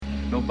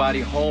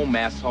Nobody home,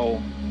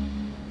 asshole.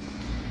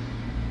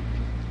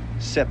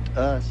 Except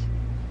us.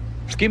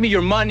 Just give me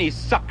your money,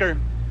 sucker.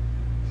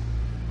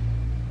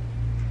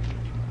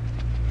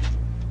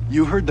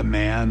 You heard the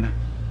man.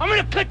 I'm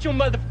gonna cut you,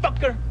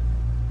 motherfucker.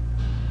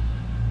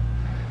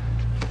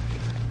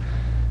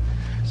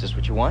 Is this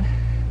what you want?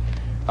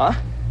 Huh?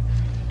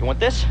 You want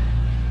this?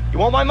 You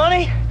want my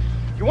money?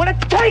 You want to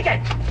take it?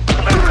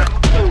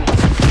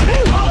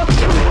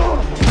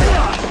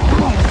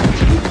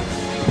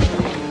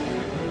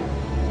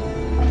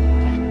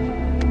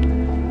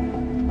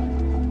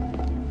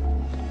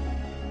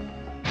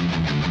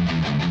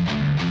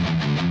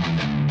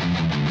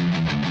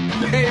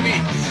 Baby,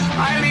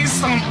 I need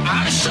some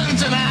action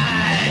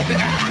tonight.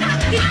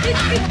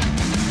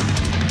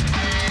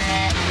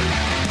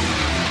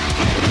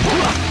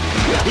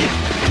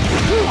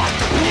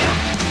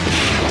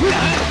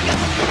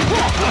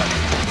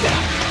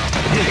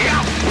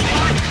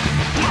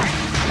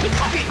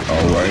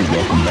 All right,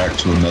 welcome back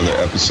to another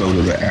episode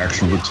of The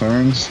Action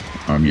Returns.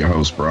 I'm your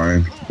host,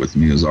 Brian. With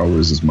me, as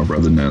always, is my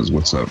brother, Nez.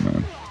 What's up,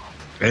 man?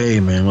 Hey,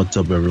 man. What's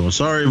up, everyone?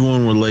 Sorry,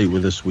 everyone, we're late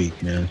with this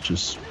week, man. It's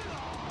just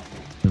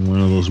been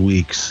one of those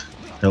weeks.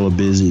 Hella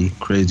busy,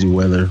 crazy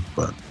weather,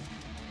 but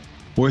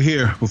we're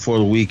here before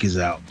the week is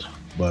out.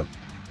 But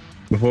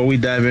before we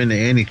dive into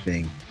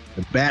anything,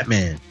 the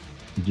Batman,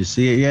 did you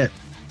see it yet?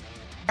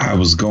 I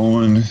was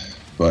going,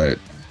 but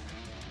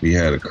we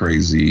had a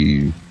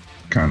crazy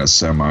kind of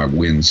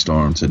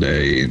semi-windstorm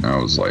today, and I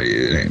was like,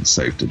 it ain't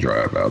safe to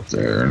drive out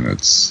there, and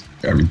it's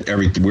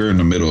we're in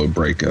the middle of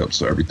breakup,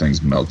 so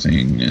everything's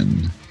melting,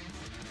 and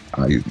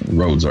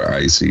roads are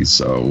icy,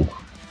 so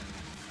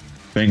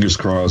fingers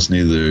crossed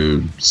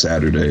neither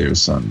Saturday or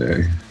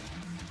Sunday.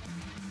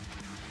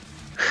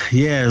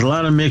 Yeah, there's a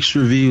lot of mixed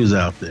reviews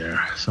out there.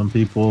 Some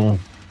people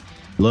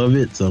love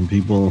it, some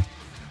people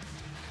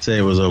say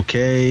it was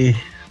okay,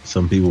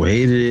 some people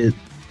hated it,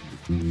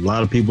 a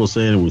lot of people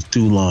saying it was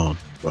too long.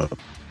 But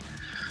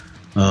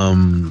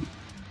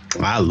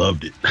I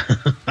loved it.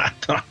 I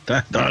thought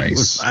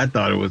Nice. I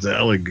thought it was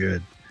hella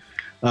good.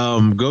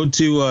 Go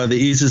to the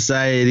E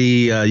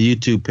Society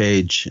YouTube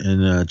page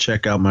and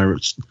check out my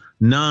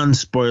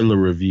non-spoiler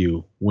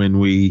review. When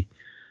the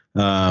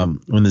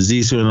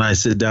Zissou and I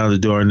sit down to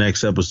do our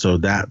next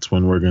episode, that's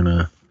when we're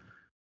gonna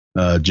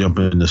jump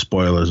into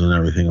spoilers and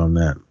everything on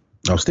that.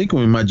 I was thinking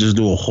we might just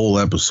do a whole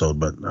episode,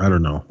 but I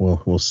don't know.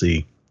 We'll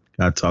see.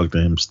 Gotta talk to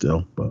him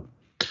still, but.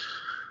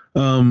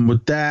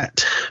 With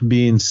that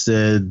being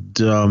said,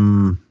 I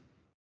was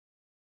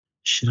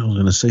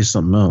gonna say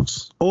something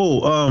else.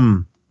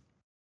 For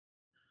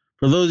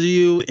those of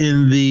you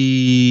in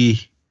the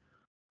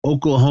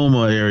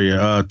Oklahoma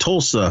area,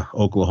 Tulsa,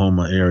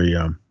 Oklahoma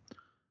area,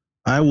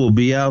 I will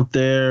be out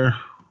there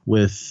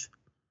with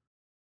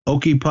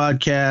Okie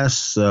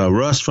Podcasts,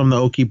 Russ from the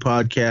Okie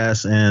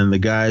Podcast, and the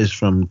guys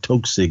from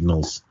Toke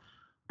Signals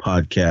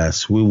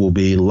Podcast. We will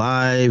be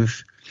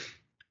live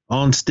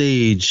on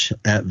stage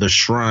at the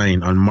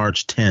Shrine on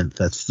March 10th.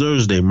 That's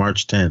Thursday,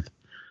 March 10th,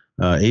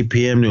 8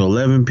 p.m. to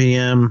 11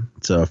 p.m.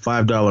 It's a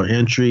 $5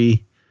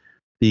 entry.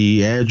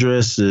 The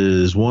address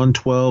is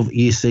 112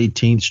 East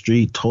 18th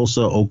Street,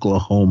 Tulsa,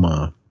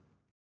 Oklahoma.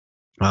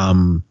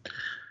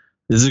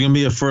 This is going to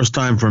be a first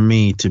time for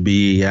me to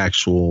be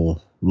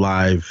actual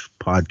live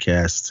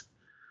podcast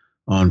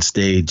on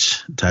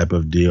stage type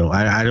of deal.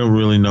 I don't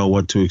really know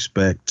what to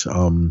expect.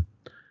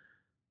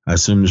 I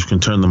assume you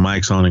can turn the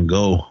mics on and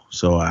go.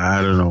 So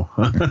I don't know.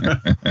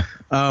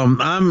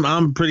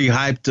 I'm pretty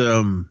hyped.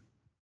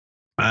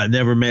 I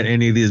never met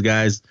any of these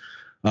guys.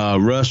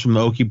 Russ from the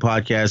Okie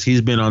Podcast,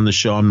 he's been on the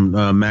show on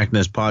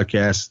MacNess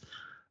Podcast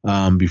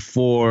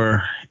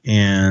before,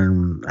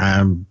 and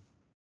I'm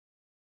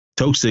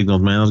Toke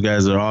Signals, man. Those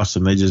guys are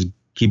awesome. They just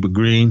keep it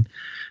green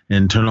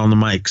and turn on the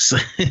mics.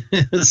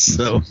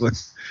 So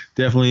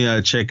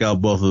definitely check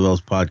out both of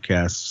those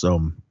podcasts.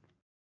 So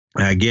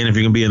again, if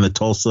you're gonna be in the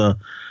Tulsa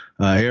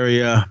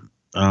area,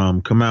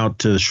 come out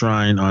to the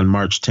Shrine on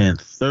March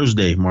 10th,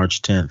 Thursday,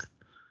 March 10th.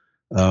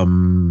 I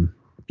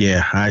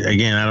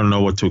don't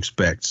know what to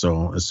expect.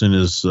 So as soon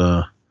as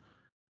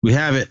we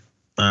have it,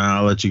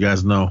 I'll let you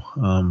guys know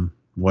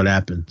what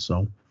happened.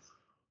 So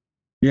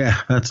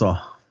yeah, that's all.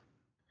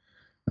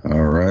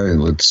 All right,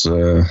 let's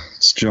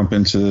jump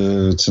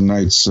into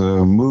tonight's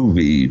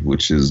movie,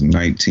 which is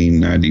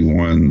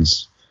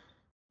 1991's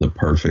The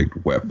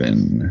Perfect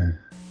Weapon.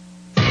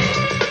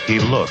 He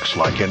looks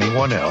like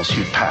anyone else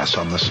you'd pass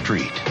on the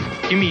street.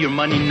 Give me your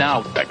money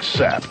now.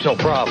 Except, No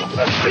problem.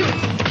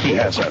 he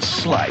has a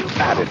slight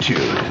attitude.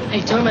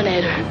 Hey,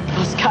 Terminator,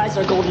 those guys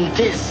are golden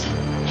fists.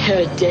 You're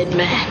a dead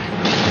man.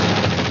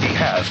 He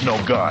has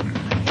no gun,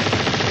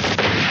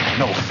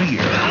 no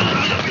fear,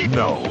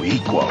 no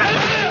equal.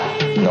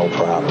 No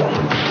problem.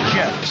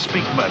 Jeff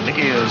Speakman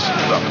is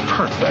the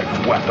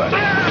perfect weapon.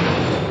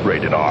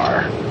 Rated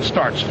R.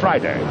 Starts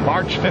Friday,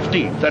 March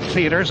 15th at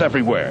theaters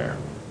everywhere.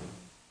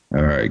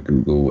 All right,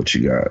 Google, what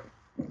you got?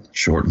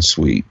 Short and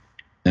sweet.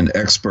 An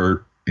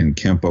expert in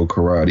Kempo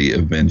karate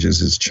avenges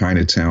his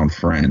Chinatown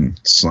friend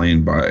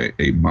slain by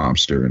a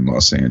mobster in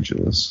Los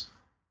Angeles.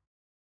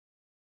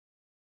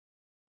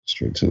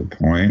 Straight to the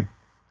point.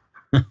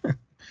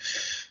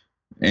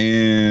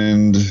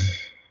 And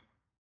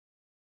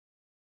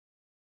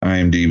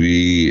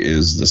IMDb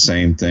is the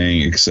same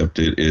thing, except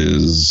it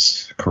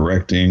is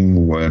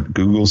correcting what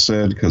Google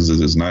said, because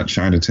it is not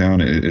Chinatown,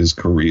 it is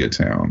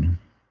Koreatown.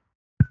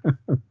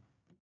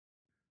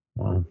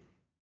 Wow.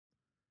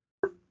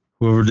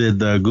 Whoever did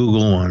the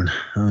Google one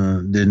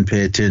didn't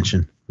pay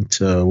attention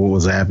to what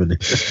was happening.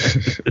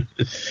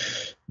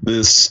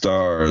 This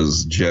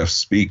stars Jeff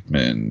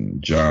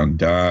Speakman, John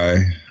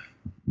Dye,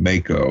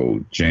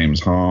 Mako, James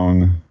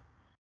Hong,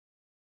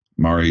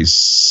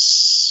 Mariska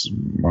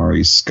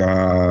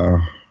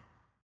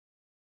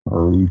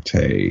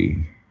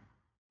Harute.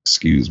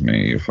 Excuse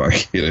me if I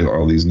get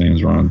all these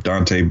names wrong.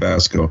 Dante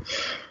Basco,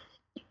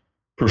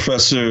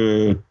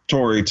 Professor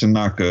Tori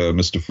Tanaka,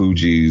 Mr.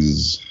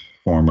 Fuji's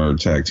former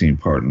tag team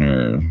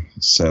partner,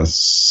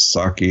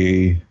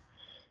 Sasaki,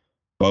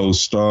 Bo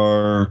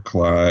Star,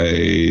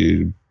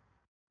 Clyde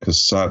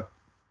Kasatsu,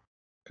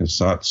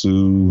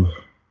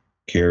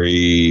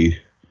 Kerry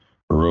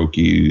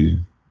Hiroki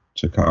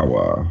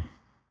Takawa.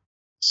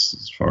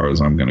 As far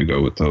as I'm going to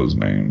go with those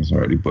names, I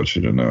already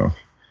butchered enough.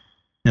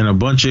 And a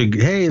bunch of,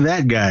 hey,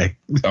 that guy.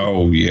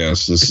 Oh,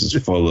 yes. This is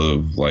full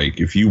of, like,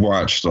 if you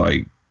watched,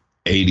 like,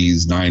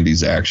 80s,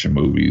 90s action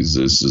movies,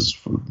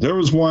 there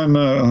was one,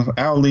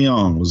 Al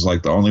Leong was,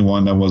 like, the only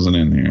one that wasn't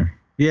in here.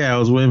 Yeah, I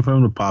was waiting for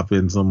him to pop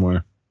in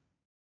somewhere.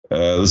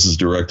 This is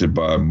directed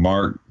by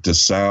Mark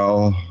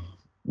DeSalle,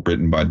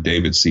 written by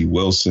David C.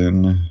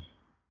 Wilson.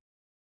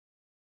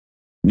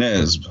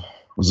 Nez,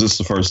 was this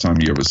the first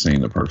time you ever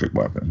seen The Perfect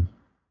Weapon?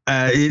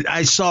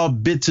 I saw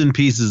bits and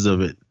pieces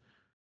of it,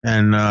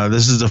 and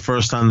this is the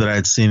first time that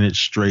I'd seen it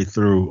straight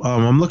through.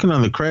 I'm looking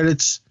on the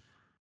credits.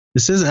 It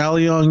says Al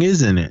Leong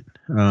is in it.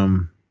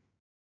 It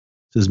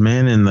says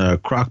Man in the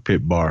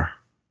Crockpit Bar.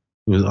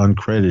 It was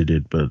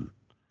uncredited, but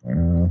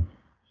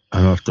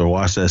I have to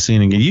watch that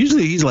scene again.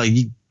 Usually he's like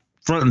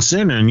front and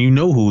center, and you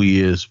know who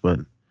he is, but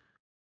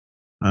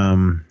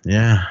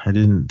yeah, I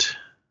didn't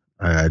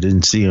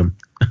see him.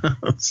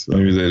 So.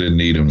 Maybe they didn't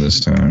need him this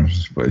time,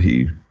 but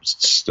he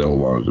still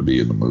wanted to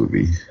be in the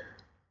movie.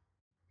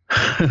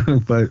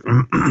 But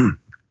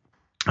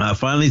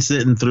finally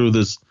sitting through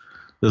this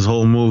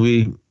whole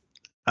movie,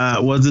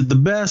 was it the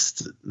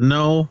best?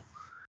 No.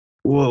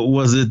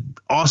 Was it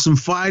awesome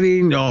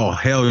fighting? Oh,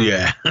 hell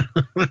yeah.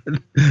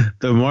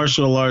 The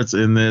martial arts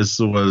in this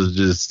was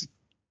just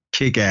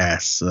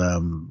kick-ass.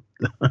 Pun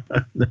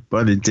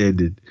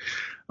intended.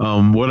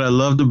 What I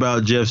loved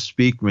about Jeff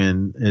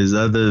Speakman is,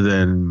 other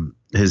than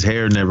his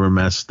hair never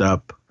messed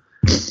up,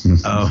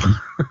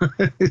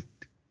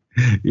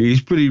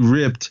 he's pretty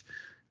ripped.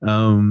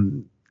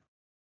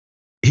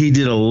 He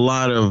did a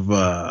lot of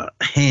I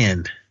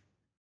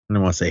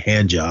don't want to say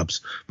hand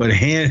jobs, but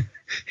hand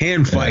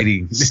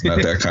fighting. It's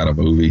not that kind of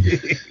movie.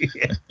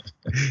 Yeah.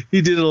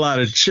 He did a lot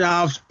of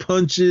chops,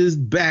 punches,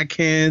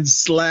 backhands,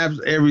 slaps,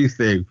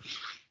 everything.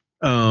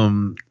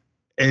 And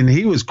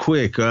he was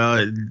quick.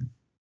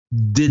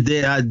 Did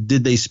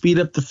they speed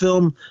up the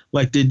film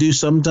like they do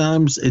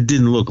sometimes? It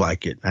didn't look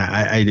like it.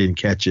 I didn't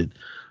catch it.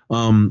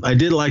 I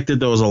did like that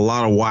there was a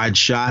lot of wide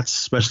shots,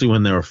 especially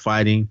when they were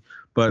fighting.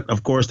 But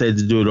of course they had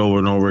to do it over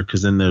and over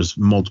because then there's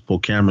multiple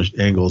camera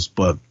angles.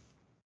 But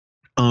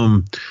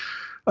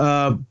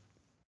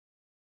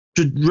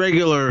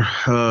regular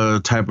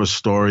type of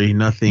story,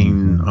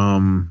 nothing.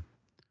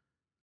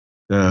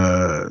 They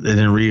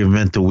didn't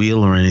reinvent the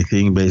wheel or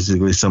anything.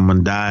 Basically,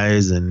 someone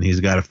dies and he's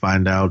got to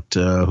find out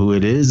who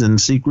it is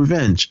and seek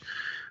revenge,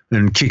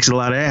 and kicks a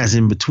lot of ass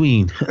in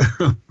between.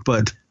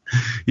 But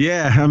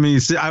yeah, I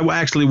mean, I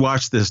actually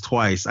watched this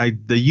twice. The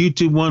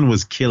YouTube one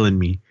was killing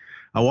me.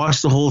 I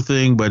watched the whole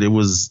thing, but it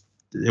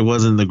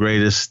wasn't the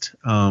greatest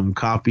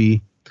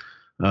copy.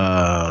 So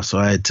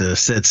I had to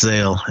set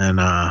sail and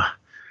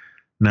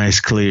nice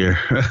clear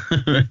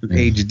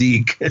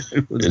HD.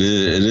 It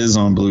is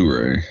on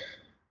Blu-ray.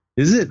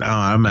 Is it? Oh,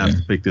 I'm going to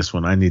have to pick this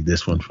one. I need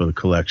this one for the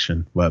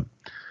collection. But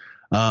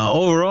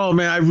overall,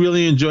 man, I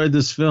really enjoyed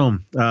this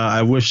film.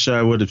 I wish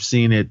I would have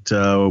seen it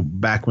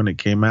back when it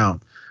came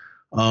out.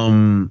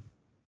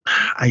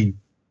 I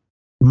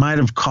might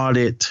have caught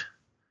it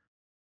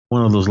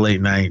one of those late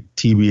night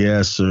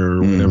TBS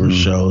or whatever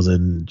shows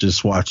and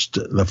just watched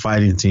the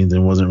fighting scenes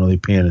and wasn't really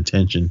paying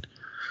attention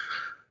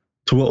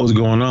to what was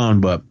going on.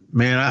 But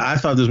man, I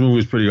thought this movie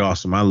was pretty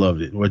awesome. I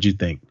loved it. What'd you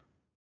think?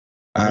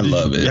 I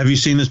love it. Have you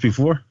seen this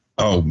before?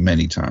 Oh,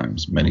 many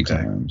times.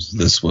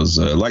 This was,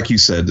 like you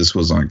said, this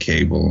was on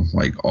cable,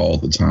 like all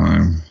the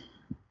time.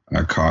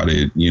 I caught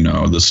it. You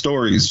know, the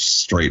story's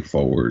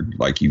straightforward.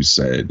 Like you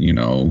said, you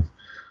know,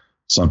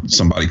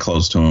 somebody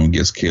close to him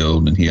gets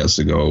killed and he has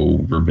to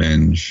go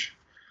avenge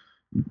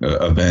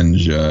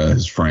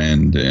his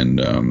friend. And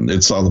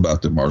it's all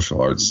about the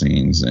martial arts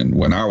scenes. And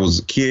when I was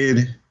a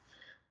kid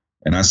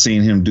and I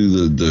seen him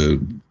do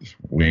the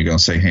we ain't going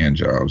to say hand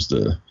jobs,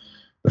 the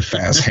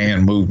fast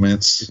hand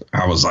movements,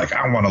 I was like,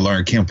 I want to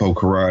learn Kempo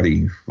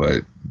karate,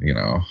 but you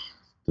know,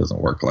 it doesn't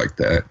work like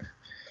that.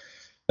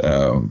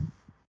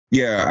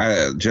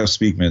 Jeff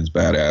Speakman's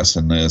badass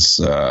in this.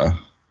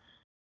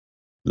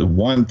 The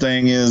one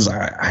thing is,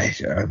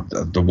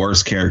 the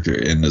worst character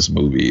in this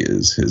movie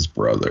is his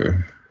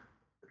brother,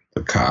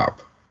 the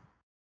cop.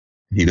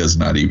 He does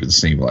not even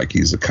seem like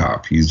he's a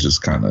cop. He's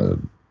just kind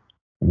of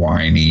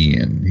whiny,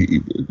 and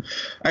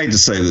I hate to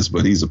say this,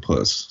 but he's a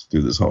puss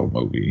through this whole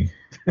movie.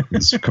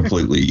 He's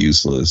completely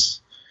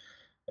useless.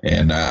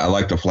 And I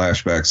like the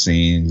flashback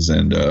scenes,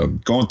 and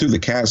going through the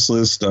cast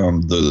list.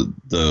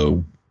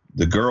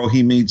 The girl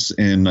he meets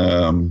in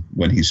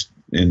when he's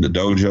in the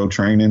dojo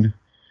training.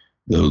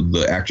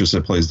 The actress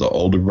that plays the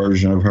older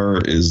version of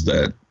her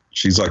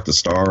she's like the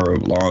star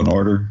of Law and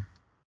Order.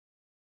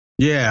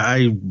 Yeah,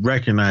 I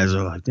recognize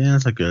her. Like, damn,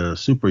 it's like a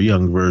super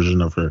young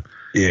version of her.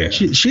 Yeah,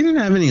 she didn't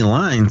have any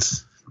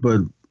lines, but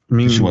I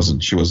mean, she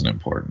wasn't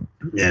important.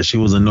 Yeah, she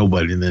was a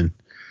nobody. And then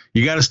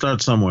you got to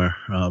start somewhere,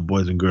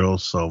 boys and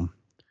girls. So,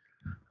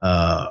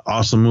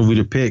 awesome movie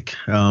to pick.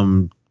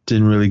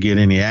 Didn't really get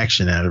any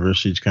action out of her.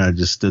 She kind of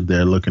just stood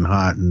there looking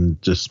hot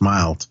and just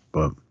smiled.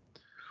 But,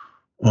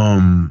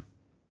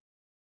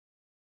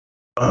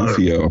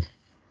 Rufio.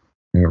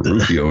 Yeah,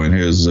 Rufio, and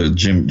here's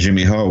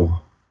Jimmy Ho.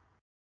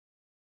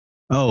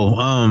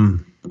 Oh,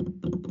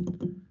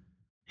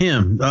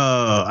 him.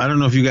 I don't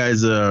know if you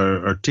guys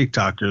are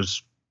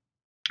TikTokers,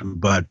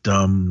 but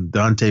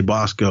Dante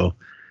Bosco.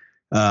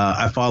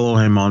 I follow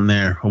him on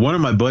there. One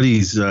of my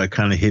buddies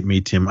kind of hit me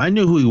to him. I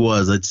knew who he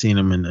was. I'd seen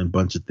him in a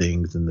bunch of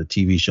things and the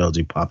TV shows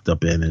he popped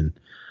up in, and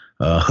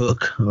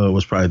Hook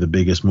was probably the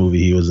biggest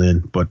movie he was in.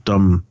 But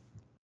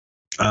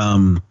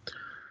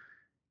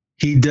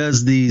he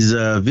does these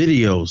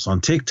videos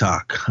on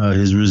TikTok,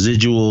 his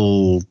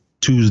Residual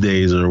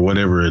Tuesdays or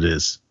whatever it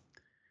is.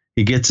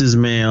 He gets his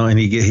mail, and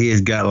he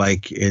has got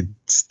like a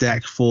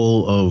stack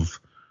full of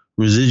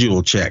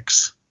residual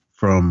checks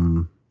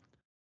from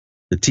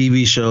the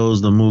TV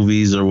shows, the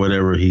movies, or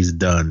whatever he's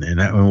done.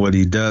 And what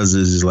he does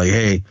is he's like,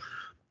 hey,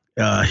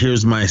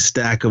 here's my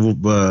stack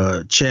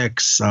of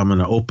checks. I'm going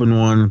to open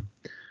one,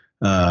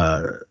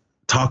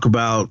 talk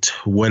about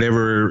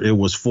whatever it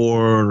was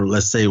for.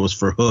 Let's say it was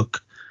for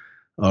Hook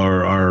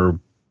or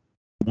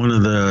one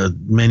of the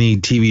many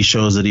TV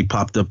shows that he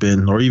popped up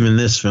in, or even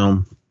this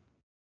film.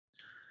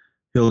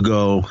 He'll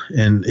go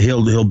and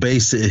he'll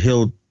base it.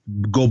 He'll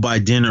go buy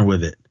dinner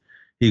with it.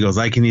 He goes,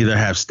 I can either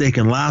have steak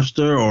and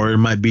lobster, or it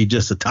might be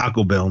just a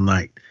Taco Bell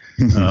night.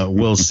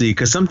 We'll see.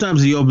 Because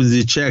sometimes he opens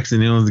his checks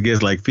and he only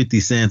gets like 50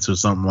 cents or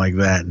something like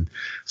that. And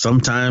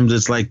sometimes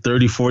it's like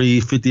 $30, $40,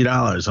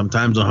 $50.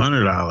 Sometimes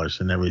 $100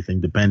 and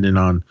everything, depending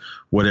on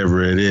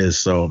whatever it is.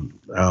 So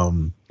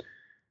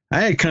I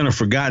had kind of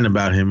forgotten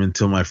about him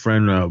until my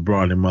friend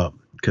brought him up,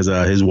 because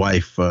his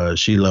wife,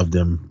 she loved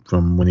him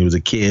from when he was a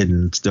kid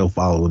and still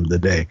follow him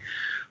today.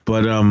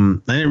 But I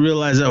didn't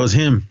realize that was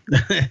him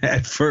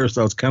at first.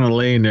 I was kind of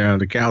laying there on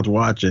the couch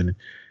watching.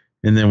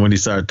 And then when he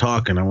started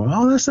talking, I went,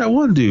 oh, that's that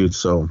one dude.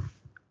 So,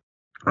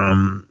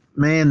 man,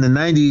 the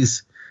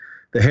 90s,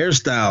 the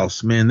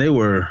hairstyles, man, they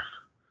were,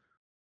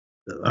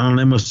 I don't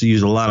know, they must have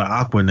used a lot of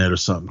Aquanet or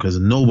something, because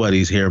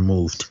nobody's hair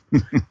moved.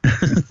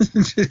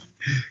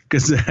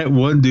 Because that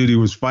one dude he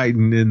was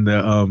fighting in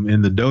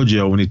the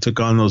dojo when he took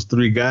on those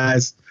three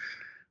guys,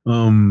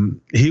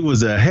 he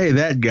was hey,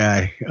 that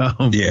guy.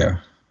 Yeah.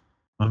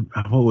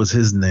 What was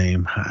his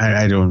name?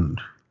 I don't.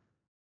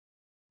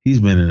 He's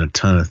been in a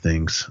ton of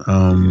things.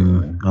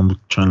 I'm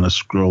trying to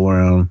scroll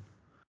around.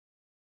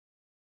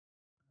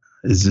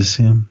 Is this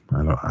him?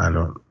 I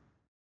don't.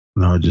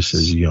 No, it just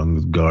says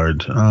Young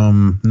Guard.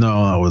 No,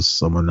 that was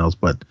someone else.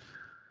 But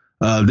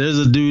there's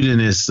a dude in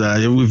this.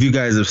 If you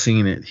guys have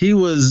seen it, he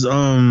was.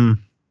 I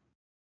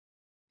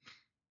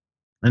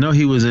know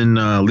he was in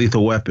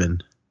Lethal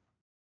Weapon.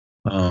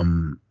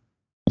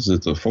 Was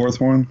it the fourth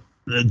one?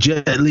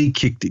 Jet Li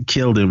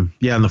killed him.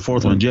 Yeah, in the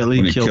fourth one, Jet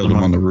Li killed him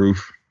on the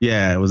roof.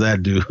 Yeah, it was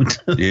that dude.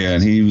 Yeah,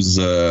 and he was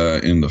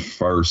in the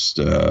first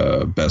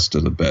Best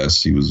of the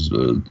Best. He was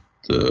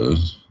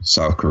the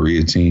South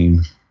Korea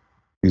team.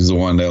 He's the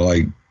one that,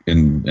 like,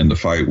 in the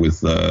fight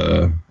with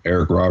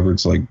Eric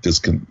Roberts, like,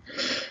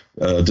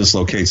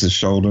 dislocates his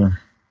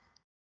shoulder.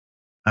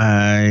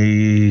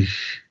 No,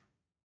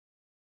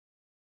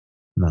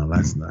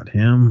 that's not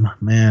him,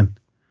 man.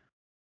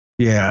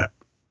 Yeah.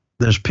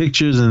 There's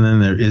pictures, and then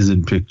there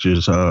isn't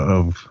pictures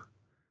of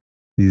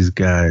these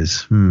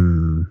guys.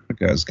 The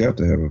guy's got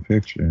to have a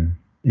picture.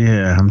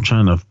 Yeah, I'm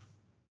trying to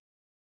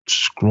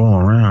scroll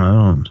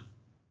around.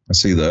 I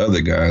see the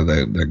other guy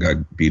that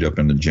got beat up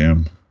in the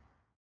gym.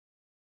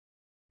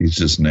 He's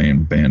just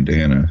named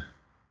Bandana.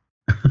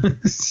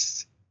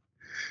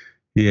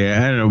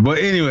 Yeah, I don't know. But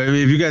anyway,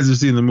 if you guys have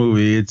seen the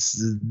movie,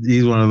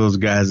 he's one of those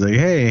guys like,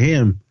 hey,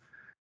 him.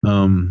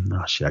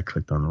 Oh, shit, I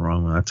clicked on the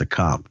wrong one. That's a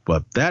cop.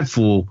 But that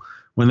fool,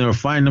 when they were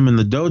fighting him in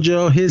the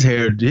dojo, his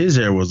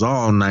hair was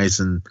all nice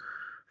and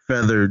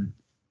feathered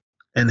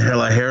and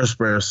hella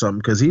hairspray or something,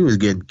 because he was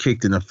getting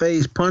kicked in the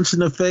face, punched in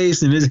the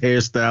face, and his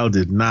hairstyle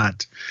did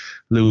not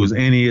lose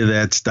any of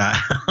that style.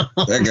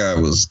 That guy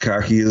was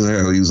cocky as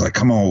hell. He was like,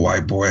 come on,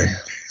 white boy.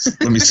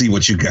 Let me see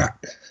what you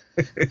got.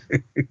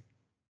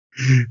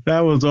 That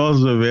was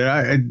awesome,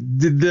 man.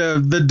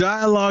 The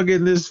dialogue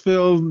in this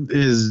film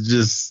is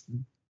just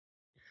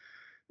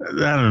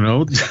I don't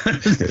know.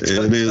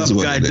 It is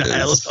what it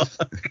is.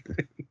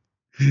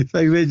 It's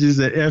like they just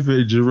said F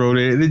it, just wrote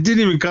it. They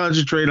didn't even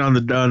concentrate on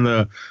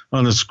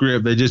the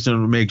script. They just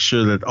didn't make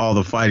sure that all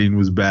the fighting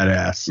was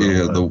badass. So,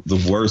 yeah,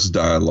 the worst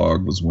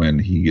dialogue was when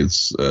he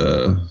gets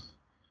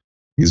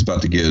he's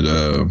about to get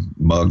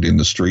mugged in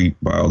the street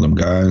by all them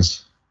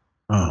guys.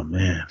 Oh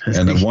man!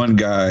 And the one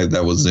guy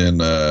that was in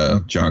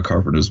John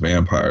Carpenter's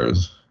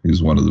Vampires, he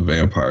was one of the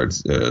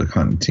vampires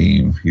hunting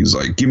team. He's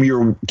like, "Give me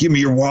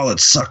your wallet,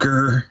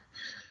 sucker."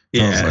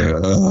 Yeah. I was like,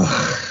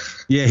 ugh.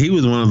 Yeah, he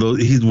was one of those.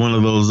 He's one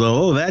of those.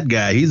 Oh, that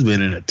guy. He's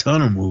been in a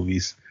ton of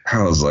movies.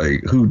 I was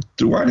like,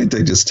 why didn't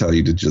they just tell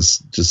you to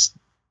just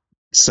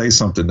say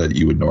something that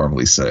you would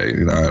normally say?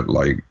 You know,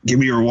 like, "Give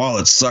me your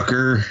wallet,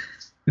 sucker."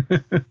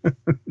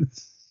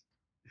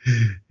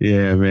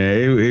 Yeah,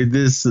 man.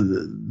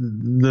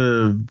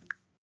 The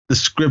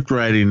script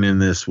writing in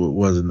this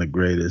wasn't the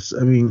greatest.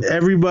 I mean,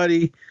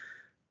 everybody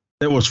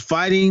that was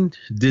fighting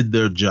did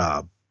their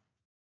job.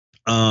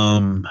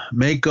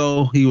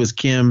 Mako, he was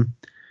Kim.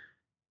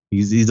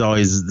 He's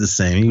always the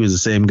same. He was the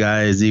same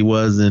guy as he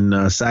was in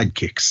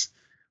Sidekicks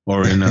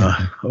or in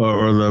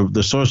or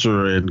the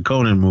Sorcerer and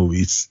Conan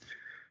movies.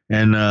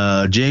 And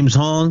James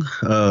Hong,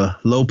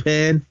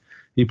 Lopan,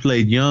 he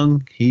played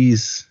Young.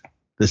 He's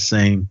the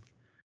same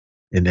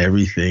in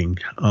everything.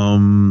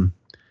 And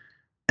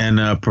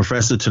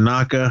Professor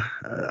Tanaka,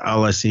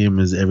 all I see him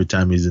is every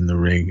time he's in the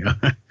ring.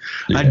 Yeah.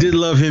 I did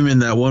love him in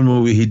that one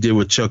movie he did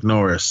with Chuck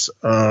Norris.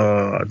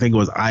 I think it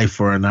was Eye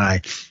for an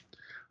Eye.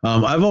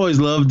 I've always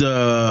loved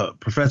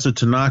Professor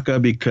Tanaka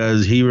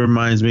because he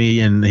reminds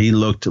me, and he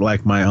looked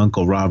like my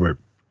Uncle Robert.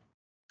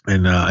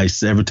 And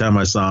every time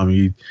I saw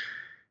him,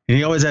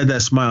 he always had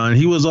that smile. And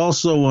he was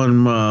also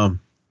on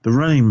The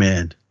Running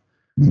Man.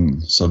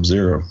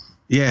 Sub-Zero.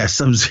 Yeah,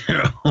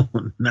 Sub-Zero.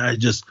 Not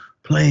just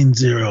plain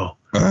Zero.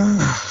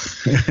 Have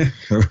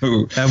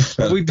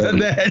we done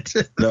that?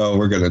 No,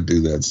 we're going to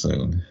do that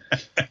soon.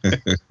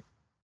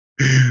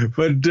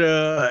 But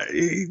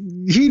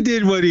he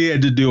did what he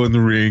had to do in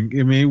the ring.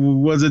 I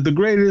mean, was it the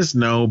greatest?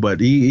 No, but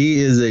he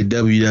is a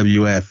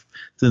WWF.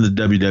 It's in the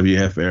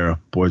WWF era,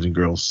 boys and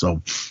girls.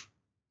 So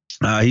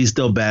he's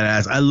still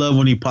badass. I love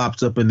when he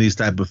pops up in these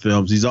type of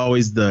films. He's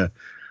always the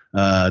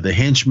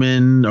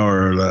henchman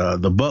or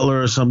the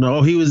butler or something.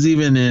 Oh, he was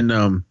even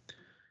in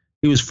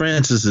he was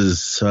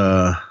Francis's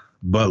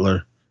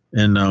butler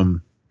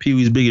in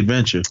Pee-wee's Big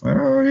Adventure.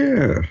 Oh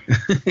yeah.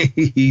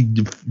 He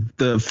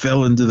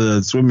fell into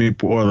the swimming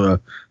pool or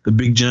the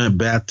big giant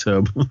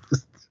bathtub.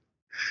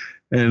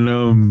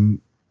 And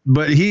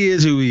but he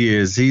is who he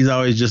is. He's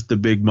always just the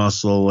big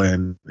muscle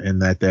and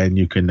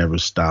you can never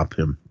stop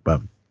him.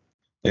 But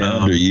they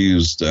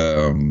underused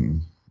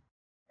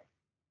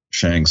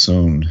Shang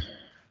Tsung.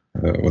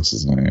 What's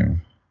his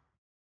name?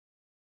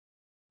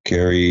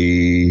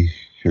 Hiroki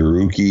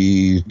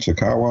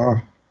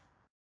Takawa.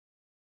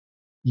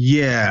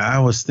 Yeah, I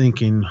was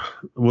thinking.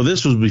 Well,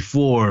 this was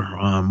before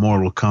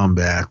Mortal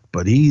Kombat,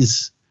 but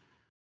he's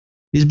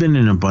been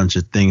in a bunch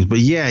of things. But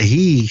yeah,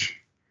 he's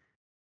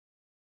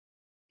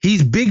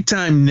big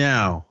time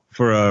now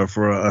for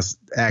us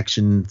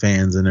action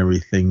fans and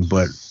everything.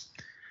 But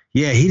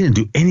yeah, he didn't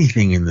do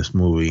anything in this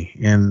movie,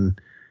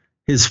 and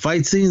his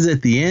fight scenes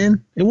at the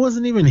end, it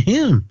wasn't even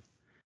him.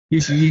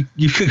 You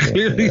could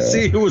clearly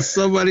see it was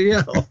somebody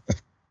else.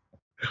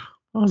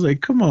 I was like,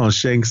 come on,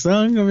 Shang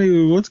Tsung. I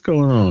mean, what's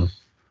going on?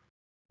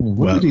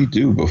 What did he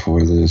do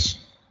before this?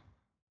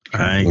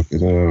 I look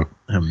it up.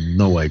 have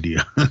no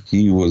idea.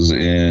 He was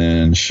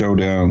in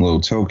Showdown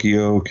Little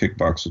Tokyo,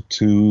 Kickboxer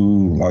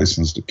 2,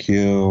 License to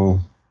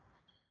Kill.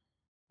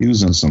 He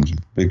was in some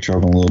Big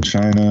Trouble in Little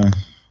China.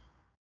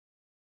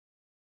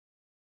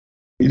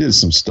 He did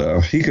some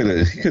stuff. He could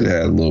have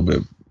had a little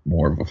bit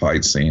more of a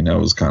fight scene. That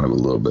was kind of a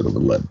little bit of a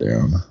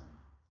letdown.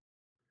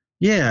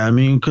 Yeah, I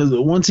mean, because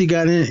once he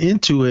got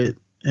into it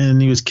and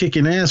he was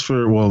kicking ass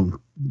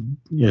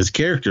his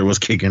character was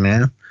kicking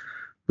ass,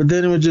 but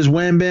then it was just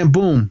wham, bam,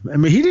 boom. I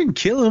mean, he didn't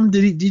kill him.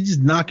 Did he just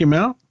knock him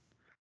out?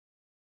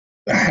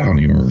 I don't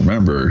even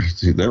remember.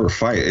 They were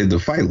fighting. The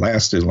fight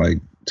lasted like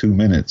 2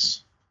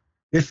 minutes.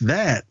 If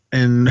that.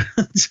 And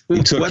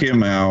he took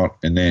him out,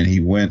 and then he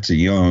went to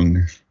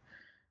Young.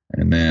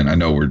 And then I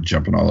know we're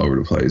jumping all over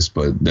the place,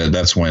 but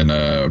that's when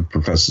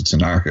Professor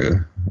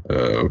Tanaka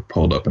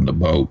pulled up in the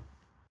boat.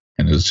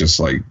 And it's just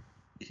like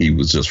he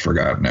was just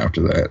forgotten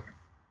after that.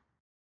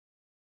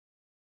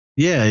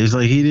 Yeah, it's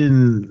like he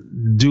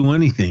didn't do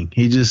anything.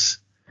 He just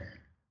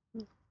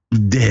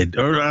dead.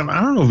 Or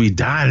I don't know if he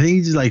died. I think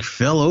he just like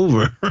fell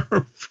over.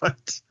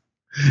 But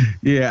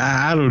yeah,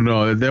 I don't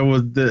know. There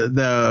was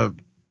the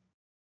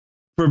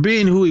for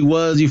being who he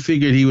was, you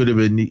figured he would have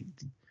been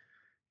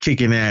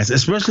kicking ass.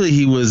 Especially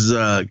he was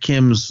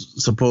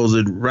Kim's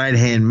supposed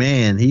right-hand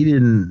man. He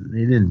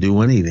didn't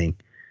do anything.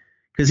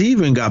 Because he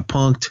even got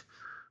punked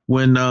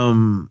when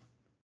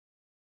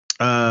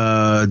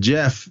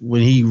Jeff,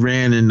 when he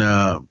ran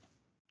and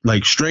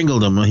like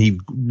strangled him, when he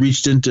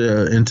reached into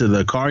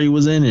the car he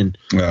was in and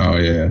oh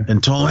yeah,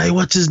 and told him, hey,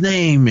 what's his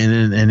name?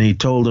 And he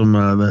told him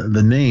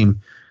the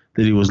name.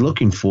 that he was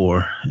looking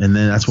for, and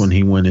then that's when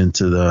he went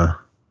into the.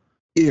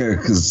 Yeah,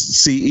 because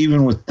see,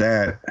 even with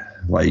that,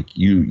 like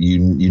you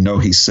know,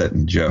 he's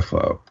setting Jeff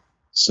up,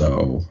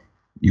 so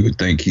you would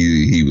think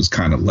he was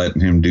kind of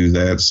letting him do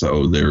that,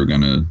 so you're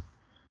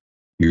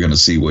gonna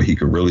see what he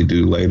could really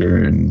do later,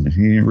 and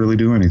he didn't really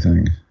do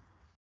anything.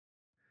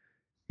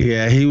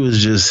 Yeah, he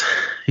was just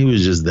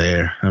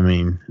there. I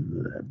mean,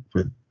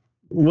 but it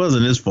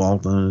wasn't his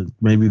fault.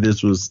 Maybe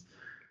this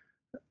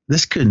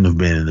couldn't have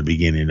been in the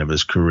beginning of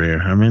his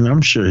career. I mean,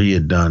 I'm sure he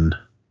had done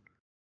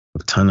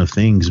a ton of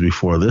things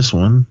before this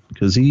one,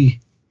 because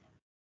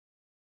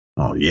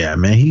oh yeah,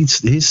 man,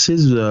 his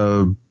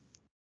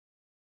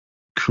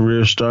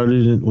career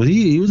started.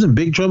 He was in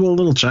Big Trouble in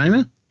Little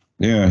China?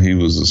 Yeah, he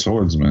was a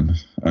swordsman,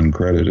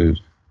 uncredited.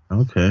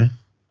 Okay.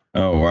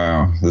 Oh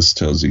wow, this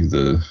tells you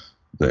the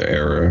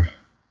era.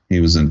 He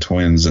was in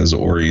Twins as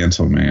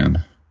Oriental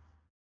Man.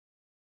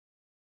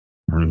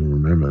 I don't even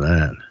remember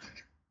that.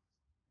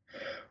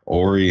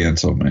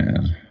 Oriental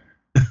Man.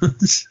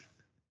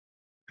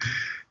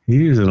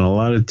 He was in a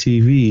lot of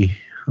TV.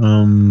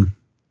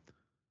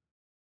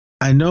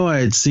 I know I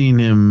had seen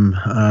him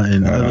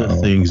in other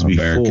things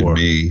American before.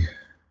 Me.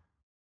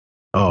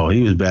 Oh,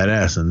 he was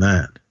badass in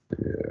that.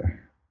 Yeah.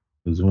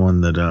 He was the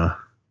one that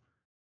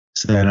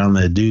sat on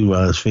that dude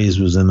while his face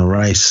was in the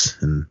rice,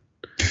 and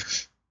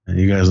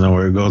you guys know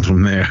where it goes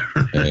from there.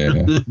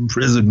 Yeah.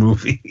 Prison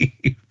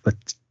movie. But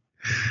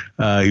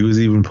he was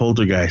even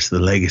Poltergeist, The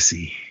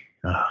Legacy,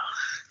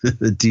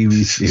 the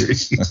TV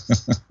series.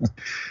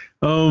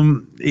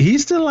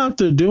 He's still out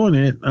there doing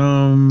it.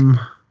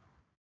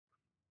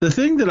 The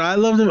thing that I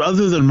loved him,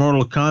 other than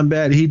Mortal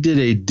Kombat, he did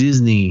a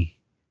Disney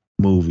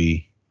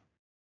movie.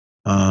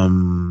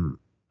 Johnny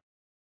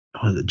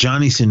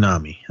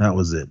Tsunami. That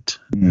was it.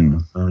 I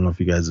don't know if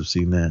you guys have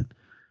seen that.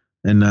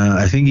 And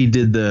I think he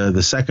did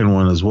the second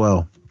one as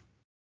well.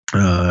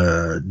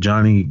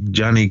 Johnny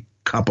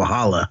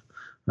Kapahala.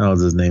 That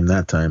was his name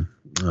that time.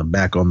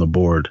 Back on the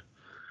board.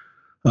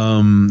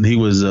 He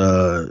was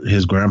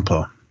his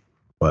grandpa.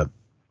 But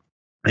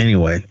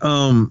anyway,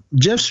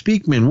 Jeff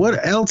Speakman,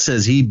 what else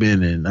has he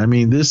been in? I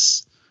mean,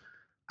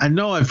 I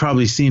know I've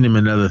probably seen him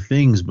in other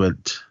things,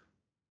 but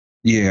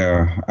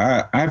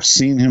yeah, I've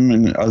seen him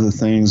in other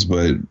things,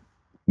 but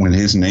when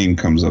his name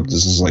comes up,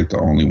 this is like the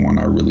only one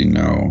I really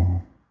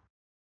know.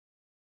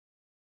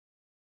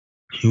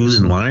 He was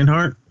in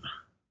Lionheart,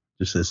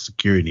 just as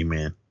security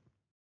man.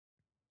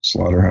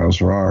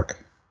 Slaughterhouse Rock.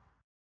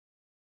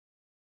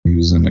 He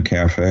was in the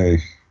cafe.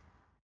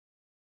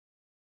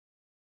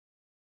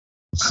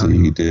 See,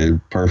 he did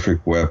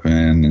Perfect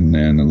Weapon, and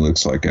then it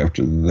looks like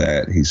after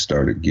that he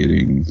started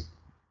getting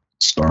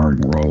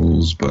starring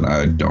roles, but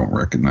I don't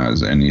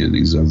recognize any of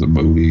these other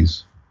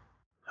movies.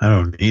 I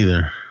don't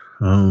either.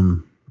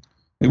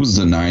 It was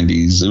the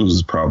 90s. It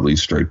was probably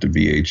straight to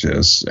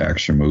VHS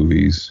action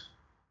movies.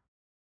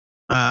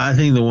 I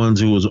think the ones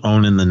who was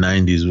owning the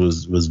 90s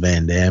was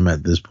Van Damme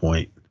at this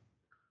point.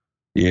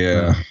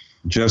 Yeah.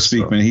 Jeff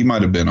Speakman, he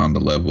might have been on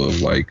the level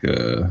of like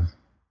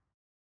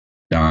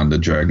Don the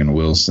Dragon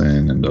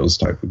Wilson and those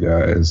type of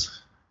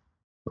guys.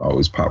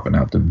 Always popping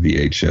out the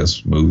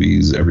VHS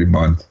movies every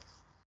month.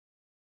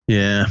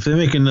 Yeah, if they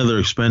make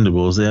another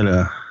Expendables, they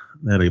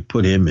had to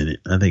put him in it.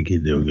 I think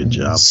he'd do a good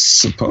job.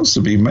 Supposed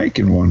to be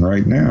making one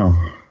right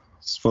now.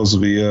 It's supposed to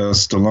be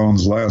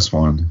Stallone's last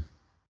one.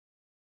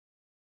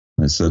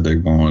 They said they're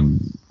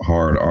going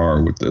hard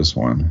R with this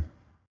one.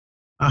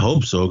 I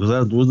hope so,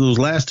 because those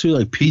last two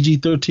like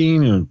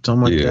PG-13 or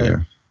something like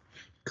that.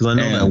 Because I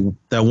know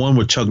that one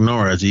with Chuck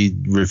Norris, he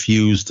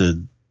refused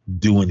to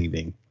do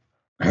anything.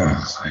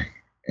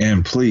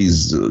 And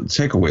please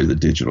take away the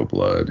digital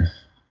blood.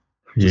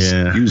 Just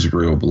use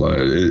real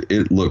blood.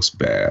 It looks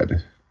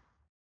bad.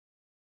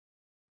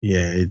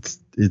 Yeah,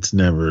 it's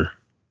never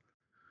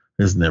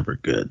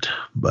good.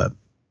 But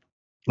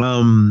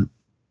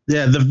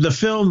the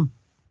film,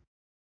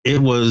 it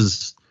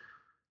was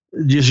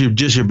just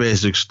your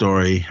basic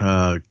story.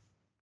 Well,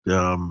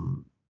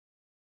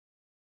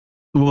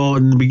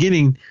 in the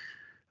beginning,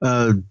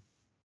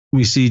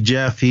 we see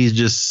Jeff. He's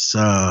just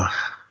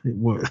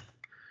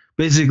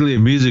basically a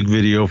music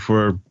video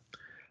for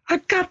 "I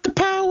Got the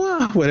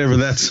Power," whatever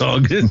that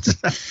song is.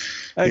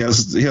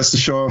 He has to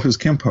show off his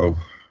Kempo.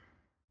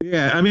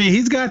 Yeah, I mean,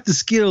 he's got the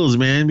skills,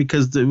 man,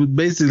 because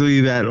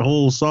basically that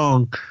whole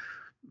song,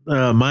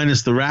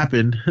 minus the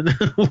rapping,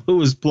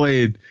 was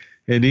played,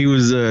 and he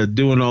was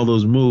doing all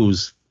those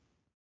moves.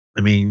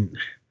 I mean,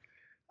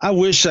 I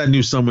wish I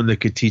knew someone that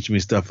could teach me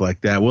stuff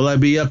like that. Will I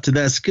be up to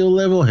that skill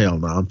level? Hell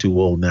no, I'm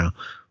too old now.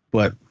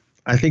 But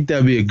I think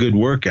that'd be a good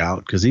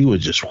workout, because he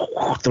was just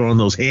throwing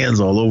those hands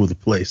all over the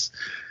place.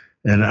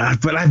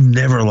 But I've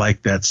never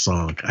liked that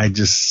song. I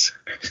just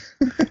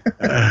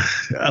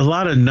a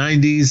lot of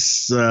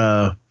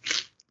 90s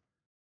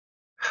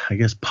I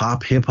guess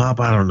pop, hip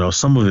hop. I don't know.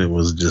 Some of it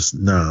was just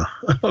nah.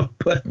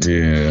 But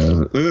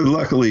yeah,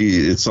 luckily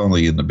it's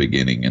only in the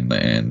beginning and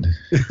the end.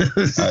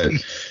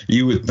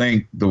 You would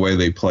think the way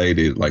they played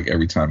it, like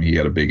every time he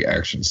had a big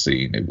action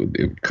scene, it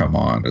would come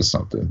on or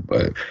something.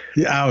 But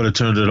yeah, I would have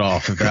turned it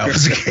off if that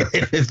was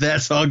if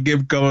that song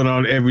kept going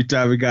on every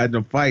time we got in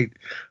a fight.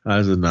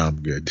 I said, no,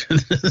 I'm good.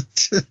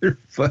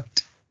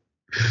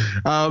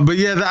 But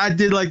yeah, I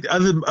did like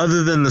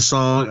other than the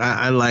song,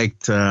 I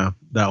liked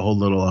that whole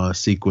little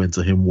sequence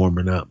of him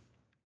warming up.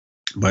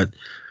 But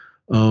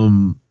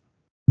then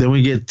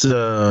we get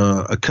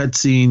a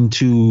cutscene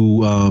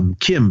to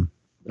Kim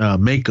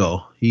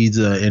Mako. He's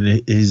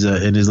in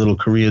his little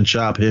Korean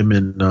shop. Him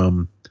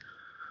and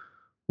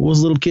what was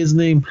the little kid's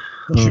name?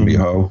 Jimmy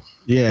Ho.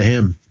 Yeah,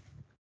 him.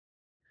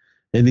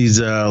 And these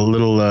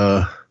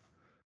little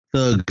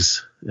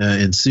thugs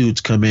in suits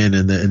come in,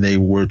 and they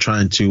were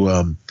trying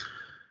to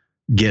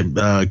get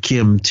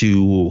Kim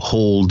to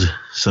hold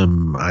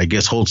some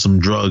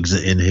drugs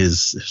in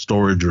his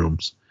storage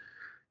rooms,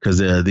 because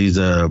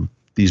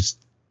these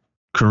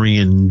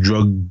Korean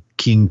drug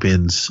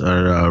kingpins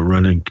are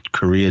running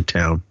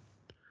Koreatown.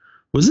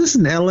 Was this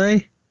in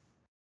L.A.?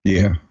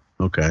 Yeah.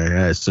 Okay,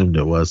 I assumed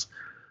it was.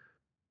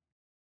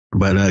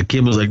 But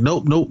Kim was like,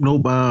 nope,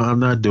 I'm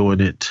not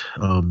doing it.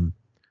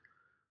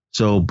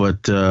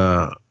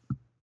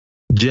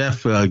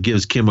 Jeff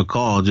gives Kim a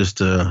call just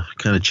to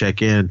kind of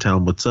check in, tell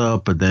him what's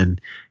up, and then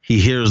he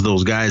hears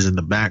those guys in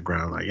the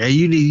background like, "Hey,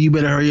 you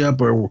better hurry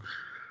up,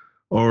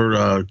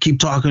 or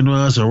keep talking to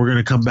us, or we're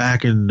gonna come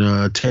back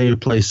and tear your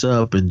place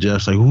up." And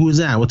Jeff's like, "Who is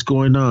that? What's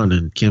going on?"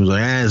 And Kim's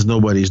like, "It's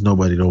nobody.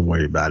 Don't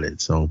worry about it."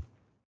 So,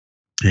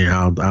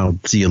 yeah, I'll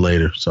see you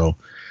later. So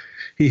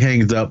he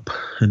hangs up,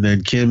 and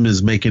then Kim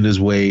is making his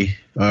way,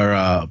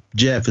 or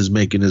Jeff is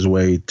making his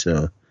way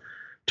to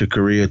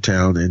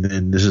Koreatown, and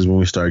then this is when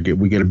we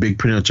get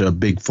pretty much a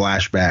big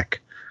flashback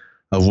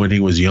of when he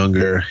was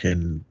younger,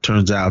 and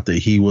turns out that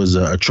he was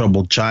a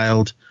troubled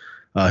child.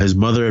 His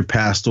mother had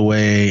passed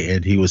away,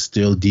 and he was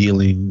still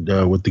dealing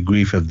with the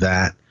grief of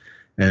that,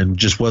 and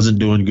just wasn't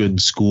doing good in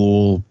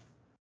school,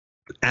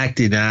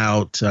 acting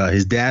out.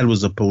 His dad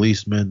was a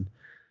policeman,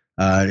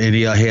 and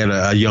he had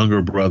a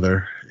younger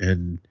brother,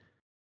 and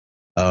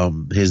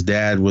his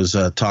dad was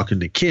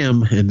talking to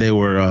Kim, and they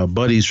were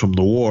buddies from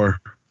the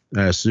war.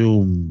 I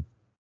assume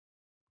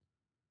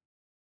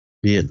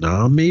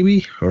Vietnam,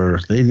 maybe, or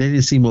they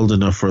didn't seem old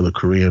enough for the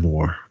Korean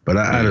War, but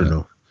I don't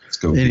know. Let's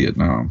go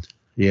Vietnam.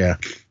 Yeah,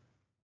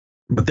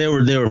 but they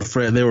were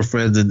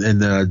friends,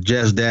 and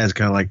Jeff's dad's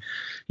kind of like,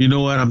 you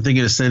know what? I'm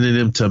thinking of sending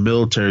him to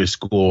military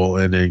school,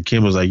 and then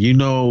Kim was like,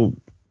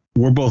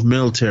 we're both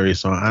military,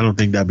 so I don't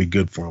think that'd be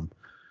good for him.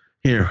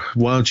 Here,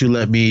 why don't you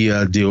let me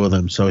deal with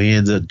him? So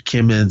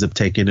Kim ends up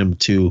taking him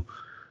to.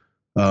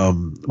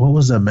 What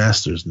was that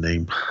master's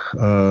name?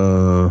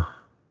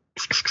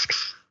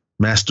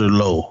 Master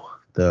Lo.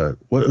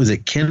 What was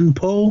it?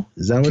 Kenpo?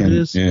 Is that what it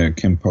is? Yeah,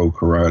 Kenpo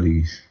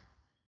karate.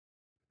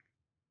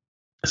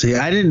 See,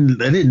 I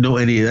didn't know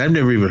any of that. I've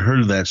never even heard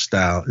of that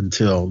style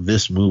until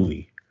this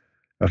movie.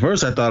 At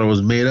first, I thought it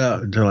was made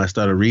up until I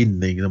started reading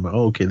things. I'm like,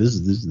 oh, okay, this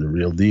is the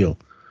real deal.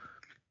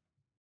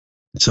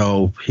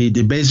 So he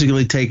did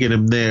basically taking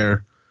him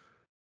there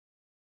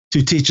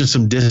to teach him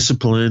some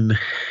discipline,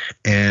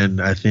 and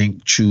I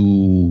think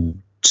to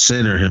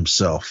center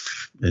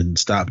himself and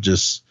stop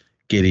just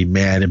getting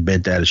mad and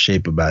bent out of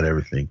shape about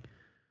everything.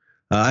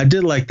 I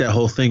did like that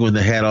whole thing when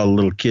they had all the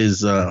little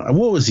kids. What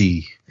was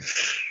he?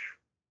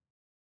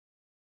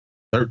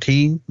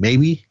 13,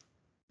 maybe?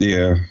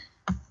 Yeah.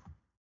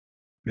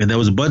 And there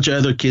was a bunch of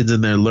other kids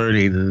in there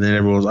learning, and then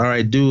everyone was, all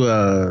right, do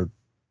a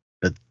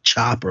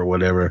chop or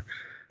whatever.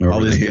 Or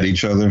they hit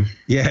each other.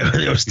 Yeah,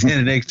 they were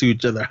standing next to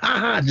each other.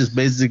 Just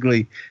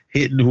basically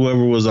hitting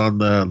whoever was on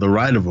the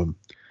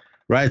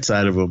right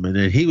side of them. And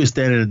then he was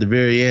standing at the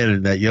very end,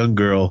 and that young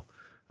girl,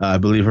 I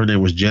believe her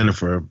name was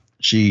Jennifer,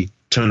 she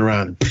turned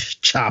around and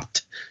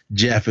chopped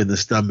Jeff in the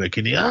stomach,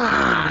 and he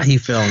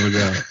fell on the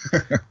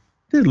ground.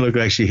 Didn't look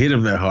like she hit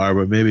him that hard,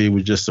 but maybe he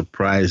was just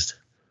surprised.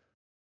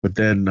 But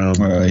then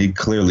he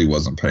clearly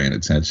wasn't paying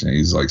attention.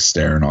 He's like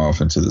staring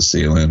off into the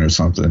ceiling or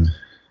something.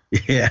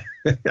 Yeah.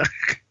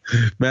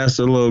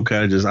 Master Lo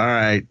kind of just, all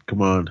right,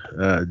 come on,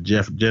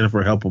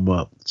 Jennifer, help him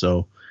up.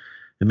 So,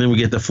 and then we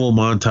get the full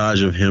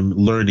montage of him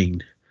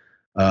learning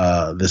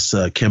this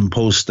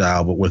Kenpo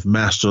style, but with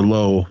Master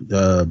Lo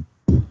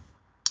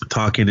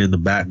talking in the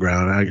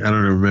background. I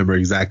don't remember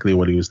exactly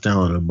what he was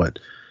telling him, but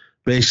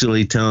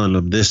basically telling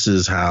him this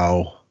is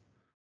how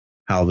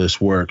this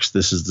works.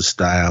 This is the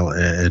style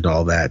and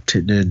all that,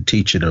 and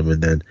teaching him.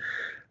 And then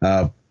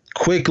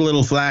quick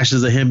little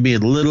flashes of him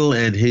being little,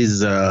 and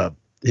his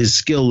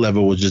skill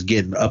level was just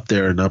getting up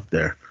there and up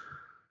there.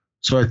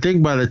 So I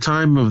think by the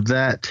time of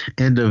that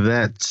end of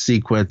that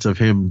sequence of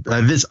him,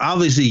 this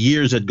obviously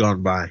years had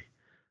gone by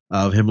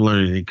of him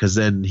learning it, because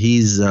then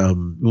he's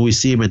when we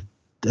see him at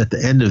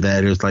the end of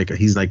that, it was like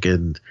he's like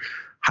in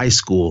high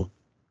school,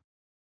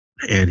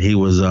 and he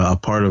was a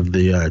part of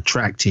the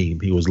track team.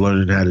 He was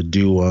learning how to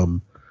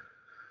do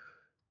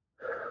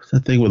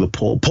that thing with a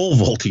pole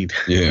vaulting.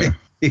 Yeah.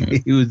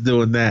 He was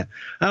doing that.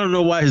 I don't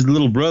know why his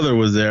little brother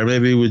was there.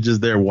 Maybe he was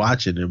just there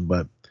watching him,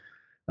 but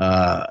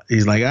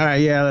he's like, all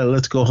right, yeah,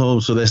 let's go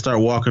home. So they start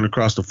walking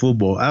across the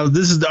football.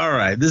 This is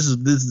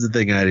the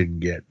thing I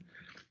didn't get.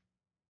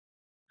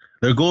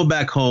 They're going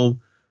back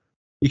home.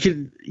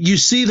 You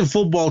see the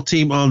football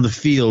team on the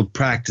field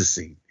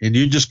practicing, and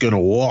you're just gonna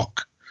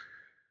walk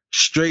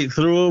straight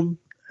through them.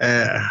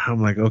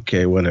 I'm like,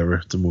 okay, whatever.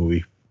 It's a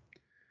movie.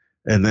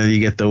 And then you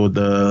get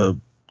the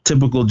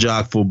typical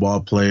jock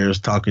football players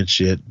talking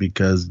shit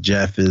because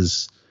Jeff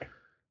is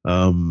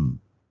in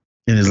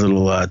his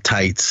little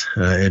tights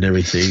and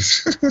everything.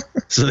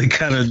 So they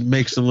kind of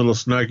make some little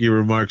snarky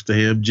remarks to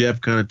him.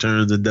 Jeff kind of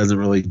turns and doesn't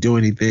really do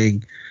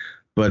anything.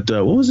 But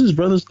what was his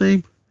brother's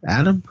name?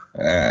 Adam?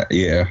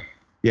 Yeah.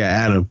 Yeah,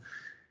 Adam.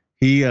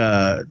 He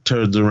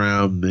turns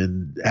around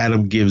and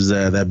Adam gives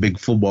that big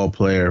football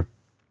player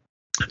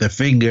the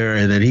finger,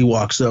 and then he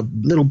walks up,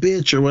 little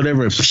bitch or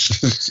whatever,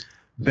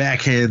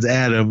 backhands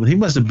Adam. He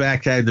must have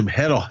backhanded him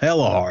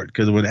hella hard,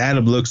 because when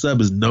Adam looks up,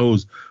 his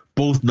nose,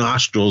 both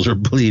nostrils are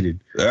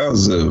bleeding. That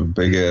was a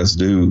big ass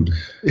dude.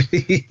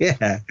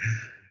 Yeah.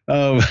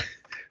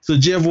 So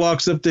Jeff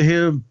walks up to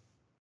him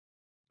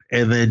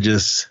and then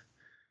just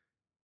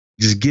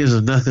gives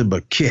him nothing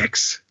but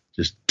kicks.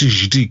 Just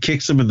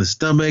kicks him in the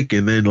stomach,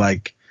 and then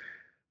like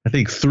I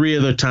think 3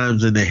 other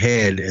times in the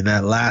head, and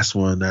that last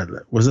one, that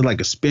was it like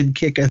a spin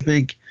kick, I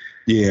think.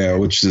 Yeah,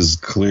 which is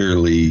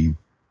clearly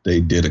they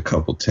did a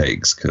couple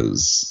takes,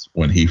 because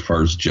when he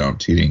first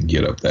jumped, he didn't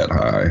get up that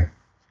high.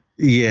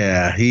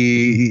 Yeah,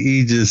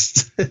 he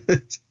just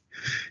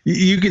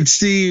you could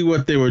see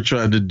what they were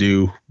trying to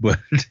do, but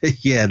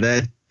yeah,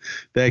 that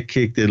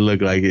kick didn't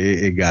look like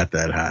it got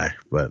that high.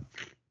 But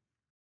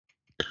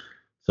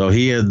so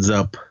he ends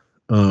up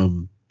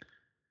the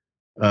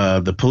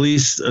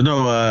police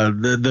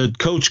the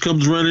coach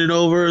comes running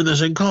over and they're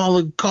saying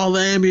call the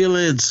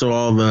ambulance. So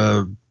all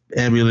the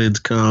ambulance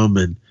come,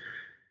 and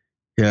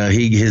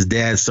his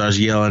dad starts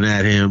yelling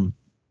at him,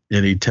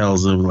 and he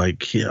tells him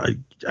like,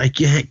 I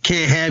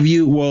can't have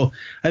you. Well,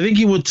 I think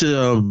he went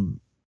to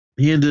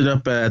he ended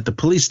up at the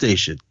police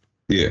station.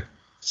 Yeah.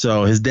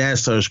 So his dad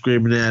starts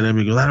screaming at him.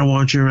 He goes, I don't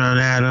want you around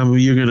Adam.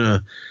 You're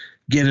gonna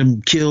get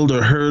him killed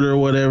or hurt or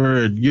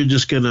whatever, and you're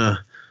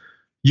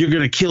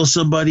gonna kill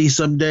somebody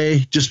someday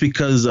just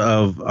because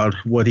of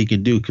what he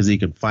can do, because he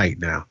can fight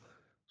now.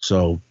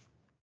 So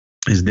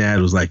his dad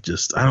was like,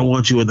 I don't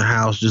want you in the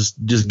house.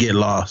 Just get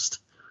lost.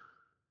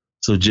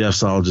 So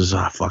Jeff's all just,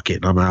 fuck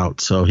it, I'm out.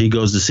 So he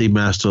goes to see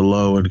Master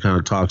Lowe and kind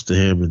of talks to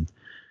him, and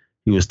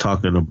he was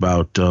talking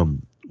about,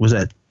 was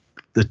that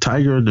the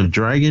Tiger and the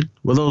Dragon?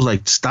 Were those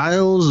like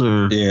styles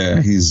or?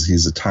 Yeah,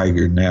 he's a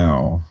tiger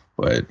now,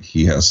 but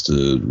he has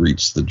to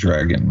reach the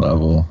dragon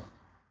level,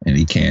 and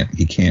he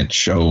can't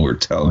show or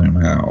tell him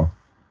how.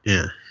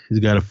 Yeah, he's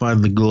got to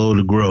find the glow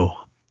to grow.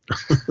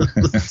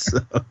 So,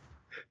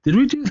 did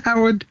we do that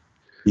one?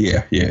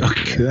 Yeah.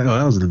 Okay,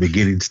 that was in the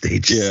beginning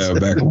stages. Yeah,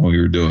 back when we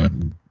were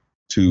doing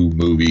 2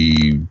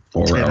 movie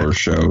 4-hour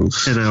shows.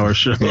 10-hour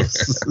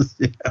shows.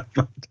 Yeah.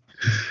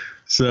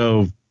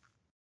 So,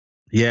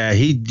 yeah,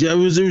 it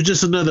was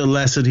just another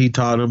lesson he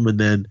taught him, and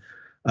then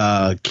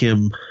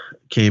Kim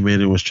came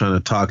in and was trying to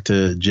talk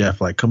to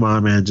Jeff, like, come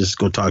on, man, just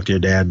go talk to your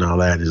dad and all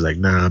that. And he's like,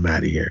 nah, I'm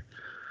out of here.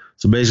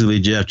 So basically,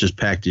 Jeff just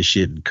packed his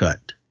shit and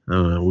cut. I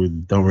don't know. We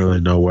don't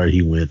really know where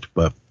he went,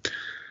 but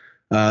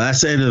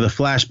that's the end of the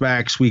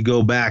flashbacks. We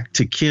go back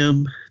to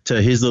Kim,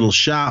 to his little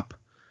shop.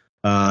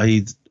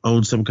 He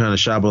owns some kind of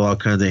shop with all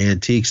kinds of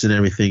antiques and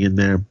everything in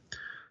there.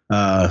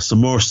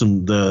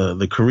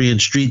 The Korean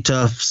street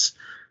toughs,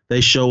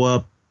 they show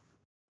up,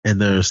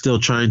 and they're still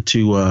trying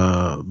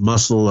to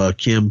muscle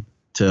Kim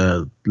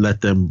to let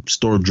them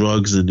store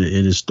drugs in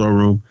his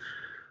storeroom.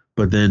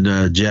 But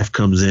then Jeff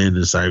comes in and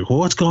it's like, well,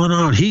 what's going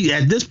on?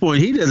 At this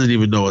point, he doesn't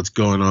even know what's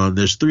going on.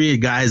 There's 3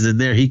 guys in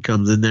there. He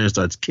comes in there and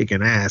starts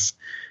kicking ass,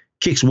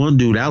 kicks one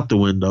dude out the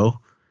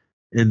window,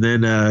 and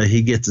then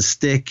he gets a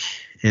stick,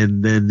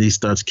 and then he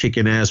starts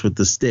kicking ass with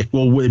the stick.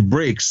 Well, it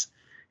breaks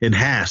in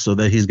half so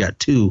that he's got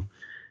 2,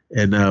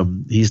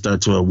 and he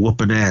starts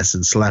whooping ass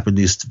and slapping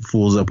these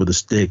fools up with the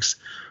sticks.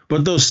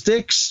 But those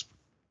sticks,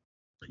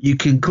 you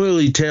can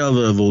clearly tell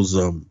those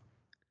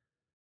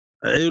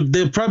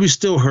they'll probably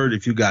still hurt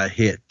if you got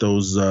hit.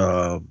 Those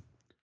I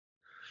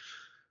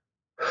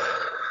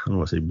don't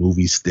want to say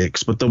movie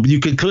sticks, but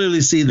you can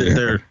clearly see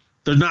that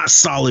they're not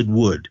solid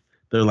wood.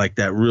 They're like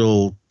that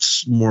real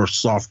more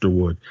softer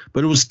wood,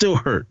 but it would still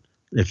hurt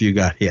if you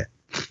got hit.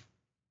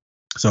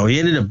 So he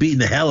ended up beating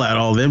the hell out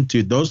of all them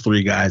those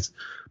 3 guys,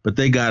 but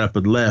they got up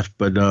and left.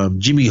 But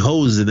Jimmy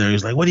Ho's in there.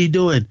 He's like, what are you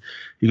doing?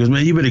 He goes,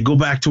 man, you better go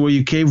back to where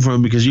you came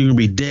from, because you're going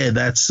to be dead.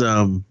 That's,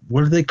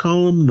 what do they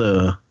call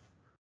them?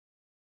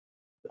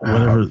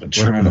 I'm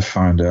trying to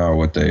find out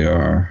what they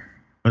are.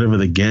 Whatever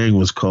the gang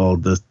was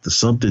called, the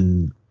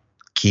something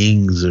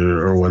Kings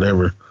or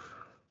whatever.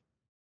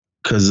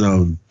 Because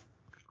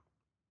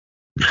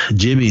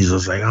Jimmy's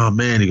was like, oh,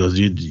 man. He goes,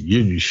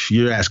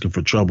 you're asking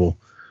for trouble.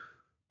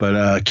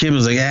 But Kim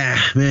was like,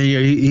 man,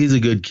 he's a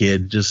good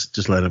kid.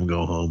 Just let him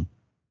go home.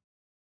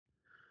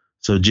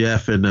 So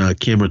Jeff and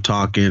Kim are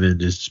talking and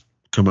just,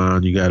 come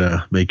on, you got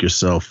to make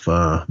yourself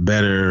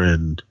better,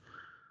 and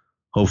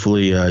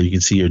hopefully you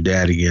can see your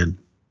dad again.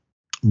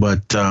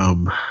 But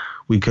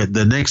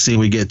the next thing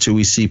we get to,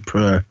 we see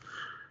what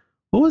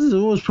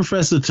was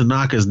Professor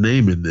Tanaka's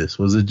name in this?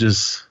 Was it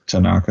just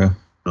Tanaka?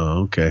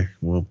 Oh, okay.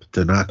 Well,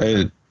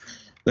 Tanaka.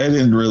 They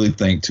didn't really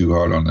think too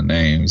hard on the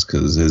names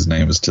because his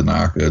name is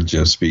Tanaka.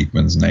 Jeff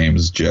Speakman's name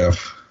is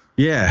Jeff.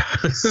 Yeah.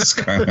 It's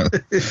kind of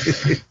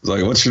it's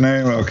like, what's your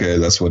name? Okay,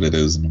 that's what it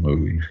is in the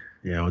movie.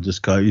 Yeah, I'll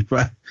just call you.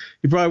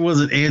 He probably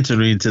wasn't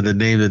answering to the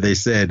name that they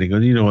said. They go,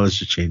 you know what? Let's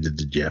just change it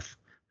to Jeff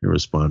and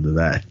respond to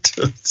that.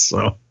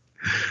 So,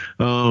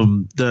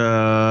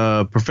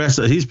 the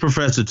professor, he's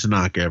Professor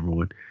Tanaka,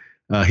 everyone.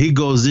 He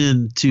goes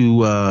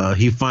into,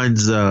 he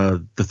finds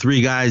the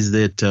three guys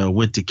that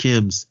went to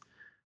Kim's,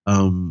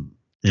 and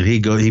he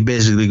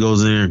basically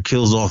goes in there and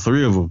kills all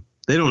three of them.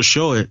 They don't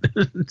show it.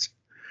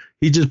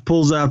 He just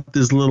pulls out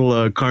this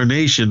little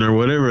carnation or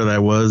whatever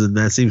that was, and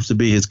that seems to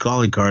be his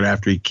calling card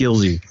after he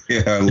kills you.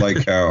 Yeah, I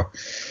like how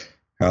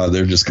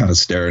they're just kind of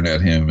staring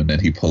at him, and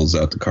then he pulls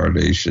out the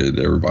carnation.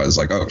 Everybody's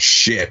like, "Oh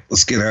shit,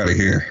 let's get out of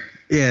here."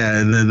 Yeah,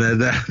 and then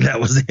that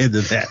was the end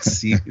of that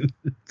scene.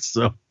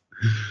 So,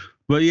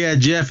 but yeah,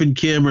 Jeff and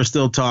Kim are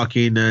still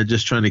talking,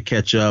 just trying to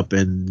catch up,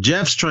 and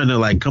Jeff's trying to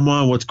like, "Come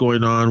on, what's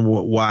going on?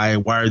 Why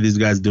are these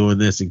guys doing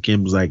this?" And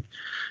Kim's like,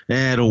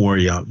 don't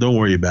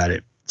worry about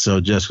it." So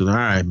Jeff goes, all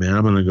right, man,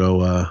 I'm going to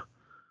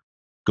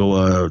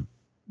go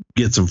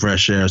get some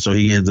fresh air. So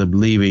he ends up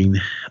leaving.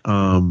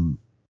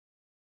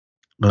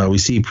 We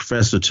see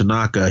Professor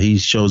Tanaka. He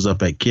shows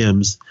up at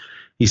Kim's.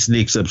 He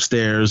sneaks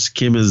upstairs.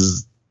 Kim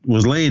was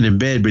laying in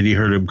bed, but he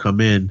heard him come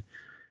in.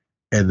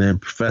 And then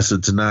Professor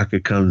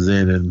Tanaka comes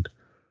in and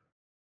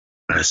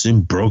I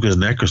assume broke his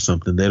neck or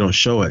something. They don't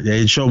show it.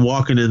 They show him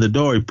walking in the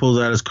door. He pulls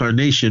out his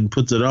carnation,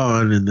 puts it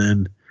on, and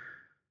then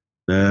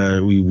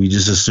we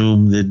just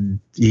assume that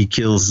he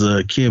kills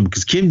Kim,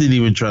 because Kim didn't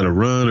even try to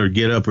run or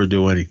get up or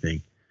do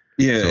anything.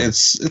 Yeah,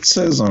 so, it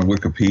says on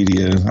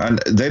Wikipedia.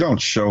 They don't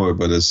show it,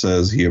 but it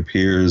says he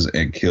appears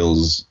and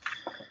kills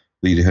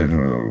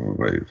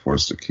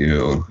forced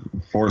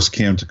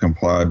Kim to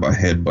comply by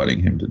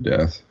headbutting him to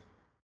death.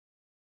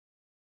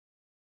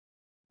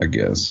 I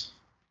guess.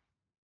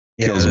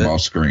 Kills him off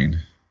screen.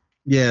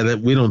 Yeah,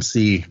 that we don't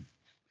see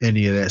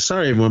any of that.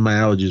 Sorry, everyone, my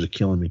allergies are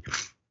killing me.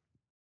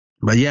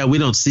 But yeah, we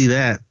don't see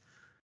that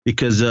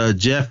because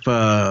Jeff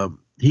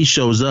he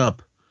shows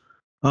up.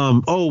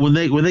 When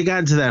they got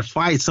into that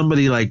fight,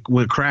 somebody like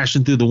went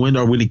crashing through the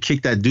window, or when he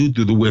kicked that dude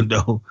through the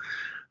window,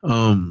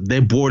 they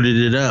boarded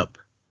it up.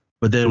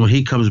 But then when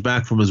he comes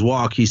back from his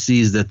walk, he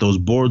sees that those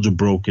boards are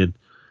broken.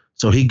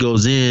 So he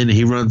goes in,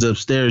 he runs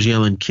upstairs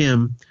yelling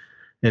Kim,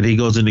 and he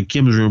goes into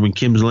Kim's room, and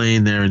Kim's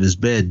laying there in his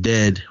bed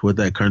dead with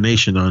that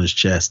carnation on his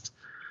chest.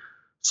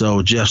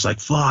 So Jeff's like,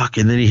 fuck.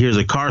 And then he hears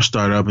a car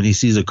start up and he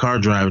sees a car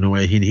driving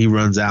away. He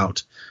runs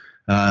out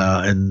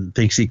and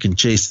thinks he can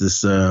catch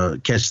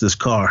this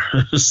car.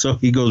 So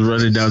he goes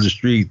running down the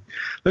street.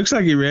 Looks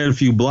like he ran a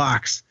few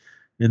blocks.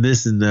 And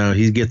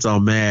he gets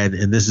all mad.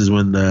 And this is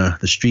when the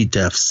street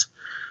toughs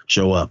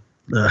show up.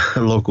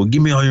 Local,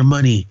 give me all your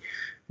money.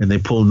 And they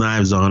pull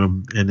knives on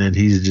him. And then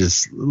he's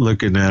just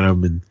looking at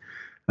him. And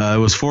it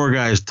was 4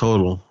 guys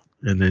total.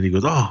 And then he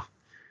goes, oh,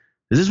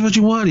 is this what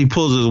you want? He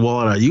pulls his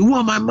wallet out. You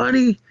want my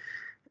money?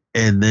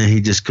 And then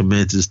he just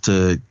commences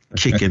to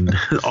kicking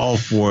all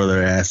 4 of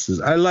their asses.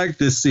 I like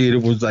this scene.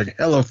 It was like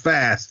hella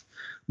fast.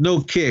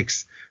 No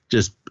kicks.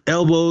 Just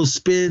elbows,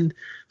 spin.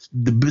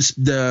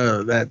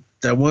 That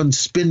one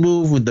spin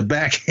move with the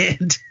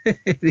backhand.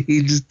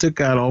 He just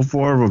took out all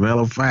 4 of them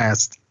hella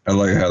fast. I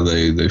like how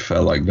they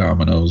fell like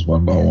dominoes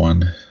one by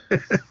one.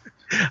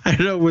 I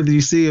know when you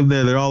see them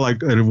there, they're all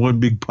like in one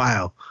big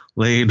pile,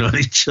 laying on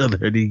each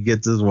other, and he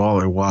gets his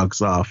wallet and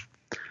walks off.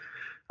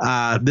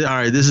 All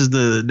right, this is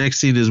the next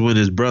scene is when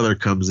his brother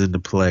comes into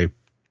play,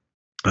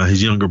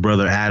 his younger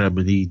brother Adam,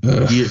 and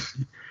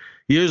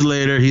years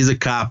later he's a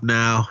cop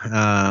now,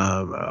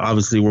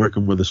 obviously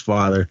working with his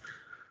father.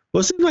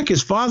 Well, it seemed like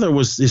his father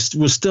was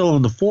still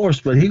on the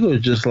force, but he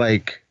was just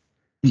like,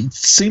 it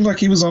seemed like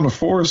he was on the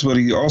force, but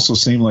he also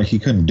seemed like he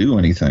couldn't do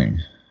anything.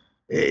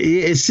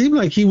 It seemed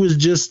like he was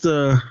just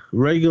a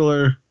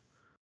regular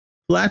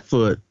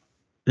Flatfoot.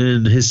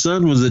 And his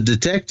son was a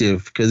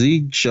detective because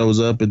he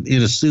shows up in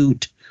a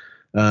suit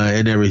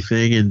and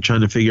everything and trying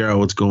to figure out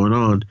what's going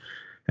on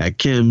at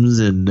Kim's.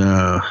 And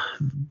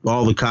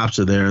all the cops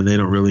are there and they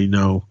don't really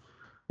know.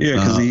 Yeah,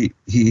 because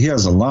he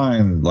has a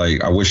line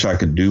like, I wish I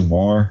could do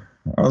more.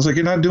 I was like,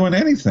 you're not doing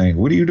anything.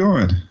 What are you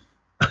doing?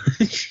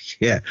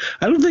 Yeah,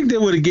 I don't think they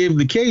would have gave him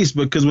the case,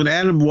 because when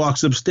Adam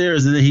walks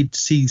upstairs and then he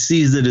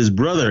sees that his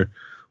brother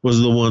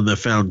was the one that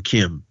found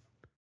Kim.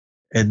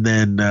 And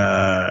then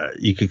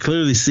you can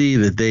clearly see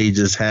that they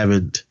just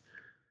haven't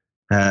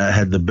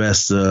had the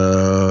best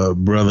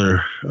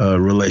brother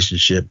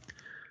relationship,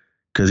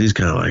 because he's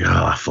kind of like,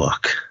 oh,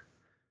 fuck.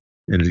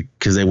 And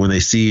because when they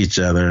see each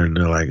other and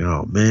they're like,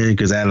 oh man,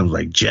 because Adam's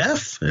like,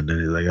 Jeff, and then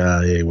he's like,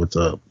 oh hey, what's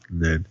up?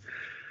 And then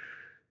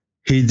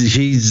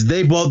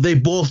they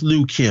both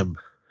knew Kim.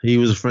 He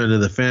was a friend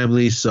of the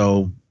family,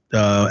 so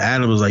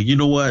Adam was like, you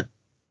know what?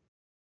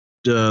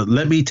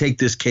 Let me take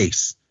this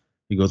case.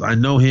 He goes, I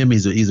know him.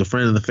 He's a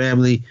friend of the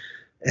family,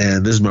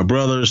 and this is my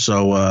brother.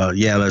 So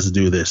yeah, let's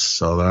do this.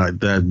 So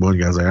that one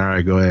guy's like, all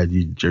right, go ahead,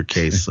 your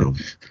case. So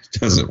it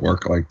doesn't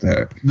work like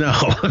that. No,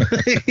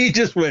 he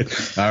just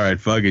went, all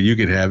right, fuck it, you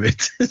can have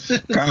it.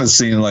 Kind of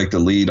seemed like the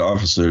lead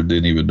officer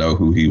didn't even know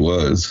who he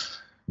was.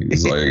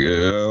 He's like,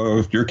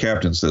 if your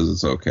captain says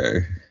it's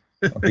okay.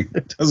 Like,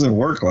 it doesn't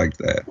work like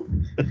that.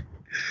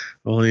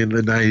 Only in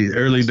the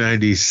early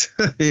 90s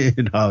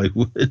in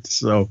Hollywood.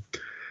 So,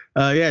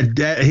 yeah,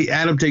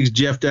 Adam takes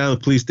Jeff down to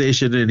the police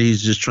station, and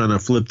he's just trying to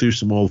flip through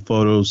some old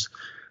photos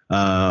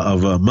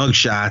of mug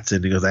shots.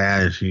 And he goes,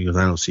 I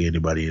don't see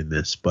anybody in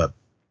this. But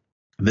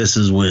this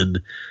is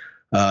when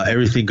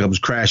everything comes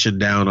crashing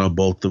down on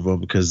both of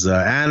them, because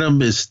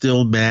Adam is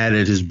still mad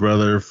at his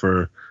brother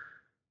for,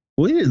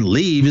 well, he didn't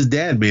leave. His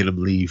dad made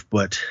him leave,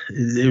 but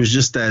it was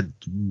just that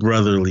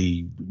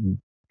brotherly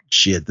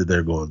shit that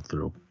they're going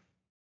through.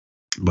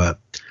 But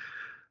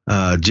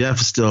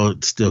Jeff is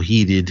still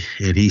heated,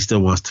 and he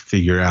still wants to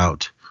figure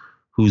out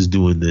who's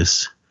doing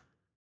this.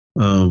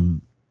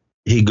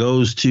 He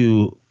goes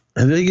to,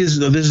 I think this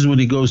is when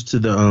he goes to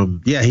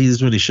the this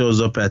is when he shows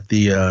up at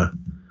the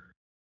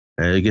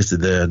I guess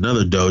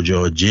another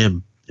dojo, a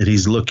gym, and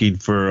he's looking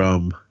for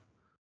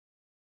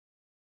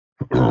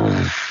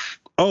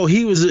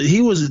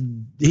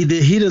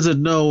he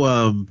doesn't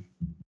know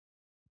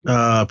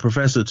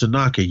Professor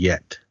Tanaka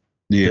yet.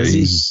 Yeah,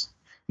 he's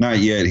not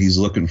yet. He's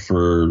looking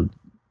for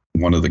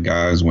one of the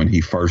guys when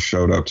he first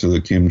showed up to the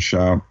Kim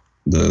shop,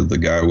 the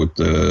guy with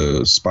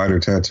the spider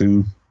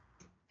tattoo.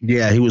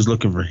 Yeah, he was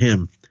looking for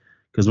him,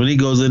 because when he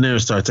goes in there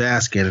and starts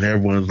asking, and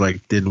everyone's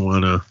like didn't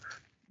want to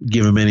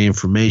give him any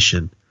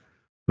information,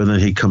 but then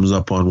he comes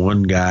up on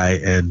one guy,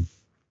 and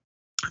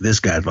this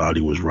guy thought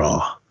he was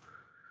Raw.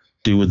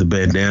 Dude with the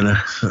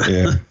bandana.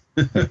 Yeah.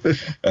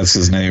 That's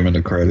his name in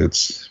the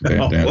credits.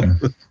 Bandana.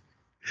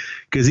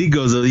 Because he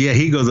goes up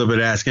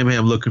and asks him, hey,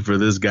 I'm looking for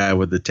this guy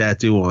with the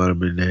tattoo on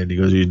him. And then he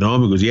goes, you know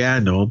him? He goes, yeah, I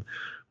know him.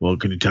 Well,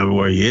 can you tell me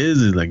where he is?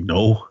 And he's like,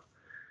 no.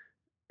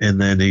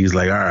 And then he's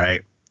like, all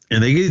right.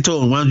 And they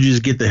told him, why don't you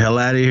just get the hell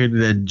out of here? And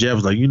then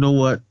Jeff's like, you know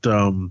what?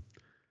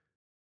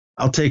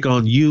 I'll take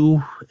on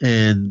you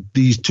and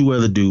these two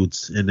other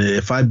dudes. And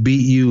if I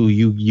beat you,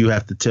 you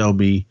have to tell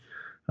me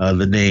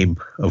the name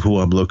of who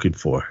I'm looking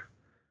for.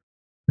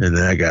 And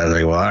that guy's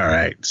like, well, all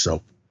right.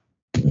 So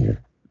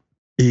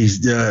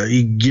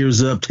he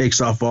gears up, takes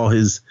off all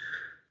his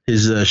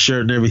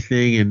shirt and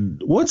everything.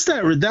 And what's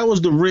that? That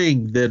was the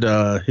ring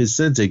that his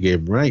sensei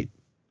gave him, right?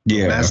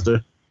 Yeah.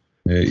 Master.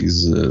 Yeah,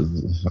 he's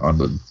on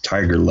the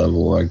tiger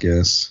level, I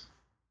guess.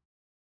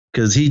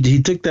 Because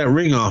he took that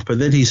ring off, but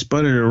then he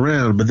spun it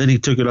around, but then he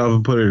took it off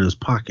and put it in his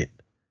pocket.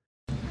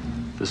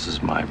 This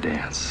is my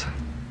dance.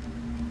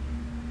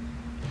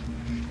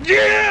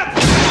 Yeah!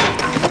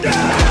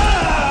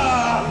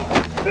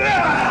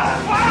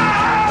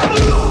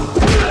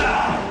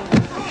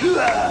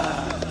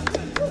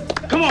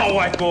 Come on,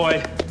 white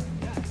boy.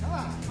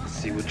 Let's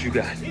see what you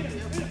got.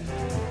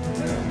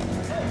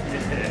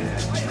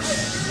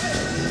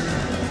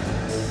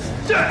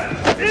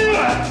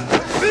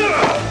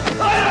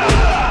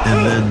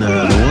 And then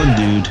the one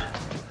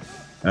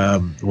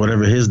dude,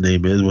 whatever his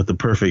name is, with the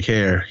perfect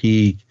hair,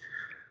 he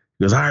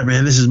goes, all right,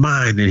 man, this is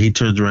mine. And he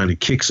turns around and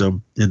kicks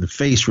him in the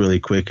face really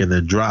quick, and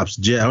then drops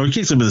Jeff. Or he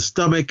kicks him in the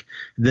stomach,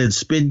 and then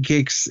spin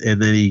kicks,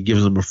 and then he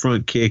gives him a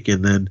front kick,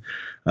 and then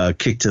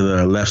kick to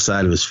the left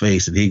side of his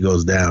face, and he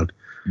goes down.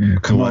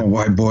 Come on,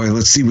 white boy,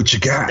 let's see what you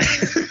got.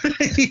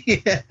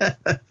 Yeah.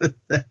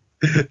 That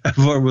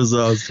part was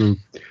awesome.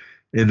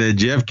 And then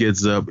Jeff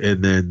gets up,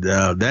 and then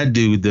that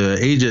dude, the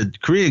Asian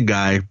Korean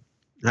guy,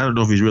 I don't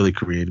know if he's really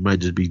Korean. He might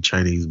just be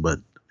Chinese, but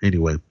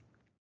anyway.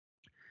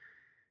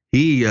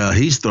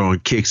 He's throwing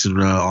kicks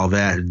and all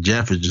that, and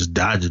Jeff is just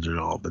dodging it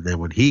all. But then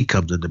when he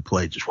comes into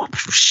play, just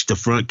whoosh, the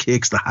front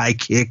kicks, the high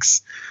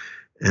kicks,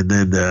 and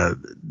then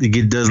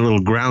he does a little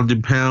ground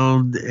and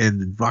pound,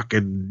 and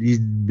fucking he's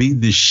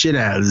beating the shit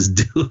out of this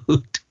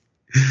dude.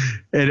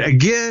 And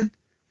again,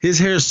 his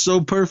hair is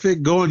so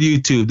perfect. Go on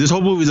YouTube. This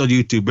whole movie's on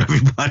YouTube,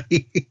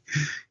 everybody.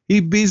 He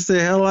beats the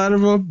hell out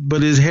of him,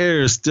 but his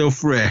hair is still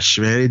fresh,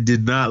 man. It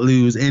did not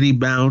lose any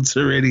bounce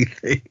or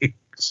anything.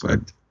 It's like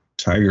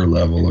tiger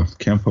level of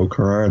Kempo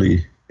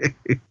karate.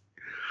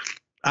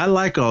 I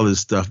like all this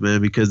stuff,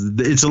 man, because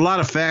it's a lot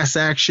of fast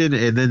action,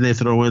 and then they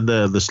throw in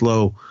the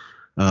slow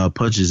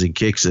punches and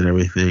kicks and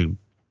everything.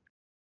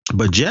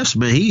 But Jeff's,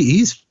 man,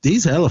 he's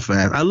hella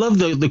fast. I love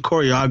the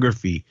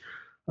choreography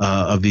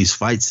of these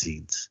fight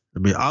scenes. I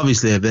mean,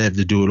 obviously they have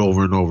to do it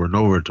over and over and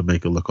over to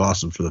make it look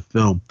awesome for the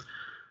film.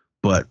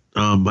 But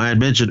I had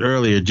mentioned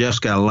earlier, Jeff's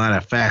got a lot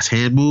of fast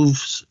hand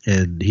moves,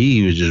 and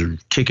he was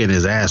just kicking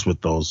his ass with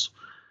those.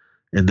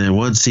 And then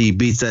once he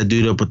beats that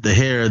dude up with the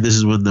hair, this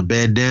is when the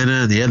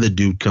bandana and the other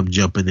dude come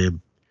jumping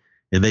in.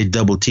 and they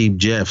double team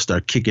Jeff,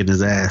 start kicking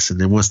his ass, and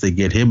then once they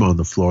get him on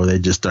the floor, they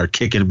just start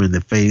kicking him in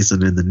the face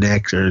and in the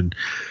neck or in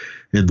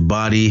the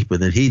body. But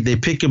then they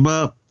pick him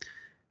up.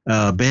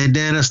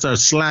 Bandana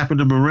starts slapping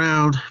him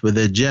around, but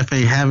then Jeff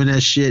ain't having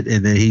that shit,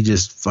 and then he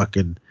just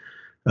fucking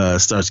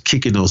starts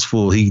kicking those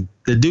fools.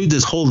 The dude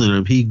that's holding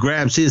him, he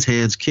grabs his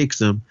hands, kicks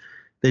him,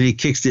 then he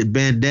kicks it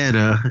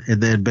Bandana,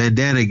 and then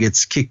Bandana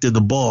gets kicked in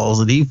the balls,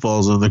 and he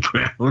falls on the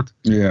ground.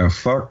 Yeah,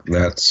 fuck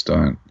that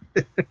stunt.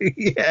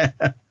 Yeah,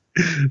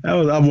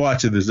 I'm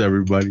watching this,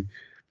 everybody,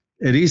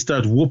 and he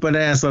starts whooping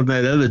ass on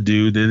that other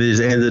dude, and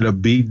just ended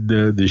up beating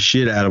the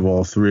shit out of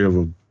all three of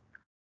them.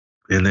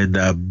 And then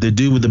the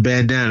dude with the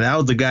bandana, that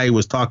was the guy he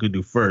was talking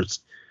to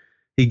first.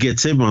 He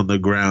gets him on the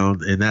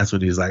ground, and that's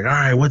when he's like, all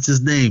right, what's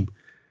his name?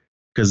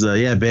 Because,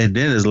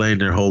 Bandana's laying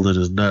there holding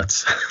his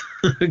nuts.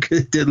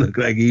 It did look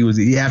like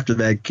after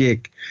that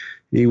kick,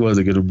 he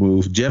wasn't going to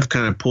move. Jeff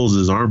kind of pulls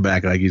his arm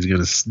back like he's going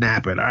to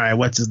snap it. All right,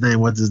 what's his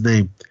name?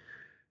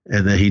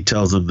 And then he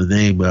tells him the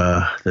name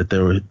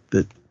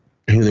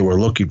who they were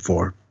looking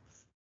for.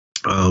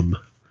 I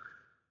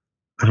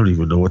don't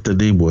even know what the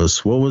name was.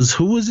 Who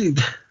was he?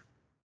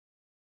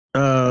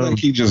 I think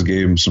he just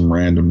gave him some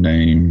random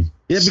name.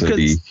 Yeah,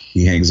 because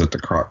he hangs at the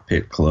Crock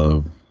Pit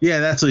Club. Yeah,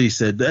 that's what he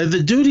said.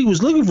 The dude he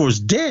was looking for is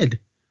dead.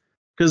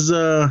 Because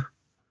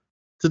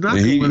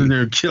Tanaka went in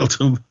there and killed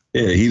him.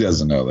 Yeah, he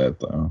doesn't know that,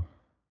 though.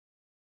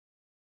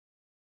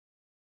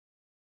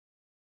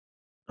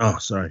 Oh,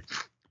 sorry.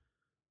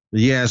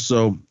 Yeah,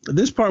 so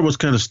this part was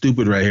kind of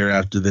stupid right here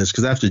after this,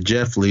 because after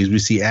Jeff leaves, we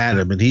see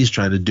Adam, and he's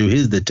trying to do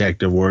his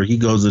detective work. He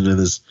goes into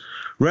this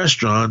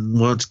restaurant and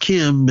wants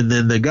Kim, and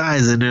then the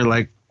guy's in there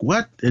like,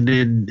 what? And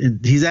then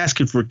he's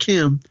asking for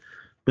Kim,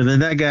 but then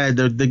that guy,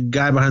 the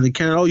guy behind the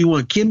counter, oh, you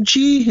want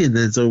kimchi? And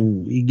then so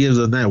he gives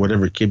him that,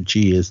 whatever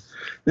kimchi is.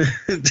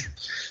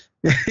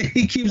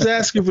 He keeps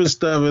asking for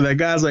stuff, and that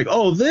guy's like,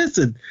 oh, this,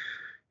 and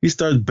he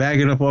starts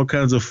bagging up all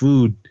kinds of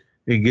food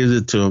and gives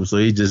it to him. So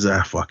he just,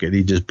 fuck it.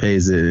 He just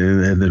pays it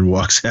and then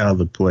walks out of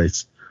the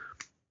place.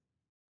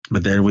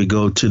 But then we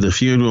go to the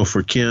funeral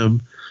for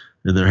Kim,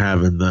 and they're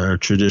having the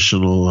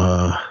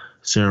traditional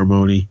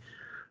ceremony.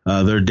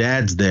 Their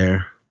dad's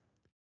there.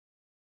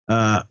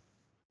 I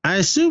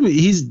assume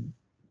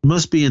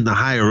must be in the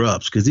higher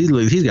ups because he's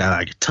got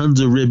like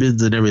tons of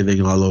ribbons and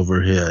everything all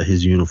over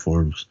his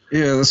uniforms.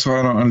 Yeah, that's why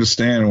I don't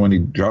understand when he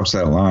drops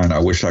that line. I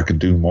wish I could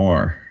do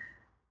more.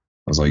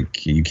 I was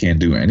like, you can't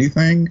do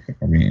anything?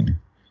 I mean,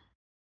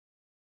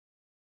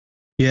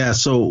 yeah.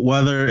 So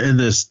while they're in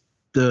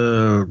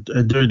during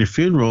the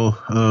funeral,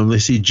 they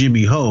see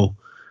Jimmy Ho,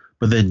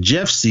 but then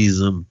Jeff sees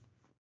him,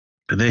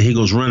 and then he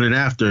goes running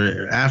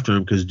after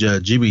him because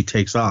Jimmy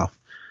takes off,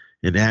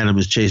 and Adam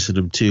is chasing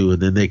him too.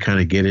 And then they kind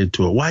of get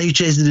into it. Why are you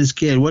chasing this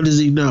kid? What does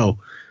he know?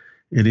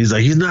 And he's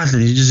like, he's nothing.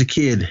 He's just a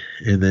kid.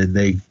 And then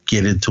they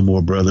get into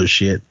more brother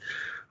shit,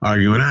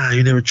 arguing,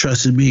 you never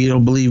trusted me. You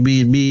don't believe me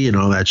and me and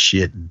all that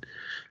shit. And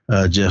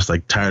Jeff's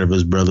like tired of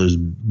his brother's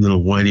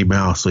little whiny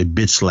mouth, so he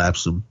bitch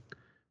slaps him.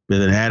 But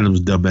then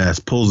Adam's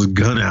dumbass pulls a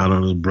gun out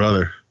on his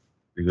brother.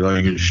 He goes, are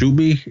you going to shoot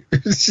me?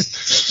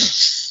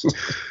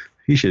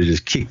 He should have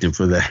just kicked him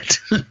for that.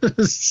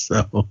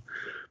 So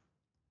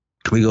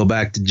we go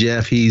back to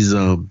Jeff. He's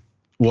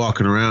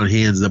walking around.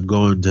 He ends up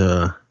going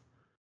to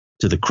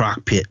the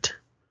crock pit.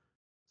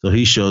 So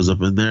he shows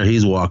up in there.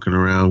 He's walking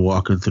around,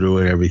 walking through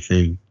it,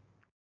 everything.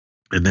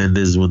 And then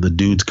this is when the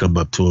dudes come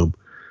up to him.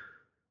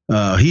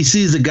 He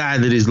sees the guy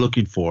that he's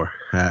looking for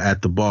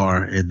at the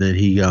bar, and then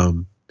he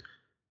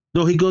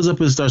goes up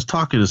and starts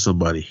talking to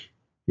somebody.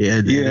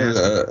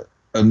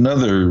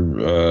 Another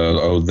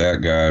that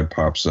guy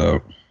pops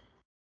up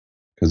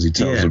because he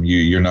tells him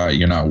you're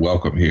not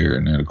welcome here,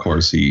 and then of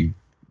course he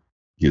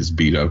gets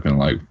beat up in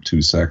like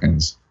 2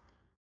 seconds.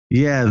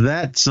 Yeah,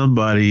 that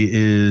somebody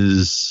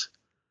is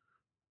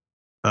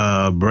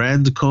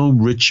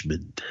Branscombe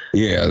Richmond.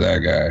 Yeah, that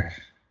guy.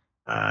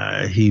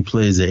 He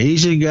plays an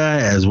Asian guy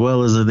as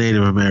well as a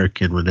Native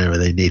American whenever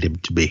they need him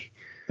to be.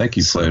 I think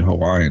he played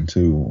Hawaiian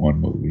too in one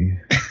movie.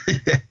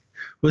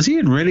 Was he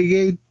in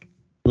Renegade?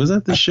 Was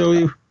that the show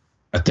you?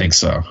 I think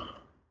so.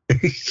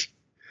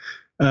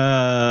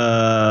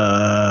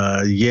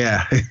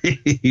 Yeah,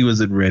 he was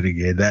in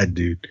Renegade. That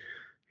dude.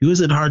 He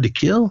was in Hard to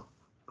Kill.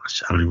 I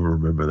don't even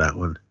remember that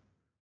one.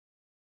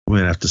 We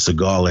might have to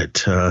Seagal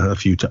it a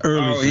few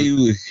times. He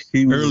was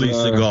early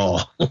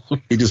Seagal.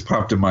 He just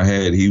popped in my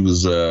head. He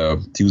was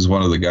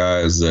one of the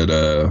guys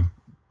that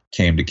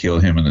came to kill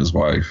him and his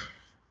wife.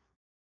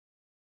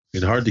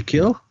 In Hard to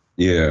Kill?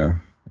 Yeah,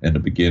 in the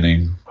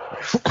beginning.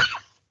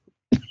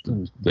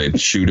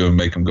 They'd shoot him,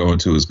 make him go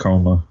into his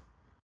coma.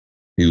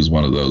 He was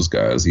one of those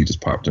guys. He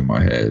just popped in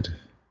my head.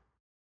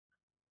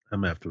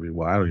 I'm going to have to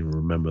rewatch. I don't even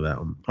remember that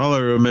one. All I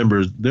remember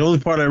is the only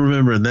part I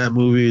remember in that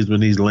movie is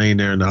when he's laying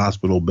there in the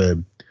hospital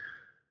bed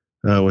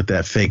with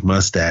that fake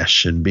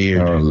mustache and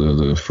beard. Oh,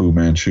 the Fu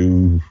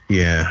Manchu.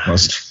 Yeah.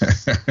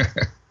 Mustache.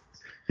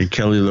 And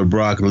Kelly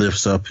LeBrock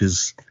lifts up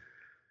his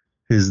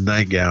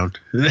nightgown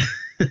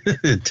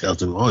and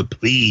tells him, "Oh,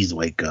 please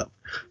wake up."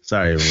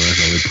 Sorry, everyone. That's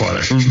the only part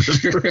I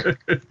remember.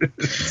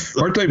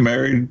 Weren't they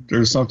married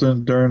or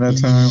something during that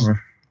time?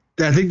 Or?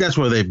 I think that's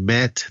where they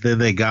met. Then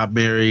they got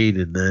married,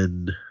 and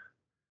then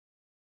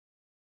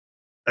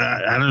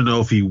I don't know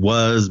if he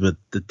was, but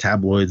the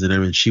tabloids and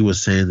everything. She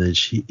was saying that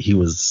he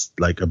was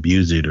like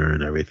abusing her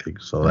and everything.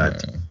 So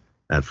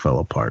that fell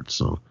apart.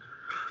 So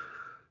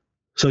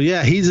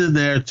yeah, he's in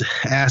there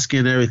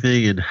asking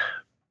everything, and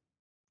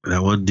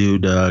that one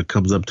dude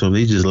comes up to him.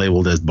 He's just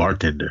labeled as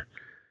bartender,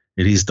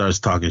 and he starts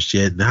talking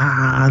shit.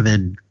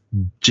 Then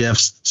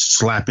Jeff's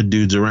slapping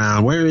dudes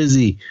around. Where is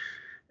he?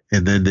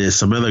 And then there's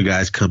some other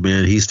guys come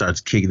in. He starts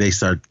kicking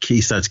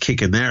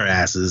their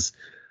asses,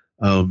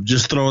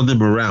 just throwing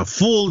them around.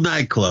 Full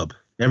nightclub.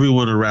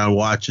 Everyone around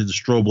watching,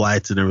 strobe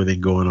lights and everything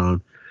going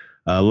on.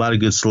 A lot of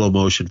good slow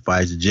motion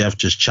fights. Jeff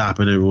just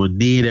chopping everyone,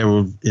 kneeing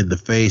everyone in the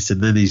face.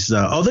 And then he's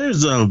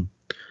there's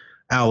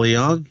Al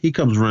Young. He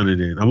comes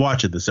running in. I'm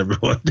watching this,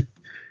 everyone.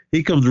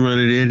 He comes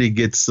running in and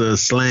gets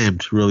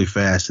slammed really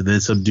fast. And then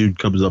some dude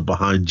comes up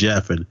behind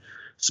Jeff and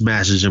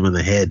smashes him in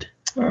the head.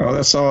 Oh,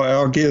 that's all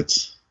Al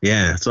gets?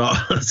 Yeah, that's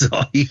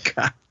all he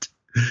got.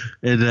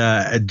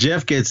 And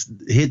Jeff gets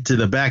hit to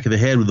the back of the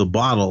head with a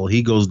bottle.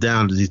 He goes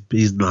down.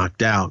 He's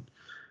knocked out.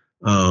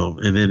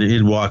 And then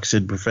in walks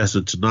in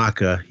Professor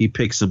Tanaka. He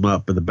picks him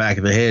up in the back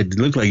of the head. It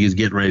looked like he's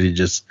getting ready to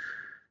just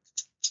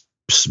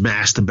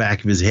smash the back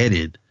of his head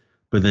in.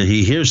 But then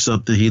he hears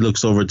something. He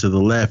looks over to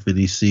the left, and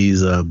he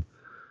sees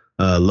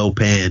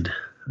Lopan.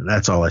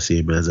 That's all I see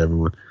him as,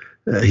 everyone.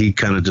 He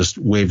kind of just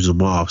waves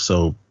him off.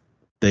 So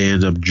they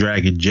end up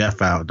dragging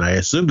Jeff out. And I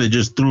assume they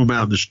just threw him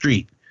out in the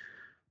street.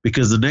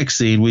 Because the next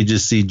scene, we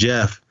just see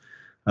Jeff.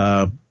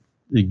 It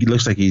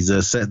looks like he's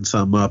setting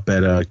something up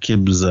at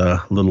Kim's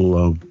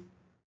little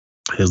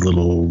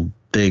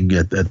thing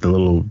at the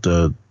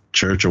little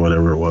church or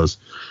whatever it was.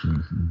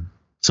 Mm-hmm.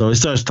 So he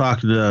starts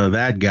talking to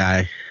that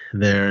guy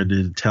there and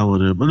then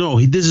telling him,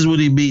 this is when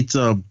he meets,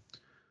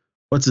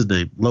 what's his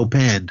name?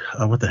 Lopan.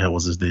 What the hell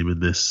was his name in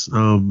this?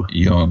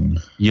 Young.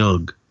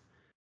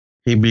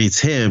 He meets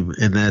him,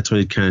 and that's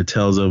when he kind of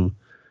tells him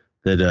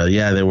that,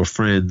 they were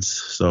friends.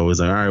 So he's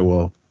like, all right,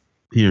 well,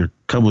 here,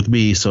 come with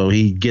me. So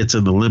he gets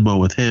in the limo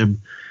with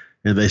him,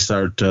 and they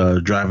start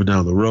driving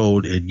down the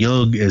road. And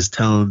Young is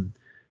telling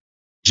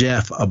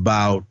Jeff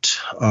about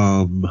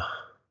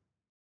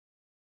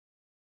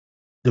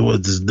there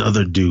was this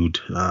other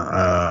dude.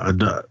 I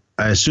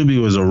assume he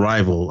was a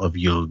rival of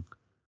Young.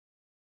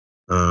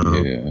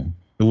 Yeah.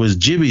 It was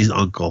Jimmy's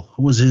uncle.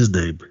 What was his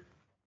name?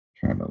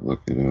 Trying to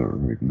look it up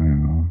right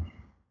now.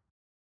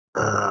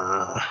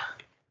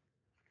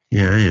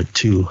 Yeah, I am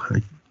too.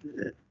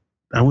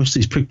 I wish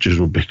these pictures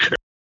were bigger.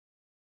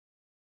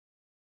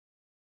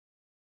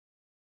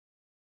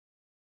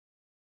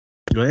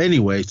 But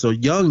anyway, so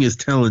Young is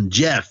telling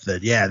Jeff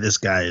that, this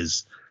guy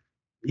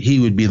he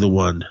would be the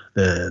one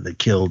that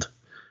killed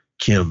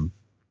Kim.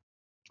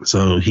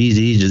 So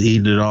he's just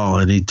eating it all,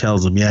 and he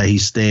tells him,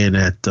 he's staying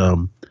at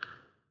the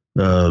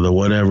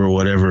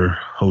whatever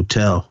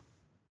hotel.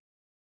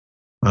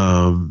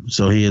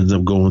 So he ends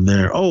up going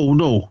there. Oh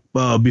no!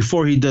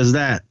 Before he does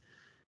that,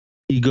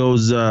 he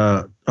goes.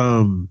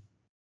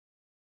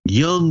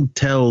 Young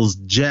tells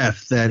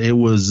Jeff that it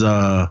was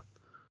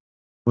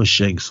what's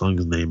Shang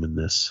Tsung's name in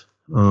this?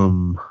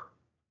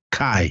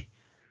 Kai.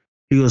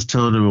 He was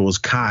telling him it was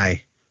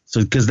Kai.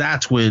 So because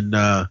that's when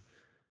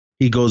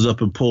he goes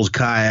up and pulls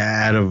Kai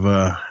out of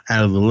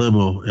the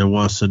limo and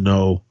wants to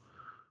know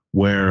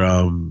where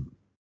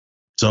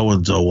so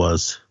and so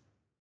was.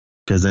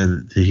 Because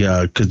then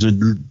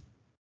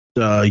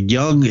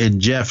Young and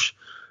Jeff,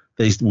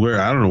 I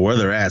don't know where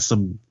they're at,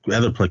 some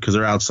other place, because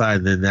they're outside.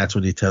 And then that's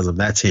when he tells them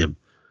that's him.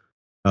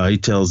 He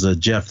tells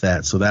Jeff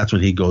that, so that's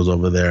when he goes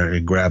over there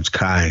and grabs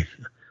Kai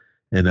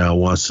and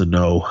wants to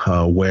know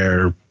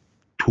where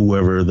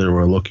whoever they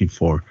were looking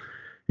for.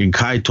 And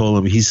Kai told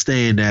him he's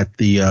staying at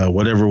the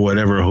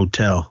whatever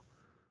hotel.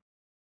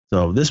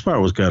 So this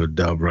part was kind of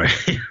dumb, right?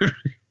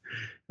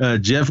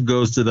 Jeff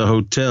goes to the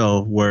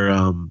hotel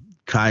where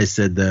Kai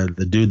said the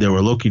dude they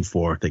were looking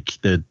for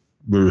that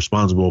were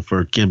responsible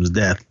for Kim's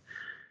death,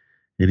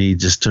 and he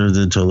just turns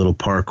into a little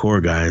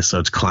parkour guy and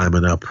starts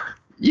climbing up.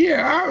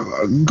 Yeah,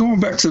 going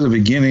back to the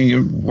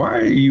beginning, why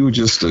are you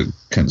just a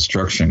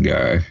construction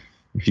guy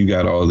if you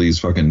got all these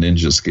fucking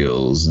ninja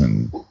skills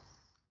and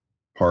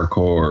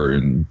parkour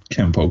and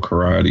Kempo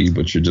karate,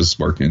 but you're just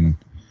working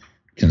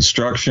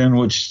construction,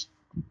 which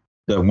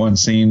that one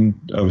scene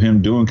of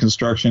him doing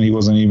construction, he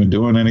wasn't even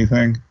doing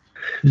anything.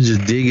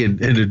 Just digging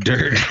in the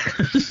dirt.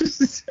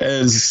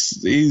 As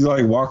he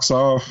like walks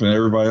off and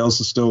everybody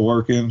else is still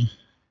working.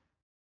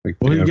 Like,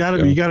 well, you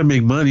gotta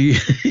make money.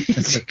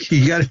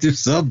 You gotta do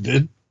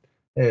something.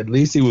 At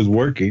least he was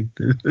working.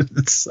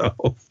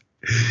 So,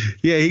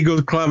 yeah, he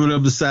goes climbing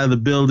up the side of the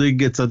building,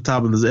 gets on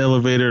top of this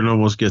elevator, and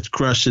almost gets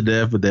crushed to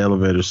death. But the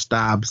elevator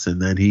stops,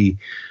 and then he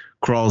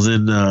crawls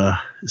in,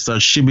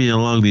 starts shimmying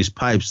along these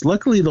pipes.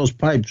 Luckily, those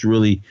pipes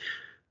really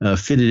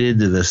fitted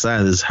into the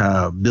side of this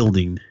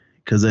building,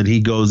 because then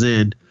he goes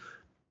into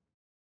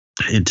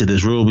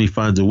this room. He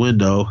finds a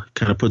window,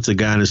 kind of puts a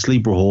guy in a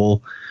sleeper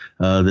hole.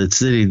 that's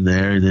sitting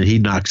there, and then he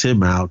knocks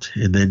him out.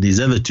 And then these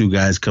other two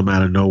guys come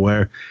out of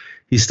nowhere.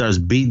 He starts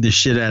beating the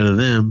shit out of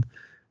them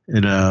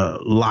and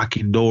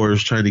locking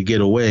doors, trying to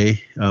get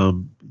away.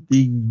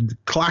 He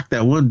clocked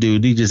that one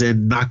dude. He just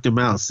knocked him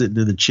out sitting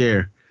in the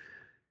chair.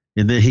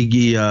 And then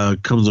he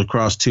comes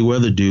across two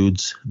other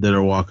dudes that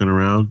are walking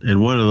around.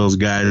 And one of those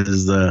guys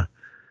is,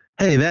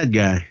 hey, that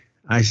guy.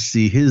 I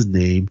see his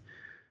name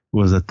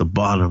was at the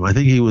bottom. I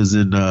think he was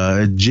in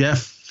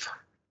Jeff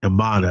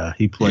Amada.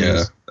 He plays.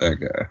 Yeah, that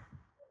guy.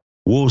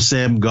 Wo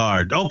Sam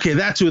Guard. Okay,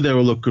 that's who they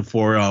were looking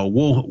for.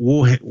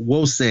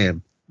 Wo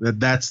Sam.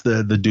 That's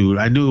the dude.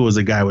 I knew it was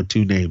a guy with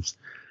two names.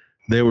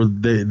 They were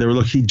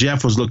looking.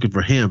 Jeff was looking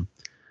for him.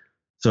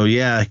 So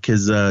yeah,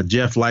 because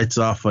Jeff lights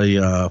off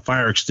a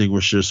fire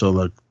extinguisher,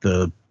 so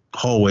the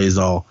hallway is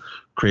all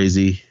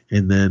crazy.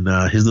 And then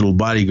his little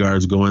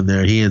bodyguards go in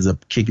there. He ends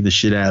up kicking the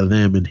shit out of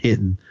them and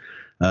hitting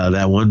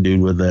that one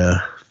dude with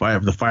the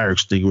fire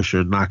extinguisher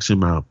and knocks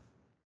him out.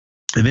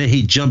 And then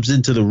he jumps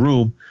into the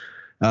room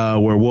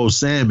where Wo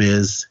Sam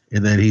is,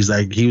 and then he's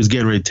like, he was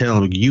getting ready to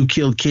tell him, "You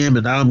killed Kim,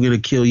 and now I'm gonna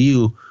kill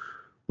you."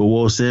 But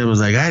Wo Sam was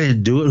like, "I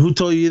didn't do it. Who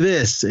told you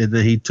this?" And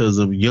then he tells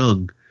him,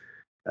 "Young."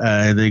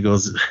 And then he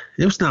goes,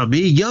 "It's not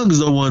me. Young's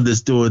the one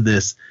that's doing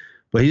this."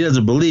 But he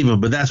doesn't believe him.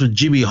 But that's when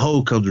Jimmy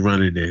Ho comes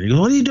running in. He goes,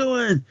 "What are you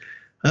doing?"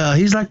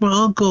 He's like my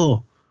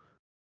uncle.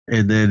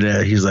 And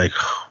then he's like,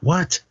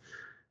 "What?"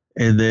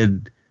 And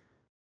then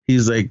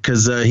he's like,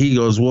 because he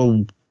goes,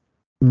 "Well,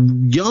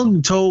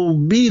 Young told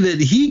me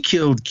that he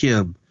killed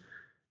Kim."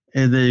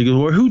 And then he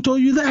goes, "Well, who told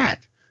you that?"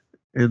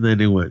 And then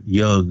he went,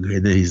 "Young."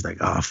 And then he's like,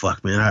 "Oh,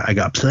 fuck, man, I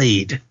got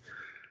played."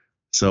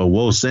 So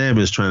Wo Sam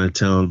is trying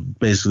to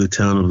basically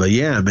telling him, like,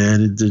 "Yeah,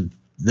 man,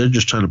 they're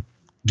just trying to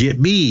get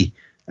me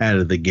out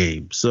of the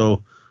game."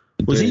 So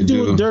was he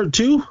doing dirt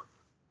too?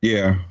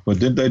 Yeah, but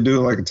didn't they do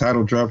like a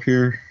title drop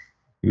here?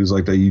 He was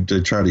like, they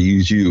try to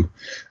use you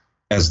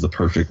as the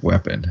perfect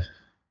weapon.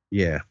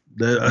 Yeah.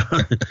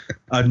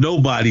 A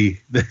nobody.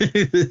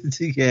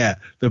 Yeah,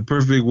 the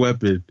perfect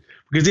weapon.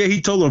 Because yeah,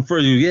 he told him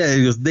first,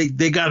 he goes,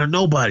 they got a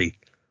nobody,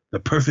 the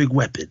perfect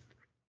weapon.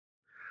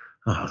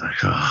 I was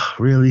like, oh,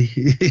 really?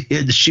 He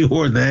had to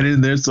shoehorn that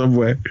in there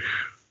somewhere.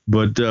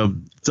 But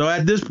so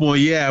at this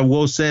point, yeah,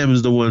 Wo Sam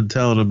is the one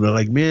telling him, they're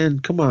like, "Man,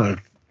 come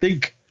on,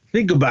 think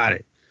about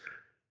it."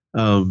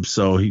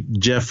 So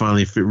Jeff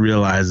finally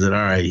realized that, all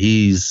right,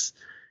 he's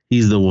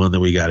the one that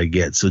we got to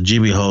get. So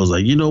Jimmy Ho's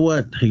like, "You know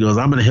what?" He goes,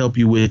 "I'm going to help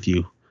you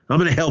I'm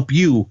going to help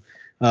you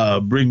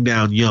bring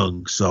down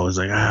Young." So it's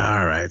like,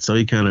 all right. So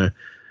he kind of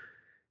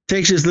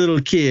takes this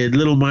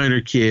little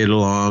minor kid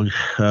along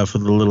for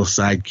the little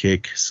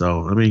sidekick.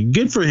 So, I mean,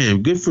 good for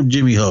him. Good for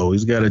Jimmy Ho.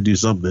 He's got to do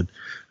something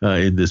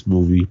in this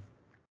movie,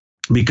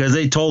 because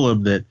they told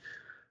him that,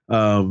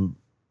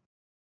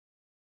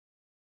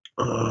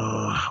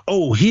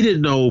 he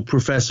didn't know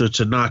Professor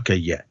Tanaka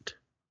yet.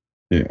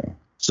 Yeah.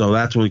 So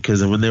that's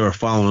because when they were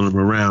following him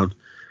around,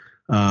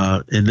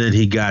 and then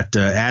he got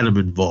Adam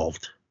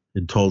involved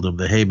and told him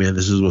that, "Hey, man,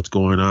 this is what's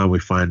going on." We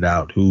find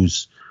out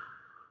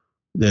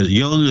that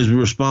Young is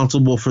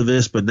responsible for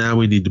this, but now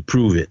we need to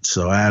prove it.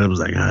 So Adam's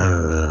like, all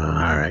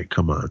right,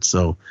 come on.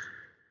 So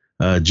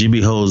Jimmy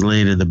Ho's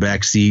laying in the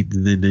back seat,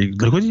 and then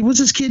they're like, "What's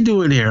this kid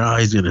doing here?" "Oh,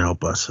 he's going to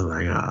help us." I'm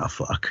like,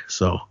 fuck.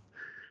 So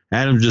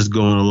Adam's just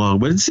going along.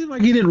 But it seemed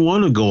like he didn't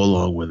want to go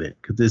along with it,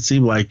 because it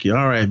seemed like,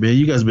 all right, man,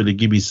 you guys better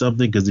give me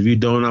something, because if you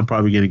don't, I'm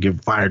probably going to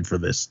get fired for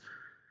this.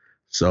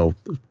 So,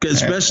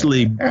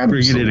 especially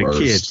bringing in a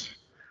kid.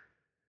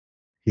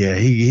 Yeah,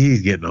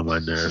 he's getting on my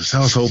nerves. I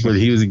was hoping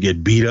he was going to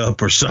get beat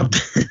up or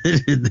something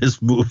in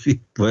this movie.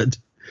 But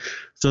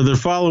so they're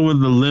following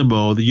the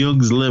limo, the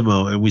Young's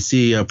limo, and we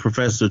see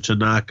Professor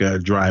Tanaka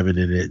driving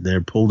in it.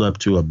 They're pulled up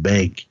to a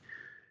bank.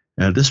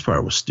 Now, this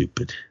part was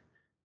stupid.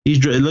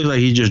 It looked like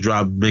he just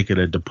making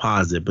a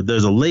deposit. But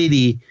there's a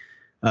lady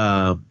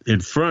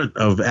in front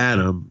of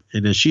Adam,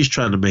 and then she's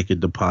trying to make a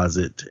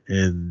deposit,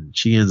 and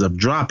she ends up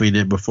dropping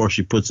it before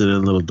she puts it in a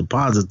little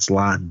deposit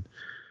slot.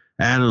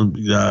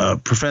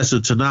 And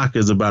Professor Tanaka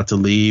is about to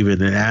leave, and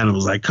then Adam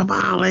was like, "Come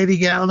on, lady,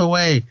 get out of the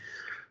way."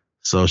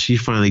 So she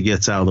finally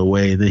gets out of the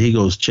way, and then he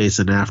goes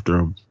chasing after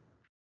him.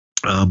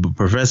 But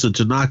Professor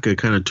Tanaka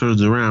kind of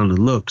turns around and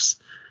looks,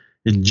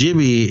 and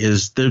Jimmy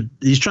is there.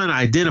 He's trying to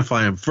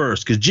identify him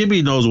first, because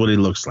Jimmy knows what he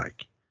looks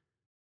like.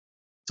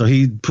 So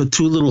he put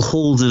two little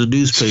holes in a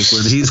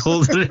newspaper, and he's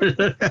holding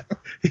it.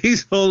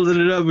 He's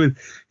holding it up, and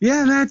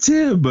yeah, that's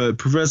him. But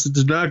Professor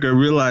Tanaka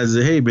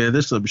realizes, hey, man,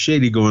 there's something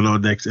shady going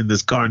on in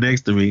this car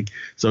next to me.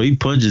 So he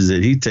punches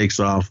it. He takes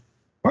off.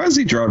 Why is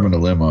he driving a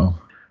limo?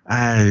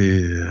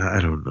 I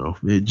don't know.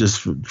 Just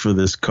for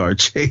this car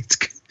chase.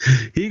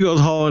 He goes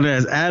hauling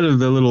ass out of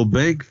the little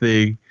bank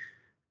thing,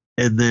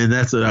 and then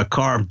that's a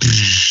car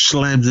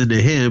slams into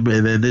him,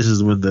 and then this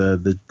is when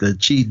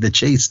the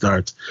chase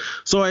starts.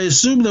 So I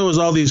assume there was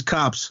all these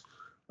cops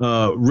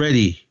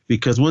ready,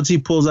 because once he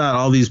pulls out,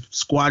 all these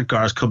squad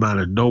cars come out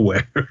of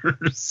nowhere.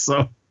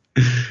 So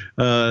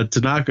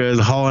Tanaka is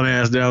hauling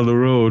ass down the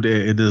road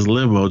in this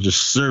limo,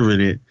 just serving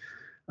it.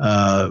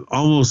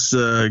 Almost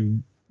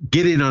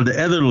getting on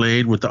the other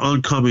lane with the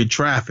oncoming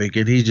traffic,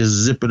 and he's just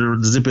zipping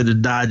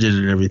and dodging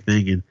and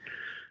everything, and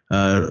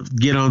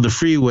get on the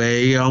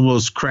freeway,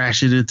 almost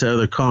crashing into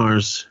other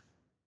cars.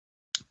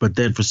 But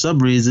then for some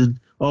reason,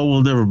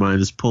 never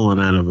mind, it's pulling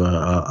out of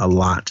a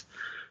lot.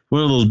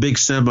 One of those big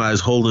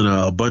semis holding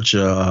a bunch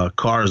of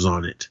cars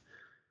on it.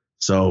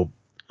 So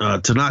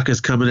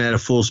Tanaka's coming at a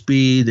full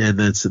speed, and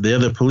then the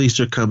other police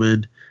are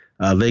coming.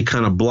 They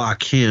kind of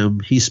block him.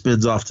 He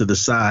spins off to the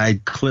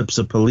side, clips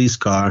a police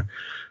car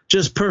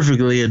just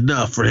perfectly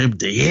enough for him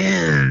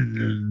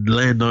to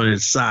land on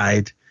its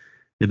side,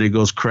 and it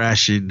goes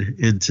crashing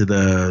into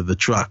the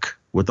truck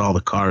with all the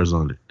cars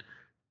on it.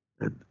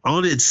 And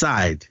on its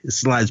side, it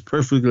slides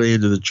perfectly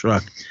into the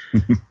truck.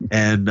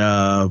 And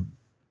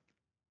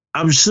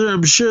I'm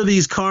sure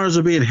these cars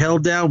are being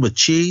held down with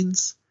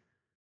chains,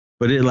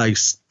 but it like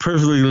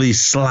perfectly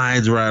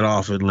slides right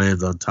off and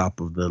lands on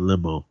top of the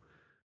limo.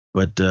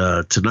 But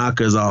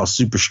Tanaka is all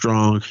super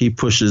strong. He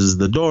pushes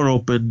the door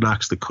open,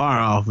 knocks the car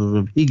off of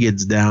him. He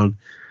gets down.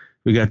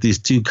 We got these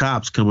two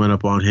cops coming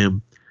up on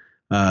him,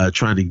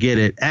 trying to get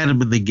it.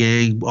 Adam and the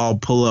gang all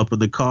pull up in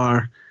the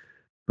car,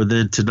 but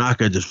then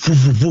Tanaka just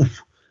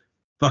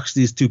fucks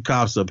these two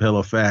cops up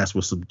hella fast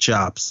with some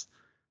chops.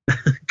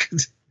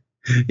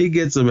 He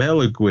gets them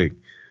hella quick.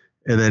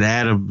 And then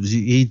Adam,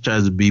 he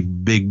tries to be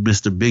big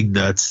Mr. Big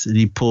Nuts, and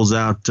he pulls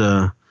out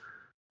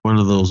one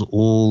of those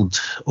old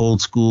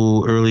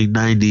school early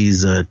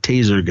 90s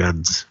taser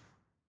guns.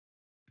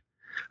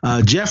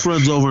 Jeff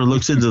runs over and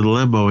looks into the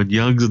limo, and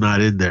Young's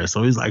not in there.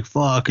 So he's like,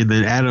 fuck. And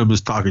then Adam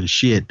is talking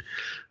shit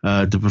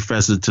to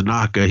Professor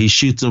Tanaka. He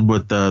shoots him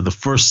with the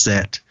first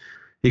set.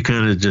 He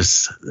kind of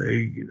just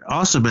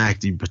awesome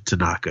acting, but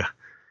Tanaka.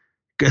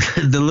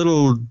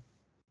 The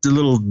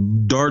little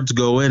darts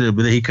go in him,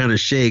 and then he kind of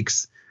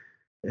shakes,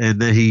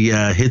 and then he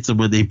hits him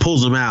he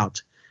pulls him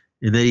out,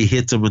 and then he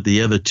hits him with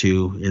the other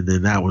two, and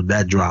then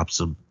that drops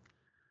him.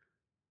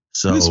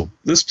 So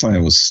this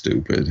plan was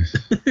stupid.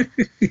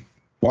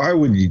 Why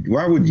would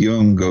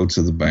Young go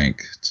to the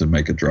bank to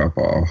make a drop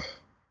off?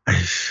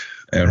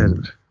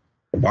 And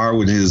why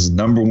would his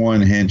number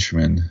one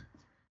henchman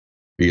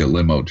be a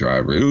limo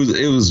driver? It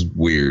was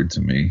weird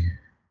to me.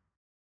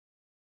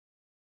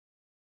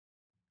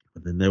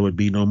 But then there would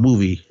be no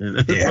movie.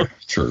 Yeah,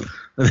 true.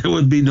 There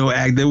would be no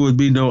act. There would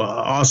be no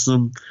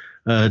awesome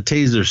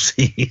taser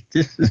scene.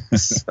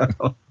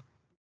 So,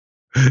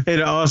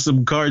 an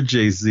awesome car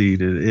chase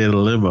scene in a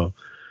limo.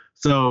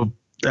 So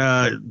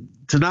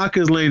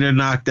Tanaka's laying there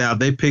knocked out.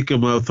 They pick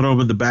him up, throw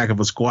him in the back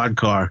of a squad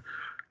car,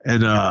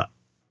 and I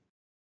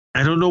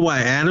don't know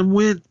why Adam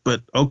went,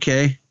 but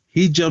okay,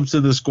 he jumps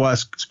in the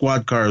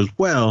squad car as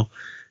well.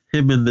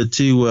 Him and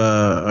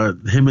the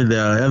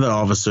other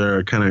officer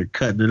are kind of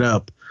cutting it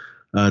up.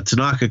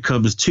 Tanaka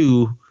comes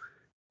to.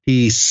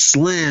 He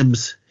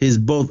slams his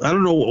both. I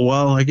don't know.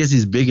 Well, I guess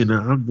he's big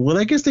enough. Well,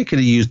 I guess they could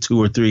have used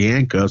 2 or 3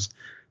 handcuffs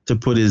to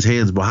put his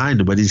hands behind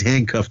him, but he's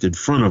handcuffed in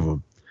front of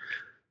him.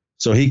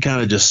 So he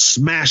kind of just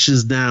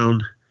smashes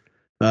down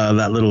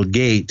that little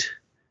gate,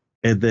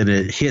 and then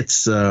it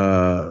hits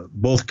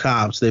both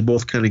cops. They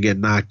both kind of get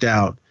knocked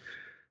out.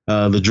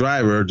 The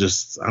driver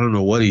just, I don't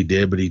know what he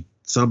did, but he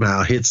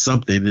somehow hits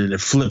something, and it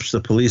flips the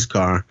police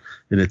car,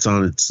 and it's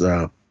on its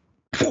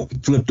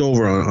flipped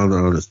over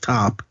on its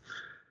top.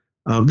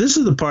 This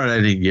is the part I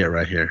didn't get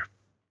right here.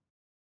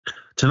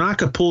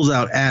 Tanaka pulls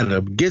out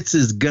Adam, gets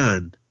his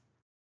gun.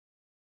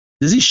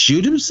 Does he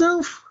shoot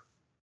himself?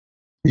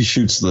 He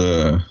shoots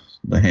the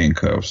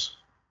handcuffs.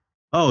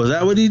 Oh, is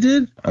that what he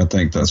did? I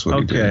think that's what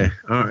he did. Okay.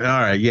 All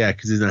right. Yeah,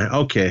 because he's not.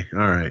 Okay. All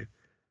right.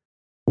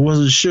 I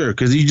wasn't sure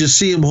because you just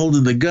see him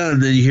holding the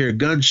gun, then you hear a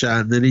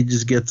gunshot, and then he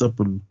just gets up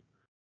and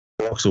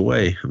walks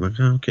away. I'm like,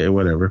 okay,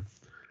 whatever.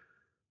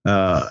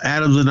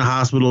 Adam's in the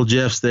hospital.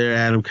 Jeff's there.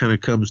 Adam kind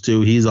of comes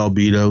to. He's all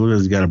beat up.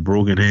 He's got a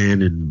broken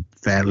hand and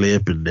fat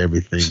lip and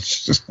everything.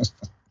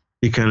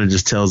 He kind of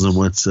just tells them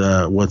what's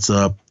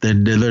up.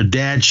 Then their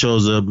dad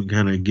shows up and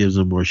kind of gives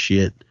them more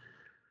shit.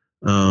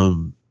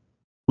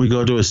 We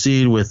go to a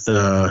scene with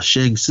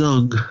Shang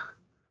Tsung.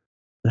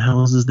 The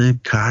hell is his name?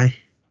 Kai?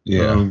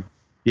 Yeah.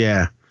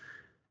 Yeah.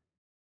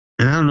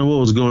 And I don't know what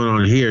was going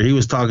on here. He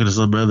was talking to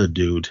some other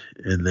dude,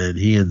 and then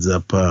he ends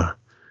up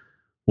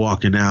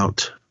walking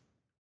out.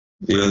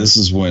 Yeah, this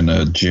is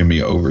when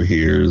Jimmy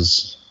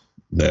overhears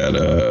that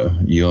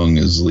Young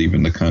is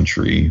leaving the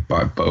country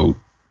by boat.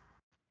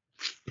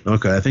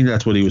 Okay, I think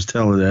that's what he was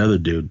telling the other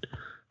dude. I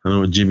don't know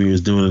what Jimmy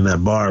was doing in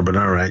that bar, but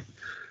all right.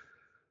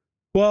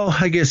 Well,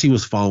 I guess he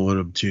was following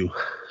him too.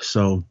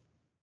 So,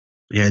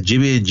 yeah,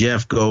 Jimmy and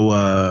Jeff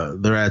go.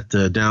 They're at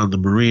down the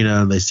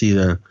marina, and they see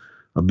a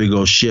big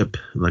old ship,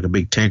 like a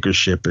big tanker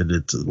ship, and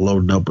it's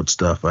loading up with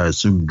stuff. I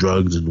assume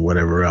drugs and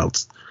whatever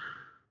else.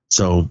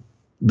 So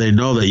they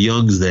know that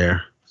Young's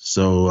there.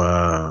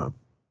 So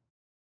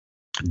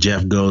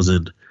Jeff goes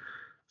and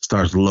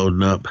starts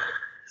loading up.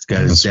 He's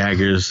got his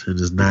daggers and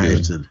his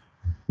knives. And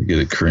you get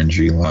a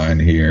cringy line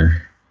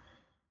here.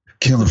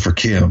 Kill him for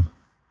Kim.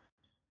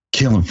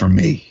 Kill him for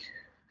me.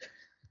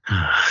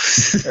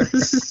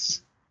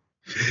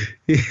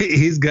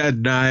 He's got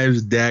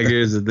knives,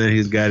 daggers, and then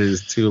he's got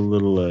his two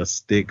little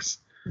sticks.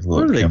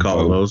 What do they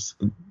call those?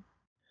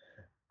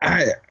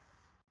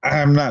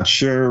 I'm not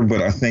sure,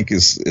 but I think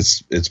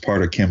it's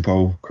part of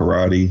Kempo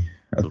karate.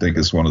 I think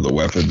it's one of the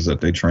weapons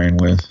that they train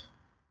with.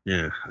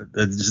 Yeah,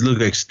 they just look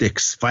like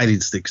sticks,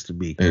 fighting sticks to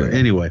me. Yeah. But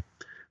anyway,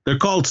 they're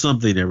called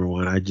something,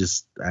 everyone. I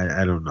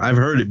don't know. I've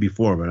heard it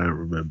before, but I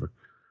don't remember.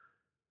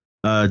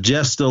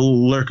 Jeff's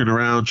still lurking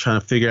around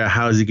trying to figure out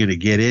how is he going to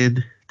get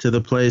in to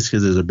the place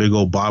because there's a big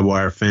old barbed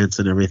wire fence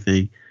and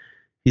everything.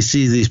 He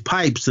sees these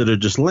pipes that are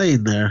just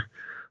laying there.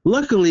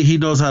 Luckily, he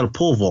knows how to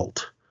pole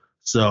vault.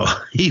 So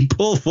he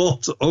pole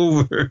vaults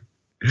over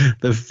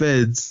the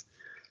fence,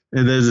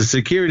 and there's a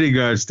security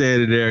guard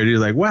standing there, and he's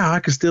like, wow, I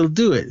can still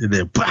do it. And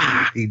then,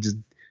 bah, he just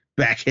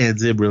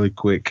backhands him really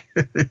quick.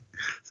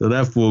 So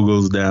that fool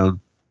goes down.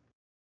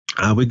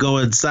 We go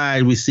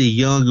inside. We see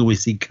Young and we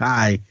see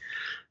Kai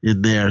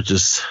in there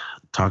just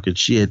talking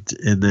shit.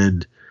 And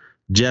then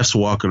Jeff's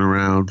walking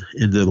around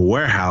into the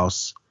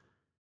warehouse,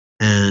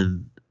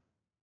 and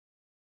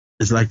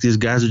it's like these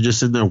guys are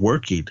just in there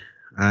working.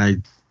 I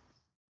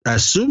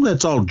assume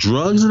that's all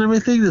drugs and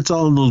everything. That's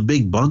all in those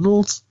big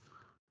bundles.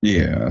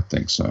 Yeah, I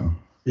think so.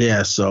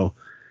 Yeah, so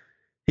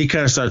he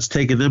kind of starts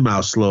taking them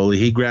out slowly.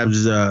 He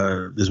grabs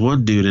this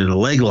one dude in a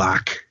leg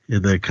lock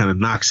and then kind of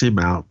knocks him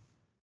out.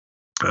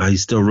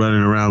 He's still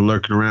running around,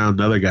 lurking around.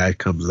 Another guy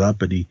comes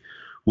up and he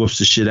whoops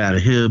the shit out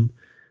of him.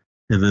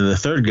 And then the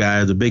third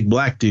guy, the big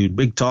black dude,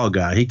 big tall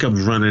guy, he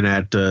comes running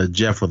at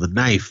Jeff with a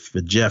knife.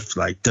 And Jeff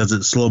like does it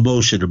in slow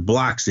motion and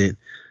blocks it,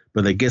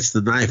 but then gets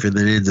the knife and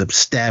then ends up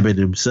stabbing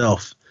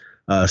himself.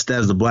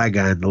 Stabs the black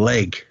guy in the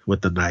leg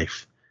with the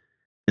knife.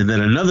 And then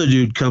another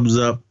dude comes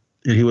up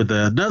and he with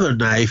another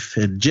knife,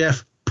 and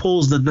Jeff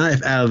pulls the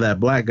knife out of that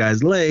black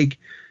guy's leg,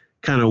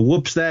 kind of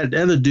whoops that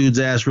other dude's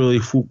ass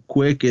really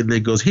quick, and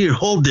then goes, here,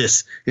 hold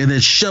this, and then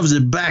shoves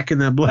it back in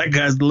that black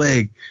guy's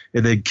leg,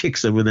 and then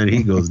kicks him, and then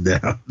he goes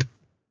down.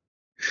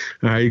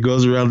 All right, he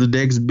goes around the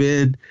next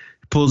bend,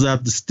 pulls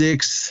out the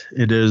sticks,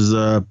 and there's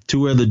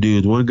two other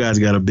dudes. One guy's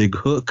got a big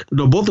hook.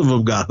 No, both of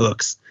them got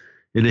hooks.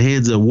 And the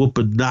hands are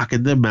whooping,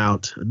 knocking them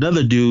out.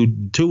 Another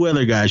dude, two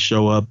other guys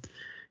show up.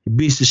 He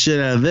beats the shit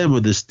out of them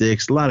with the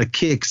sticks. A lot of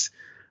kicks.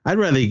 I'd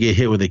rather get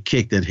hit with a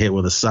kick than hit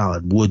with a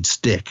solid wood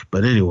stick.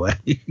 But anyway,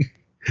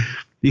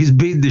 he's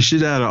beating the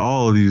shit out of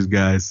all of these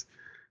guys.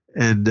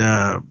 And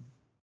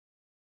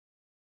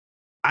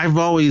I've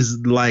always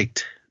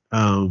liked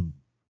the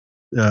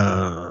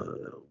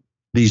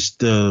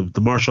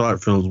martial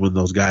art films when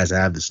those guys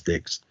have the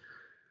sticks.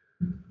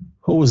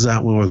 What was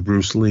that one with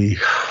Bruce Lee?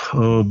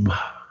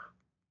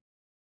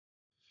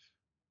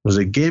 Was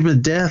it Game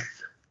of Death?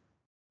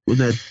 When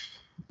that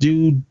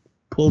dude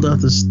pulled out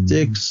the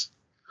sticks?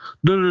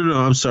 No.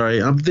 I'm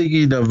sorry. I'm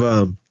thinking of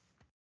well,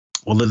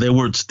 they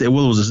weren't. It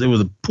was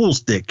a pool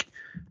stick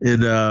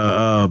in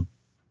Out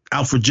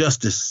for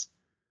Justice,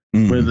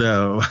 when when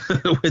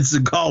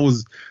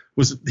Seagal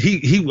was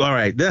he. All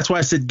right, that's why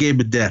I said Game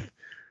of Death.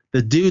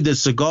 The dude that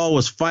Seagal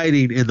was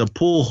fighting in the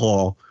pool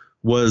hall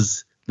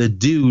was the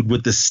dude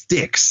with the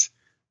sticks.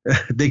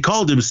 They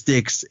called him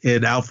Sticks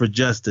in Out for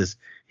Justice.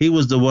 He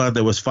was the one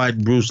that was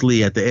fighting Bruce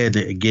Lee at the end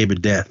of Game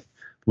of Death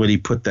when he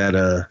put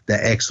that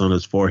X on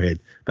his forehead.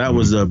 That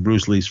was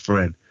Bruce Lee's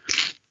friend.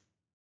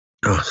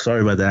 Oh,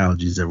 sorry about the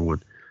allergies,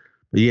 everyone.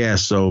 But yeah,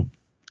 so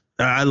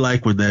I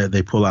like when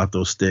they pull out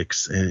those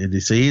sticks.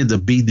 And so he ends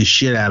up beating the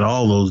shit out of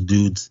all those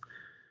dudes.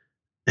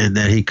 And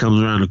then he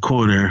comes around the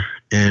corner,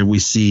 and we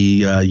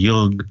see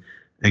Young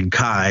and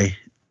Kai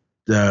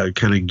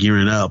kind of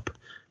gearing up.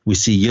 We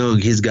see Young,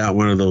 he's got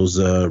one of those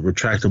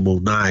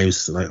retractable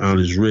knives like on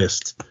his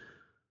wrist.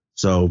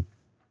 So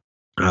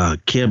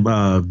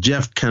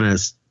Jeff kind of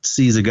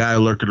sees a guy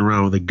lurking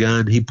around with a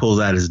gun. He pulls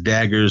out his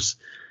daggers.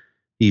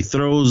 He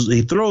throws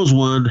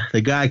one.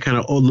 The guy kind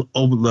of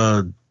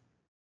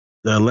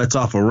lets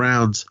off a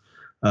round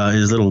in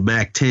his little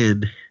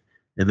MAC-10,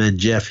 and then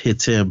Jeff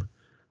hits him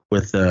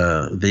with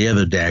the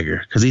other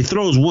dagger because he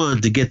throws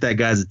one to get that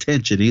guy's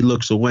attention. He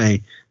looks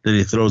away, then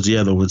he throws the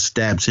other one,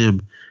 stabs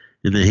him,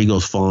 and then he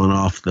goes falling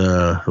off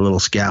the little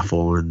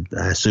scaffold and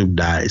I assume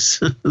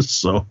dies.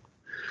 So,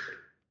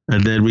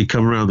 and then we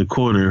come around the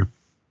corner.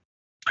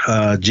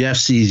 Jeff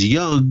sees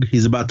Young.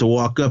 He's about to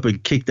walk up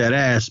and kick that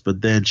ass,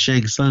 but then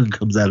Shang Tsung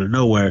comes out of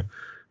nowhere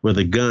with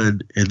a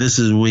gun, and this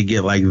is when we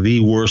get like the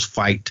worst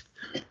fight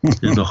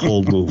in the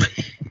whole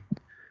movie.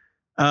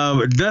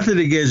 Nothing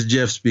against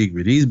Jeff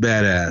Speakman. He's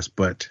badass,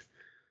 but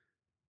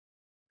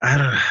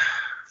I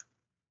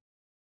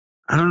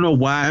don't know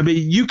why. I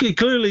mean, you can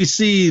clearly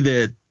see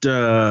that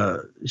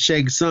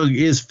Shang Tsung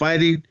is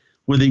fighting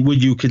when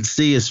you can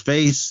see his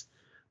face,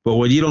 but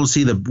when you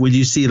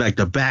see like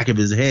the back of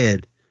his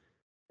head,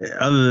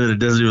 other than it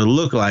doesn't even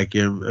look like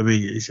him. I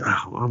mean,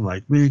 I'm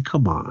like, man,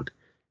 come on.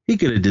 He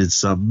could have did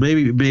something.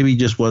 Maybe he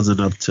just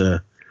wasn't up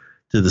to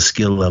the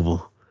skill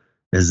level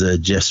as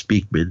Jeff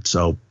Speakman.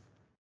 So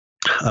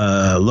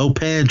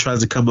Lopan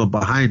tries to come up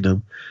behind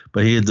him,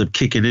 but he ends up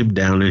kicking him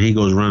down, and he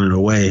goes running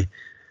away.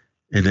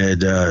 And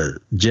then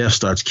Jeff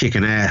starts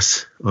kicking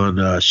ass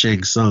on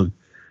Shang Tsung.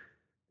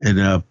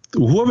 And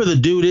whoever the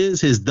dude is,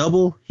 his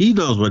double, he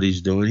knows what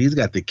he's doing. He's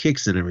got the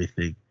kicks and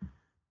everything.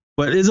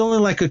 But it's only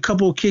like a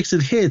couple kicks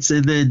and hits,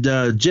 and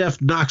then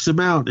Jeff knocks him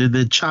out and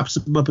then chops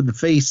him up in the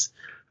face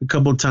a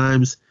couple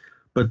times.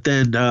 But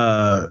then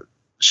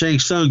Shang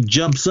Tsung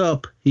jumps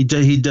up. He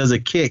does a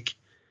kick.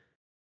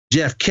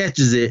 Jeff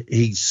catches it.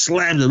 He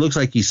slams it. Looks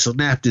like he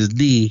snapped his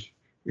knee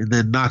and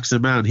then knocks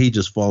him out, and he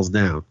just falls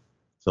down.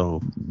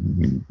 So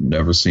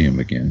never see him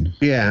again.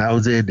 Yeah, I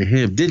was into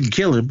him. Didn't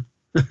kill him.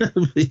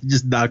 He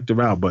just knocked him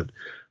out, but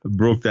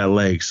broke that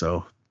leg.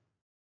 So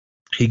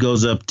he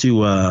goes up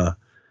to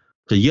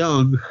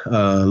Young,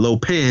 Lo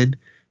Pan.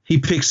 He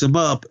picks him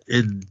up,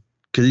 and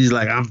because he's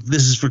like,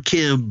 this is for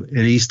Kim, and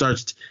he's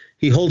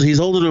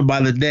holding him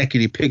by the neck,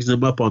 and he picks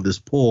him up on this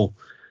pole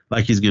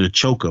like he's gonna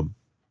choke him,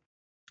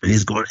 and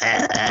he's going,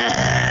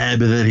 but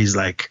then he's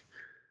like,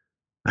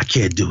 I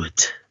can't do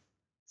it,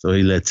 so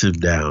he lets him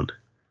down,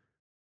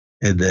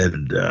 and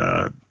then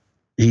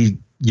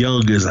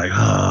Young is like,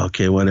 oh,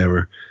 okay,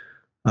 whatever.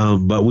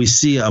 But we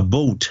see a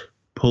boat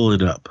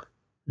pulling up,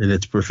 and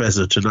it's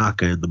Professor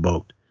Tanaka in the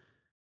boat.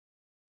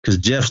 Because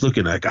Jeff's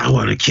looking like, I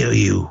want to kill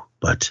you,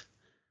 but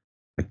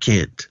I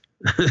can't.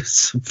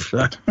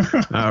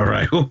 All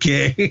right,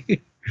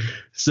 okay.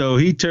 So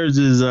he turns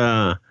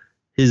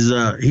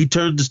he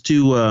turns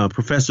to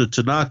Professor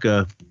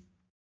Tanaka,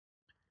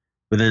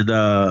 but then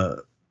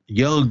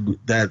Young,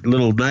 that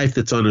little knife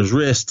that's on his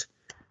wrist.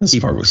 This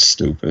part was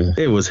stupid.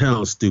 It was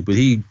hell stupid.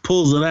 He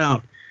pulls it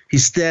out. He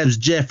stabs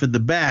Jeff in the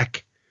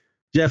back.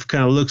 Jeff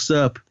kind of looks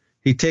up.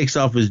 He takes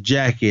off his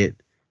jacket,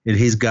 and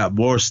he's got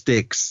more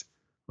sticks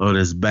on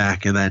his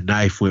back, and that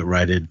knife went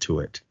right into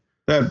it.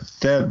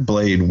 That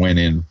blade went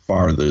in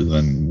farther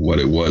than what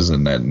it was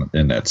in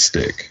that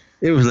stick.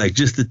 It was like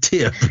just the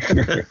tip.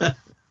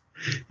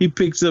 He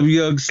picks up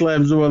Young,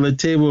 slams him on the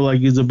table like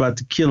he's about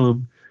to kill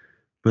him.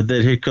 But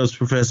then here comes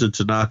Professor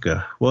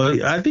Tanaka.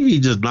 Well, I think he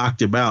just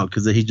knocked him out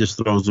because he just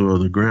throws him on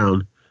the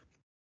ground.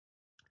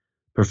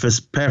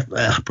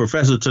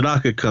 Professor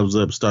Tanaka comes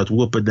up, starts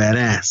whooping that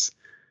ass.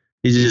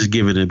 He's just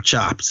giving him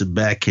chops and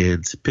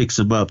backhands. Picks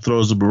him up,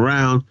 throws him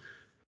around,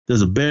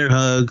 does a bear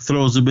hug,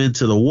 throws him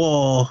into the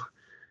wall.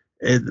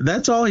 And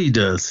that's all he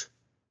does.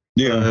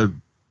 Yeah.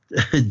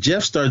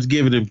 Jeff starts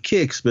giving him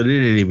kicks, but it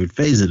ain't even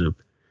phasing him.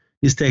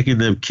 He's taking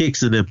them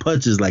kicks and then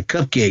punches like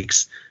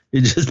cupcakes.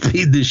 It just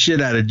beat the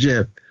shit out of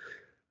Jeff.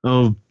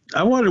 I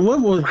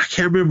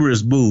can't remember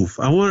his move.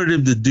 I wanted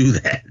him to do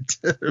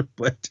that,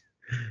 but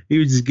he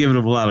was just giving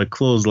him a lot of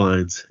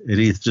clotheslines, and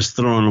he's just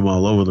throwing them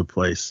all over the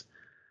place.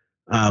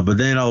 But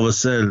then all of a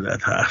sudden,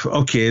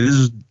 okay, this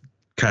is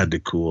kind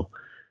of cool.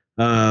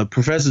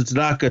 Professor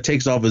Tanaka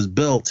takes off his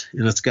belt,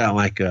 and it's got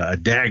like a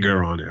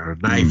dagger on it or a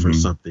knife or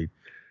something,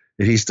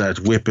 and he starts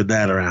whipping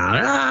that around.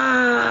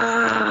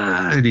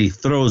 And he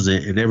throws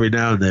it, and every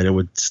now and then it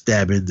would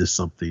stab into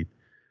something.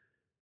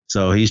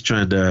 So he's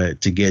trying to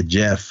get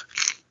Jeff.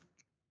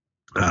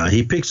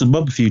 He picks him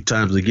up a few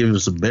times and gives him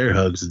some bear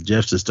hugs, and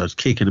Jeff just starts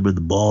kicking him in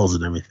the balls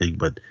and everything,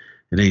 but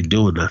it ain't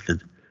doing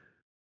nothing.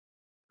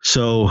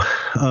 So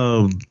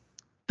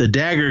the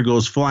dagger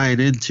goes flying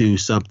into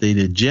something,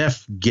 and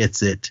Jeff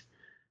gets it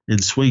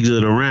and swings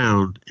it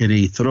around, and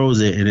he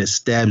throws it, and it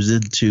stabs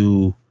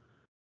into,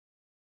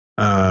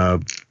 I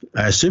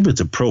assume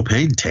it's a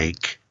propane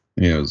tank.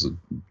 Yeah, it was a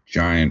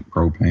giant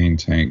propane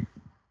tank.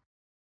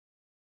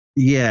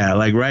 Yeah,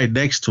 like right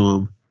next to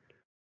him,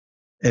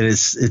 and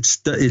it's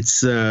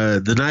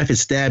the knife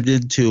is stabbed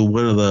into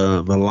one of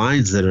the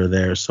lines that are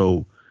there.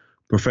 So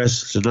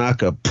Professor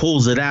Tanaka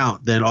pulls it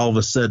out. Then all of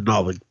a sudden,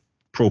 all the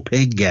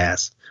propane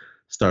gas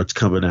starts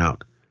coming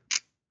out.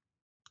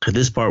 And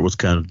this part was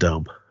kind of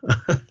dumb.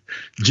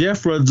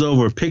 Jeff runs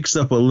over, picks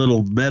up a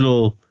little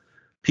metal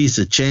piece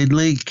of chain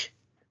link,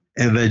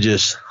 and then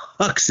just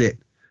hucks it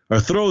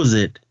or throws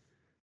it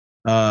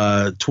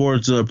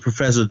towards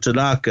Professor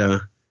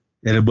Tanaka.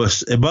 And it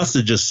must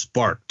have just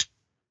sparked,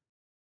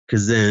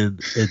 because then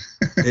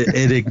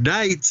it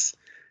ignites.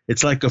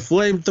 It's like a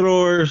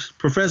flamethrower.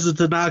 Professor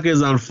Tanaka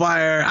is on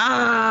fire.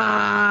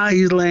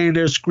 He's laying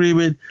there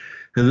screaming,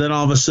 and then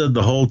all of a sudden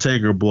the whole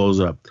tanker blows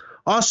up.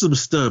 Awesome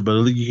stunt,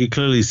 but you can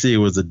clearly see it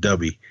was a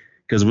dummy,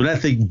 because when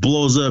that thing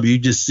blows up, you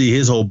just see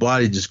his whole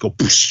body just go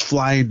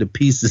fly into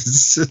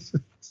pieces.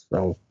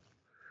 So,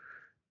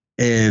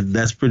 and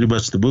that's pretty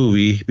much the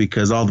movie,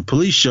 because all the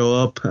police show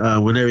up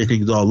when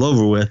everything's all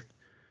over with.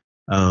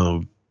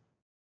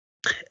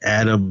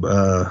 Adam,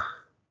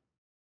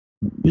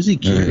 who's he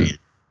carrying?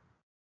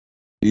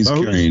 He's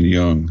carrying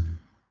Young.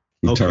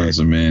 He turns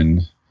him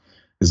in.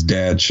 His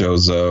dad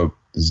shows up.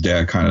 His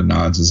dad kind of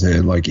nods his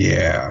head like,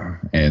 yeah.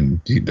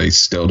 And they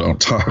still don't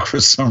talk for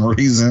some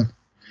reason.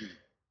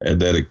 And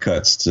then it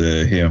cuts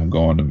to him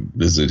going to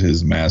visit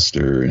his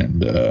master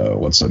and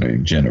what's her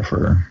name,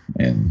 Jennifer.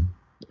 And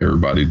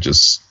everybody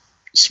just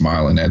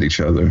smiling at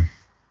each other.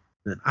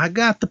 I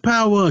got the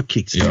power,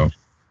 kicks in.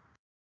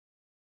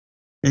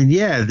 And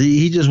yeah,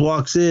 he just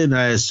walks in.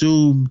 I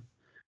assume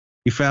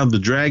he found the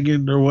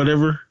dragon or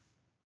whatever.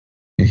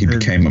 He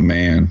became a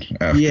man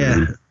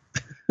after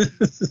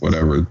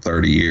whatever,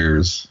 30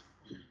 years.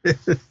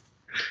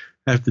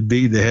 after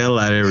beating the hell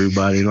out of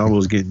everybody and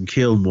almost getting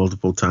killed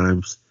multiple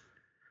times.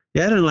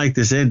 Yeah, I didn't like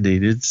this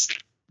ending.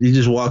 He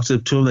just walks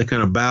up to him, they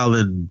kind of bow,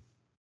 and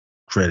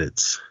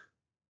credits.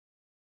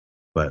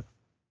 But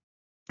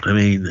I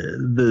mean,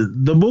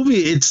 the movie,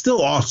 it's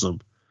still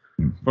awesome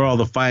for all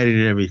the fighting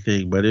and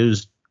everything, but it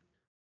was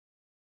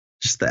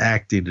just the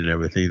acting and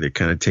everything that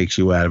kind of takes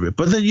you out of it.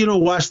 But then you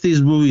don't watch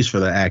these movies for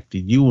the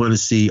acting. You want to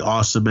see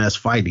awesome ass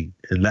fighting,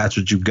 and that's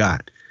what you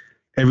got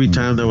every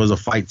time there was a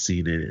fight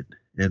scene in it.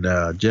 And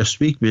Jeff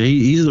Speakman,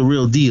 he's the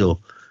real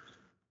deal.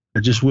 I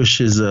just wish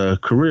his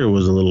career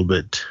was a little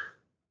bit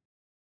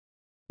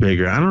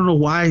bigger. I don't know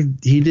why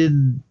he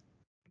didn't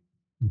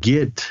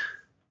get.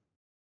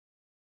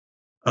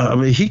 I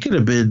mean, he could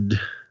have been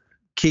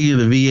king of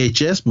the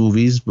VHS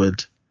movies,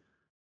 but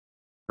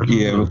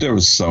yeah, but there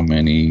was so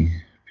many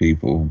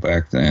people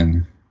back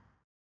then.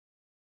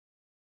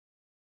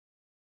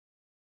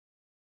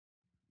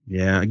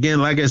 Yeah, again,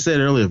 like I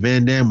said earlier,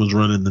 Van Damme was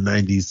running the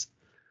 90s.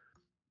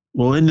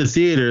 Well, in the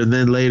theater, and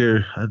then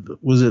later,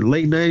 was it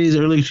late 90s,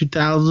 early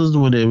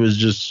 2000s when it was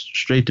just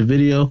straight to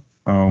video?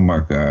 Oh my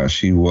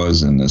gosh, he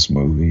was in this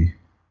movie.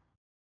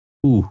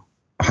 Ooh.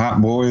 Hot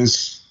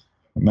Boys,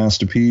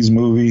 Master P's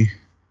movie.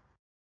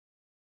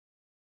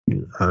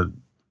 I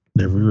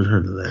never even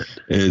heard of that.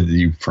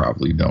 You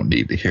probably don't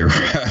need to hear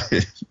about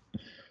it.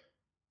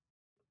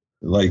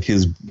 Like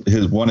his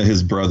one of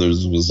his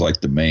brothers was like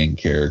the main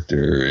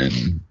character,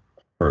 and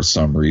for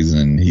some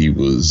reason he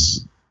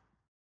was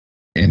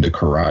into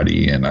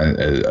karate, and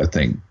I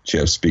think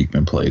Jeff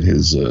Speakman played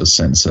his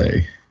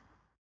sensei.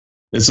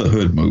 It's a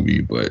hood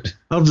movie, but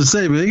I was just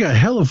saying, man, they got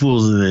hella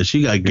fools in this.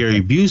 You got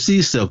Gary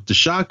Busey, Silk the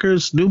Shocker,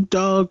 Snoop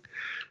Dogg,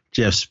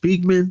 Jeff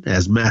Speakman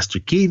as Master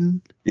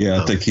Keaton.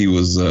 Yeah, I think he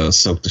was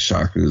Silk the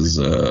Shocker's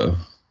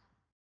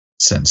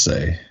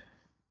sensei.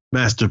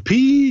 Master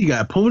P, you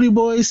got Pony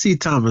Boy, C.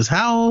 Thomas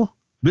Howell,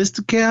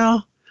 Mr.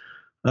 Cal,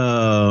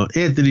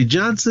 Anthony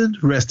Johnson,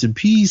 rest in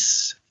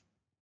peace,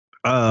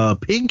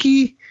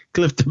 Pinky,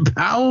 Clifton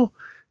Powell.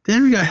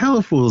 Damn, we got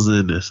hella fools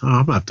in this. Oh, I'm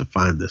going to have to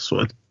find this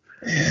one.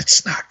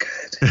 It's not good.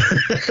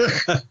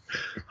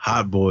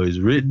 Hot Boys,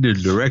 written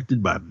and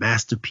directed by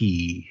Master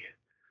P.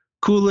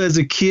 Cool as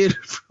a good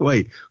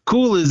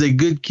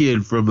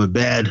kid from a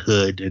bad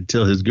hood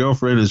until his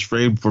girlfriend is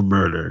framed for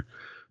murder.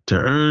 To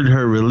earn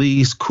her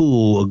release,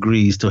 Cool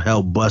agrees to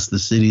help bust the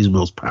city's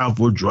most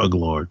powerful drug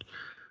lord.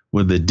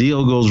 When the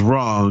deal goes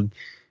wrong,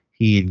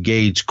 When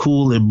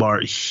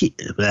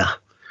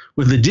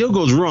the deal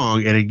goes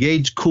wrong, an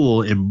engaged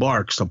Cool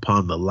embarks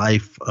upon a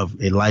life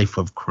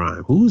of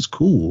crime. Who is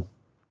Cool?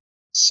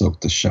 Silk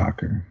the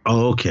Shocker.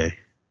 Oh, okay.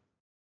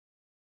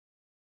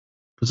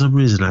 For some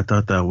reason, I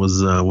thought that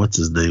was what's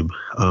his name?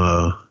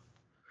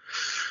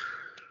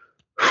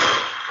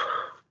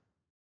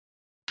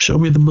 Show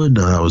me the money.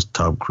 No, that was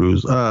Tom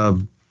Cruise.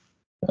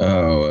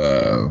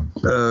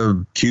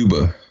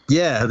 Cuba.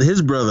 Yeah,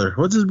 his brother.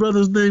 What's his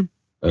brother's name?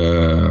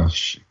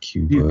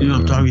 Cuba. You know what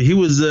I'm talking. He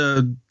was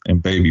and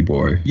Baby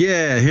Boy.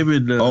 Yeah, him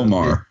and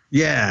Omar.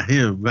 Yeah,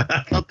 him.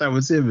 I thought that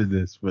was him in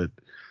this, but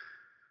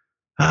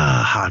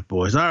Hot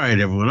Boys. All right,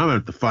 everyone. I'm gonna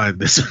have to find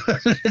this.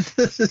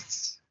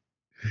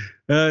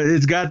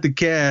 It's got the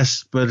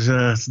cast, but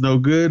it's no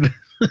good.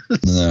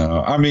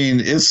 No, I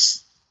mean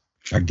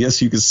I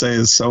guess you could say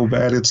it's so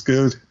bad it's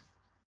good.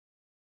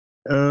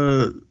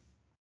 Yeah.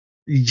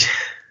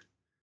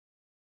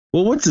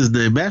 Well, what's his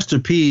name? Master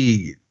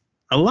P.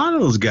 A lot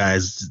of those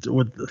guys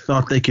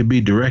thought they could be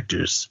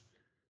directors.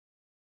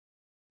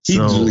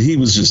 He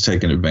was just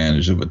taking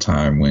advantage of a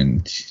time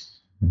when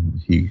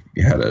he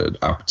had an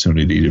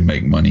opportunity to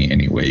make money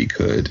any way he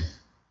could.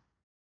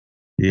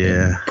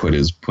 Yeah, put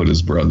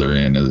his brother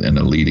in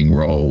a leading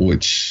role,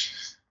 which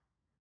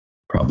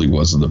probably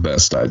wasn't the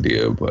best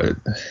idea, but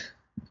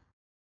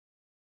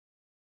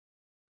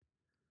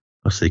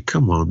I'll say,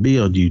 come on, be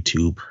on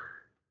YouTube.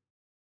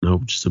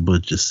 Nope, just a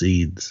bunch of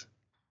scenes.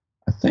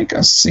 I think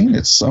I've seen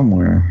it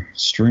somewhere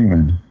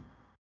streaming.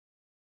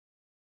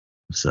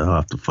 So I'll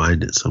have to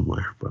find it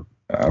somewhere. But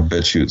I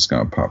bet you it's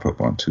going to pop up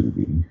on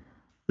Tubi.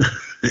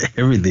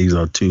 Everything's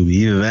on Tubi,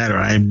 either that or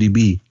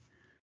IMDb.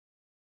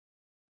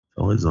 It's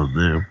always on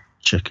there.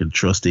 Checking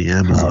trusty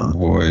Amazon. Hot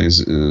Boys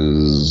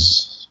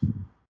is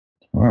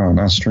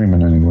not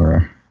streaming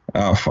anywhere.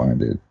 I'll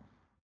find it.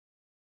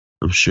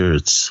 I'm sure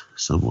it's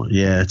somewhere.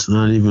 Yeah, it's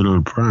not even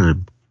on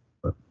Prime.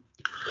 But.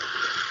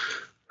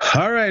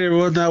 All right,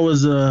 everyone. That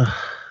was The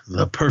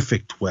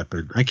Perfect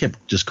Weapon. I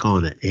kept just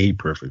calling it A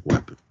Perfect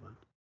Weapon.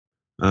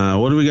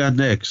 What do we got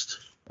next?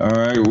 All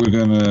right, we're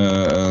going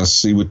to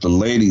see what the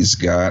ladies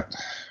got.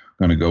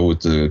 Going to go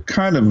with the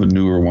kind of a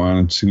newer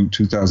one,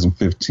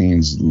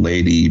 2015's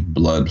Lady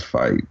Blood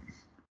Fight,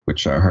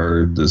 which I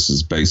heard this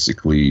is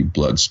basically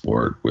blood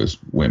sport with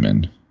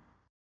women.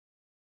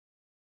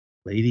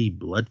 Lady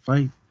Blood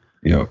Fight?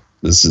 Yep,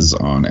 this is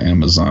on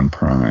Amazon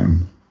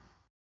Prime.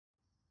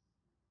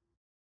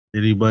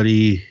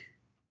 Anybody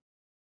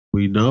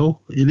we know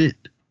in it?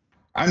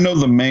 I know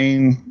the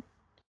main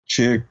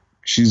chick.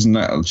 She's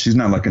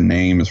not like a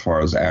name as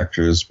far as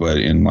actress, but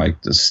in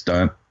like the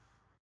stunt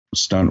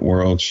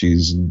world,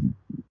 she's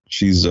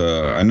She's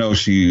I know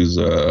she's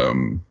what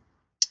the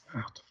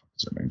fuck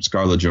is her name?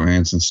 Scarlett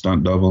Johansson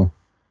stunt double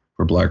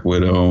for Black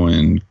Widow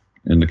and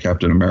in the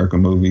Captain America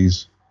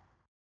movies.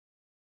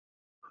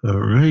 All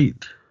right.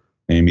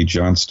 Amy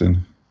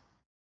Johnston.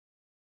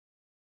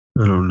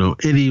 I don't know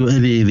any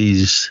of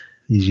these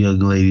young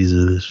ladies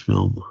in this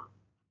film.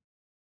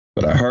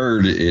 But I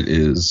heard it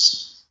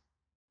is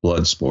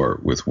blood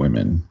sport with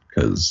women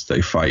because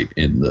they fight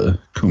in the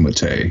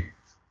Kumite.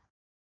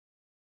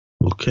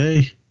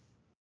 Okay.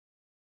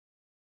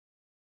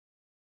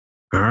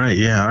 All right.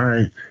 Yeah. All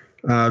right.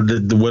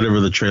 The whatever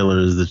the trailer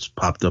is that's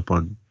popped up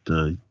on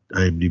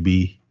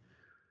IMDb.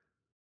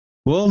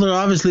 Well, they're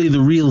obviously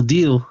the real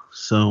deal.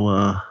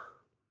 So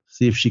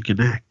see if she can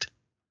act.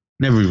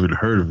 Never even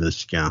heard of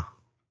this gal.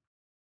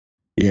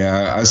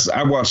 Yeah,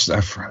 I watched.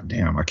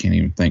 Damn, I can't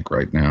even think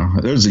right now.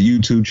 There's a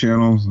YouTube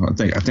channel. I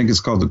think it's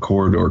called the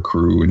Corridor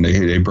Crew, and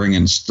they bring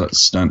in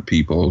stunt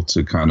people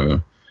to kind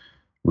of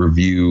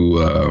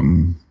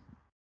review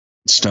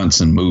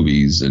stunts in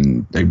movies,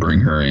 and they bring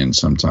her in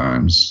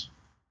sometimes.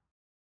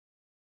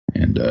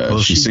 And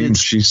she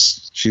seems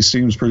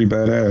pretty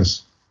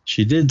badass.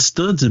 She did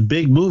stunts in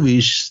big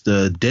movies: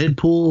 the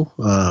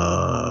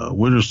Deadpool,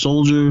 Winter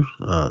Soldier,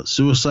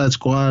 Suicide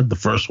Squad, the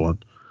first one,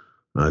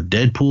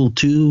 Deadpool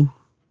 2.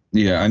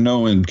 Yeah, I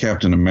know in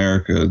Captain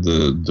America,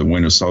 the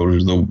Winter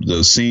Soldier,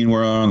 the scene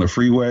where on the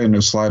freeway and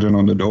they're sliding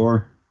on the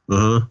door.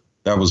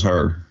 That was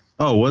her.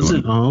 Oh, was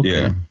it? Oh, okay.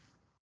 Yeah.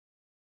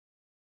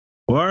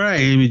 Well, all right,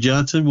 Amy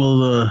Johnson.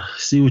 We'll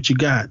see what you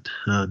got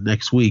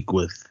next week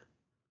with,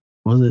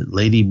 was it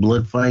Lady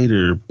Bloodfight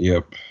or?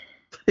 Yep.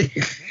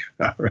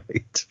 All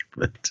right,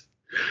 but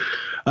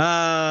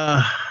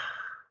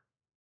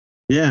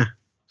yeah,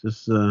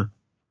 just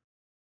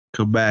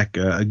come back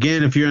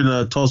again if you're in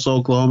the Tulsa,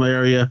 Oklahoma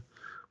area.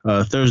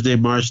 Thursday,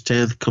 March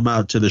 10th, come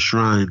out to the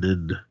Shrine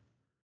and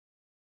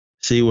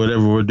see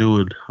whatever we're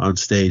doing on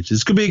stage.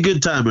 It's gonna be a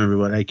good time,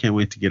 everybody. I can't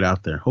wait to get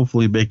out there.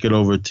 Hopefully, make it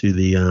over to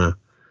the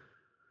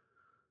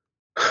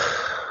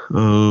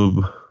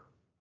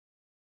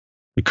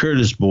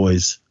Curtis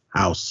Boys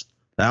house,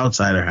 the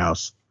Outsider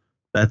house.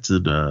 That's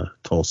in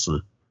Tulsa.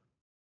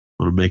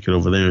 I want to make it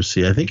over there and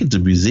see. I think it's a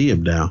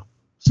museum now.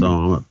 So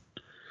I'm going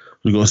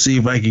to go see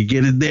if I can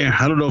get in there.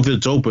 I don't know if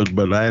it's open,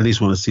 but I at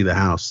least want to see the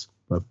house.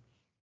 But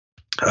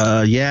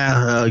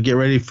get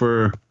ready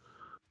for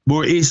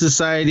more East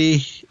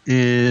Society.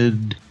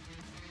 And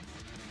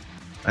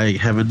I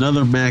have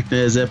another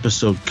MacNez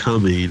episode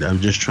coming. I'm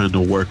just trying to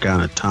work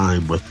out a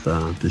time with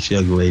this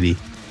young lady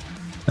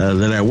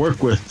that I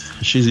work with.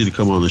 She's going to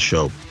come on the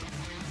show.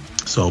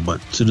 So, but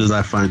as soon as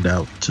I find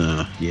out,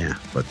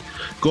 but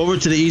go over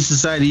to the East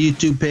Society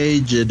YouTube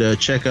page and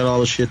check out all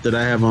the shit that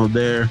I have on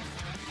there.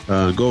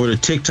 Go over to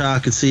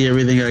TikTok and see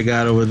everything I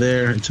got over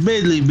there. It's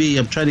mainly me.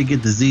 I'm trying to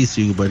get the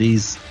Zissou, but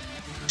he's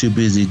too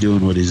busy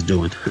doing what he's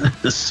doing.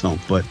 So,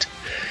 but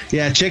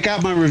yeah, check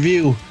out my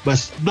review, my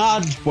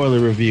non-spoiler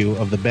review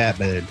of the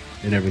Batman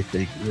and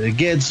everything.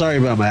 Again, sorry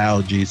about my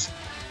allergies.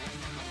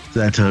 It's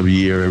that time of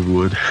year,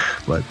 everyone.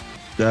 But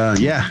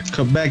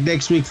come back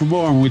next week for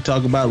more when we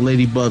talk about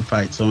Lady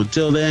Bloodfight. So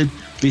until then,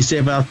 be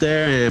safe out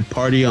there and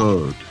party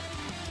on.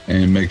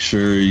 And make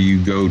sure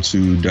you go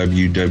to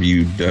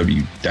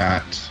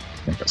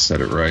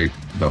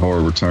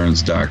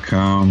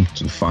thehorrorreturns.com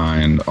to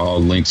find all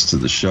links to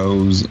the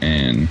shows,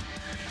 and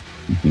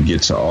you can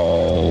get to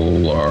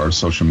all our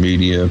social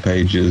media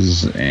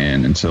pages.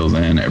 And until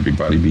then,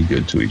 everybody be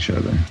good to each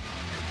other.